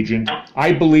FBI agent,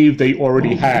 I believe they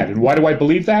already had. And why do I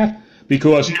believe that?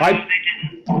 Because they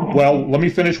didn't. Well, let me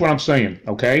finish what I'm saying,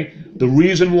 okay? The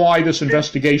reason why this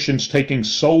investigation's taking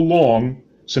so long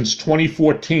since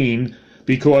 2014,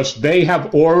 because they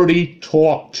have already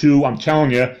talked to, I'm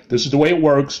telling you, this is the way it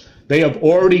works, they have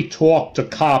already talked to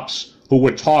cops who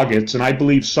were targets, and I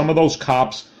believe some of those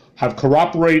cops have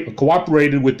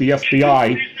cooperated with the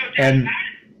FBI, and...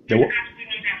 There's absolutely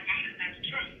no doubt about it. That's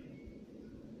true.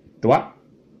 The what?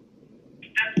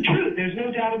 That's true. There's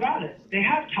no doubt about it. They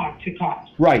have talked to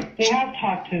cops. Right. They have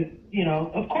talked to,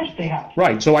 of course they have.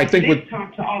 Right, so I think they've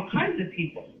talked to all kinds of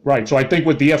people. Right, so I think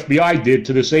what the FBI did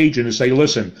to this agent is say,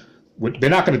 listen, they're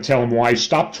not going to tell him why.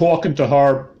 Stop talking to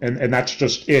her, and that's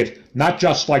just it. Not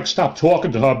just like stop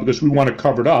talking to her because we want to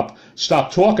cover it up.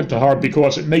 Stop talking to her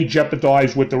because it may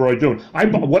jeopardize what they're already doing.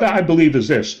 What I believe is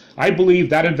this. I believe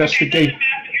that investigation... Here's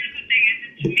the thing,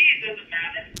 to me it doesn't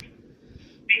matter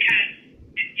because,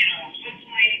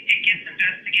 hopefully it gets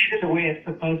investigated the way it's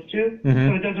supposed to,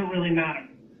 so it doesn't really matter.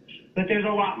 But there's a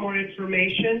lot more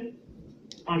information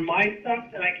on my stuff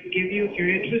that I can give you if you're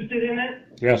interested in it.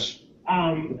 Yes.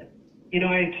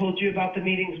 I told you about the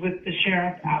meetings with the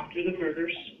sheriff after the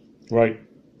murders. Right.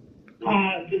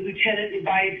 The lieutenant and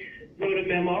vice wrote a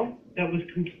memo that was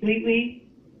completely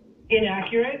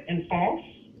inaccurate and false.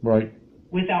 Right.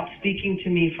 Without speaking to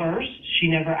me first. She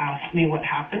never asked me what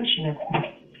happened. She never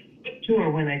asked to her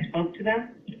when I spoke to them.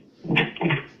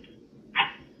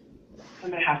 I'm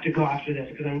going to have to go after this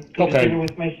because I'm going to dinner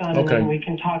with my son, and then we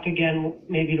can talk again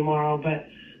maybe tomorrow. But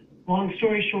long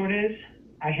story short is,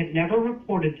 I had never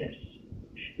reported this.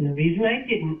 And the reason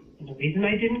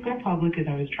I didn't go public is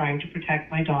I was trying to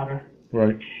protect my daughter.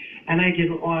 Right. And I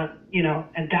didn't want,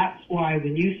 and that's why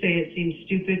when you say it seems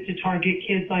stupid to target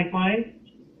kids like mine,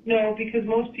 no, because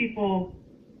most people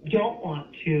don't want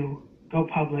to go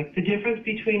public. The difference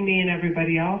between me and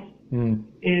everybody else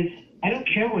is I don't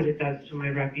care what it does to my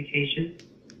reputation.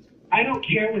 I don't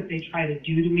care what they try to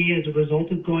do to me as a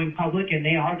result of going public, and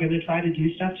they are going to try to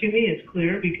do stuff to me. It's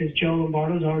clear because Joe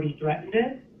Lombardo's already threatened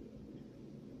it.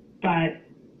 But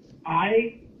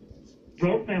I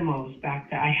wrote memos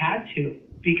back that I had to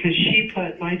because she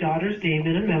put my daughter's name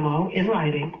in a memo in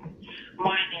writing,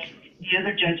 my name, the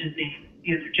other judge's name,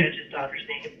 the other judge's daughter's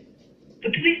name, the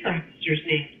police officer's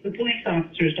name, the police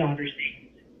officer's daughter's name.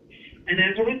 And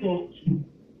as a result,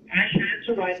 I had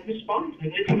to write a response. I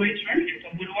went to my attorney and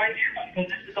said, what do I do? I go,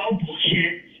 this is all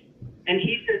bullshit. And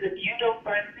he says, if you don't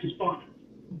write a response,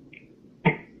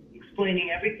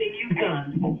 explaining everything you've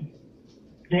done.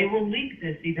 They will leak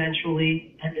this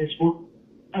eventually, and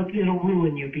it'll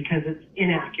ruin you because it's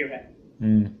inaccurate.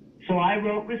 So I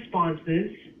wrote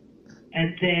responses,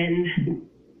 and then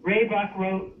Ray Buck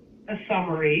wrote a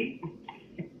summary,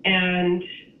 and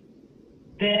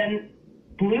then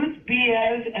Bluth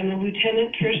Diaz and the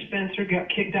Lieutenant Trish Spencer got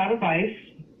kicked out of ICE,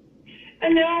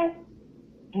 and now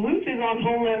Bluth is on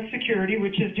Homeland Security,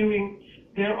 which is doing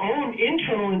their own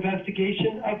internal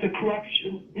investigation of the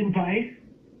corruption in Vice,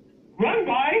 run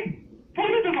by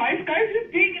one of the Vice guys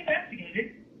who's being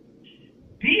investigated.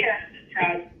 Diaz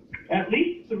has at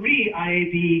least 3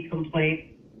 IAB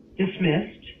complaints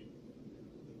dismissed,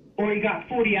 or he got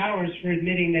 40 hours for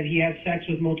admitting that he had sex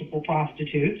with multiple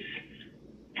prostitutes.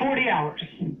 40 hours.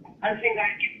 I think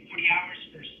I'd get 40 hours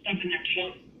for stuffing their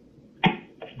children.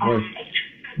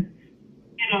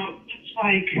 It's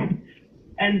like,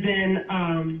 and then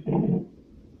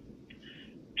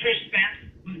Trish Spence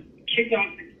was kicked off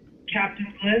the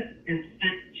captain's list and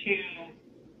sent to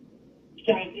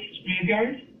Southeast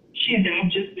Graveyard. She's now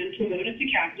just been promoted to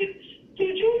captain. So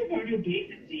Joe Ricardo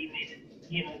basically made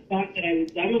it, thought that I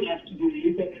was dumb enough to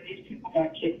believe that when these people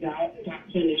got kicked out and got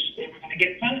punished, they were going to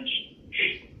get punished.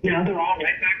 Now they're all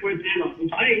right back where they're on the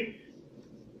fight.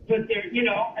 But they're,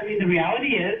 the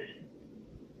reality is,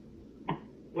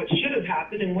 what should have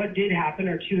happened and what did happen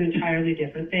are 2 entirely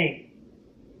different things.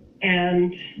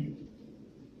 And,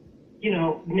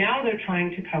 now they're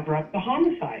trying to cover up the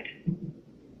homicide,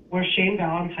 where Shane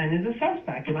Valentine is a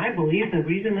suspect. And I believe the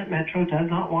reason that Metro does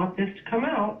not want this to come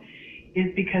out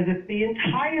is because if the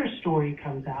entire story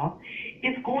comes out,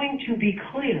 it's going to be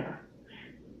clear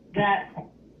that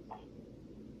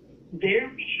their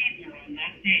behavior on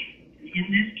that day, in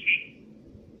this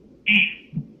case,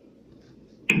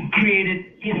 created,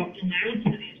 allowed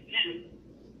for these men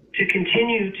to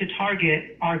continue to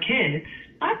target our kids,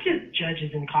 not just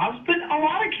judges and cops, but a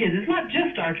lot of kids. It's not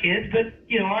just our kids, but,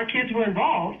 our kids were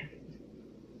involved.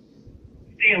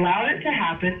 They allowed it to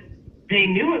happen. They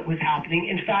knew it was happening.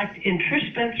 In fact, in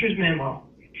Trish Spencer's memo,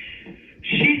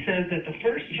 she says that the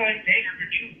first time they ever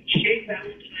knew Shane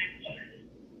Valentine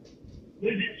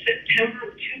was in September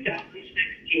of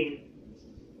 2016.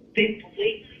 They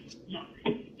blatantly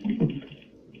lied,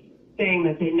 saying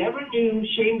that they never knew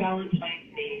Shane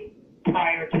Valentine's name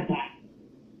prior to that.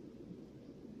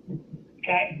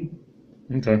 Okay?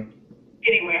 Okay.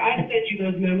 Anyway, I sent you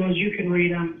those memos. You can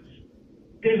read them.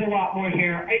 There's a lot more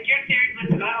here.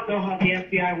 Listen, I don't know how the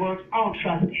FBI works. I don't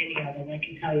trust any of them. I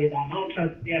can tell you that. I don't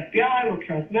trust the FBI. I don't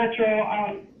trust Metro. I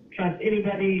don't trust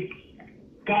anybody.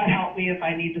 God help me if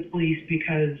I need the police,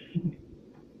 because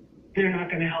they're not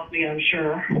going to help me, I'm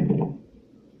sure.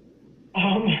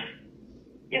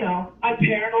 I'm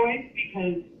paranoid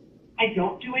because I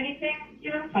don't do anything.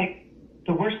 Like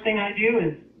the worst thing I do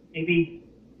is maybe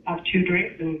have 2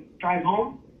 drinks and drive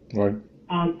home. Right.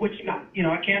 Which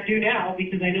I can't do now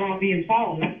because I know I'm being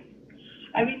followed.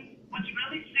 I mean, what's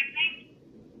really sickening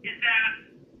is that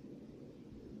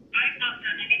I've not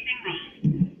done anything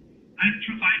wrong. I've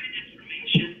provided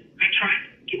information. I tried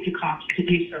to get the cops to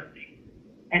do something.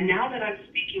 And now that I'm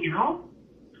speaking out,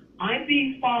 I'm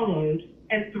being followed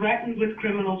and threatened with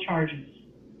criminal charges.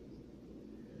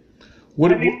 What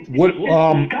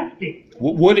disgusting.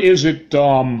 What is it?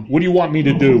 What do you want me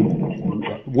to do?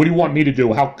 What do you want me to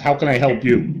do? How can I help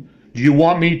you? Do you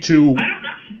want me to? I don't know. I mean,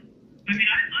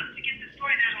 I'd love to get the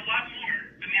story. There's a lot more.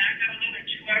 I mean, I've got another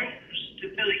 2 hours to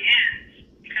fill in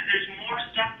because there's more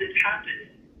stuff that's happened.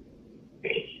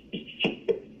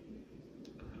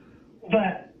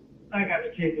 But I got to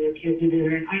take the kid to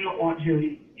dinner, and I don't want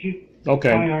him to.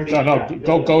 Okay.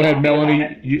 No. Go ahead, Melanie.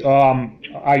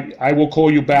 I will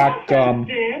call you back.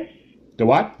 This. The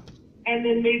what? And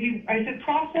then maybe I said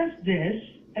process this,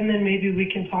 and then maybe we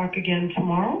can talk again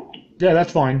tomorrow. Yeah,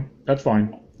 that's fine. That's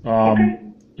fine. Okay.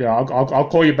 Yeah, I'll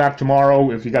call you back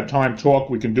tomorrow. If you got time to talk,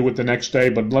 we can do it the next day.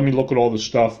 But let me look at all the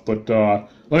stuff. But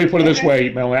let me put it this way,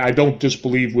 Melanie. I don't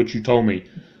disbelieve what you told me,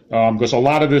 because a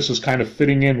lot of this is kind of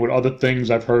fitting in with other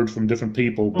things I've heard from different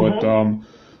people.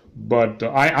 But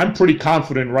I'm pretty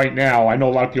confident right now. I know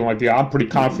a lot of people like I'm pretty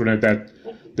confident that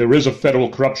there is a federal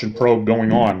corruption probe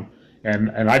going on,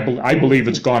 and I believe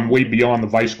it's gone way beyond the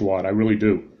Vice Squad. I really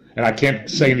do. And I can't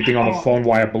say anything on the phone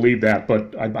why I believe that,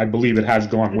 but I believe it has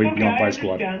gone way beyond Vice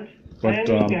Squad. But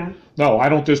no, I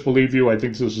don't disbelieve you. I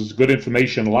think this is good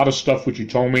information. A lot of stuff which you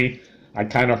told me, I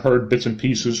kind of heard bits and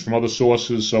pieces from other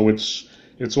sources, so it's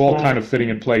all kind of fitting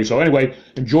in place. So anyway,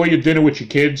 enjoy your dinner with your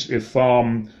kids. If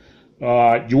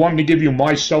you want me to give you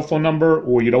my cell phone number,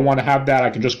 or you don't want to have that, I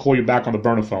can just call you back on the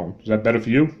burner phone. Is that better for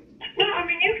you? No, I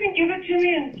mean, you can give it to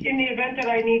me in the event that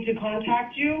I need to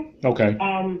contact you. Okay.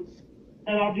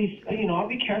 And I'll be, I'll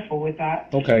be careful with that.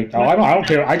 Okay. Oh, I don't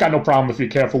care. I got no problem if you're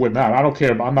careful with that. I don't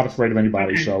care. I'm not afraid of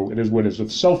anybody, so it is what it is. The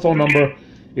cell phone number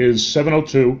is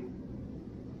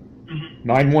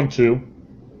 702-912-8162.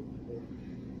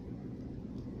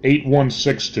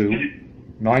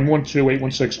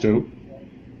 912-8162.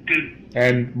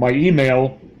 And my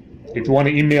email, if you want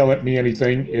to email at me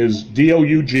anything, is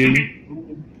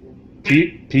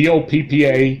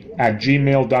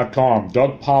dougpoppa@gmail.com.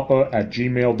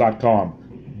 dougpoppa@gmail.com.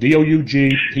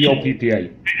 dougpoppa.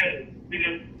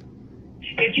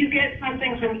 If you get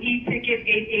something from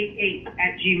eticket888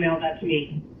 @gmail, that's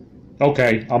me.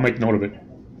 Okay, I'll make note of it.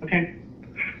 Okay.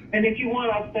 And if you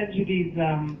want, I'll send you these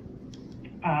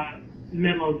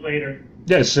memos later.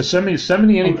 Yes, so send me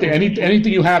anything,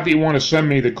 anything you have that you want to send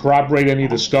me to corroborate any of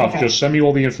the stuff. Okay. Just send me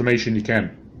all the information you can.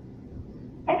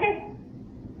 Okay.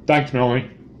 Thanks, Melanie.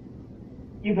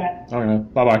 You bet. All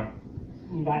right, bye-bye.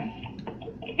 Bye.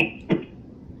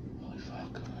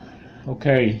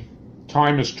 Okay,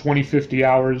 time is 20:50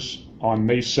 hours on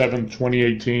May 7th,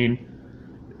 2018.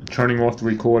 Turning off the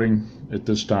recording at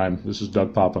this time. This is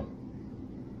Doug Poppa.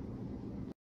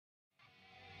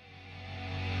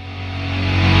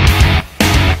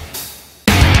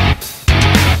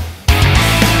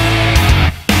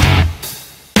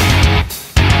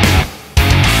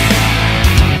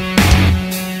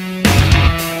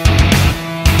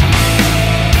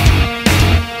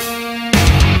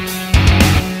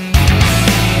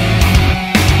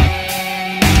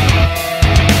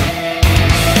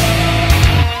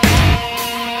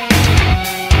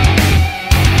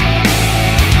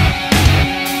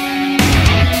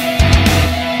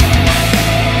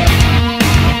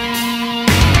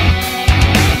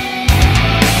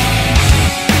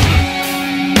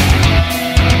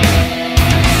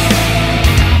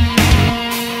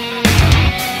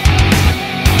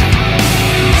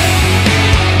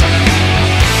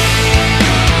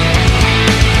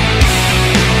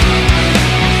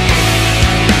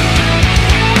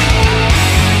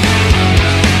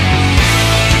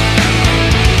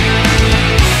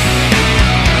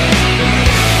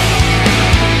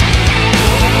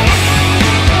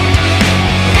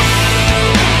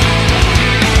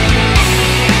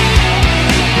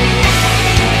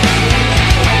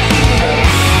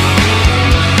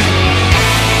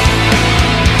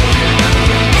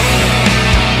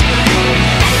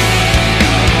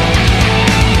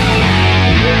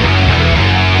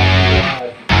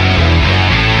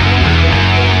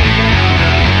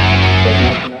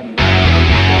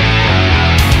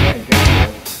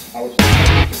 I was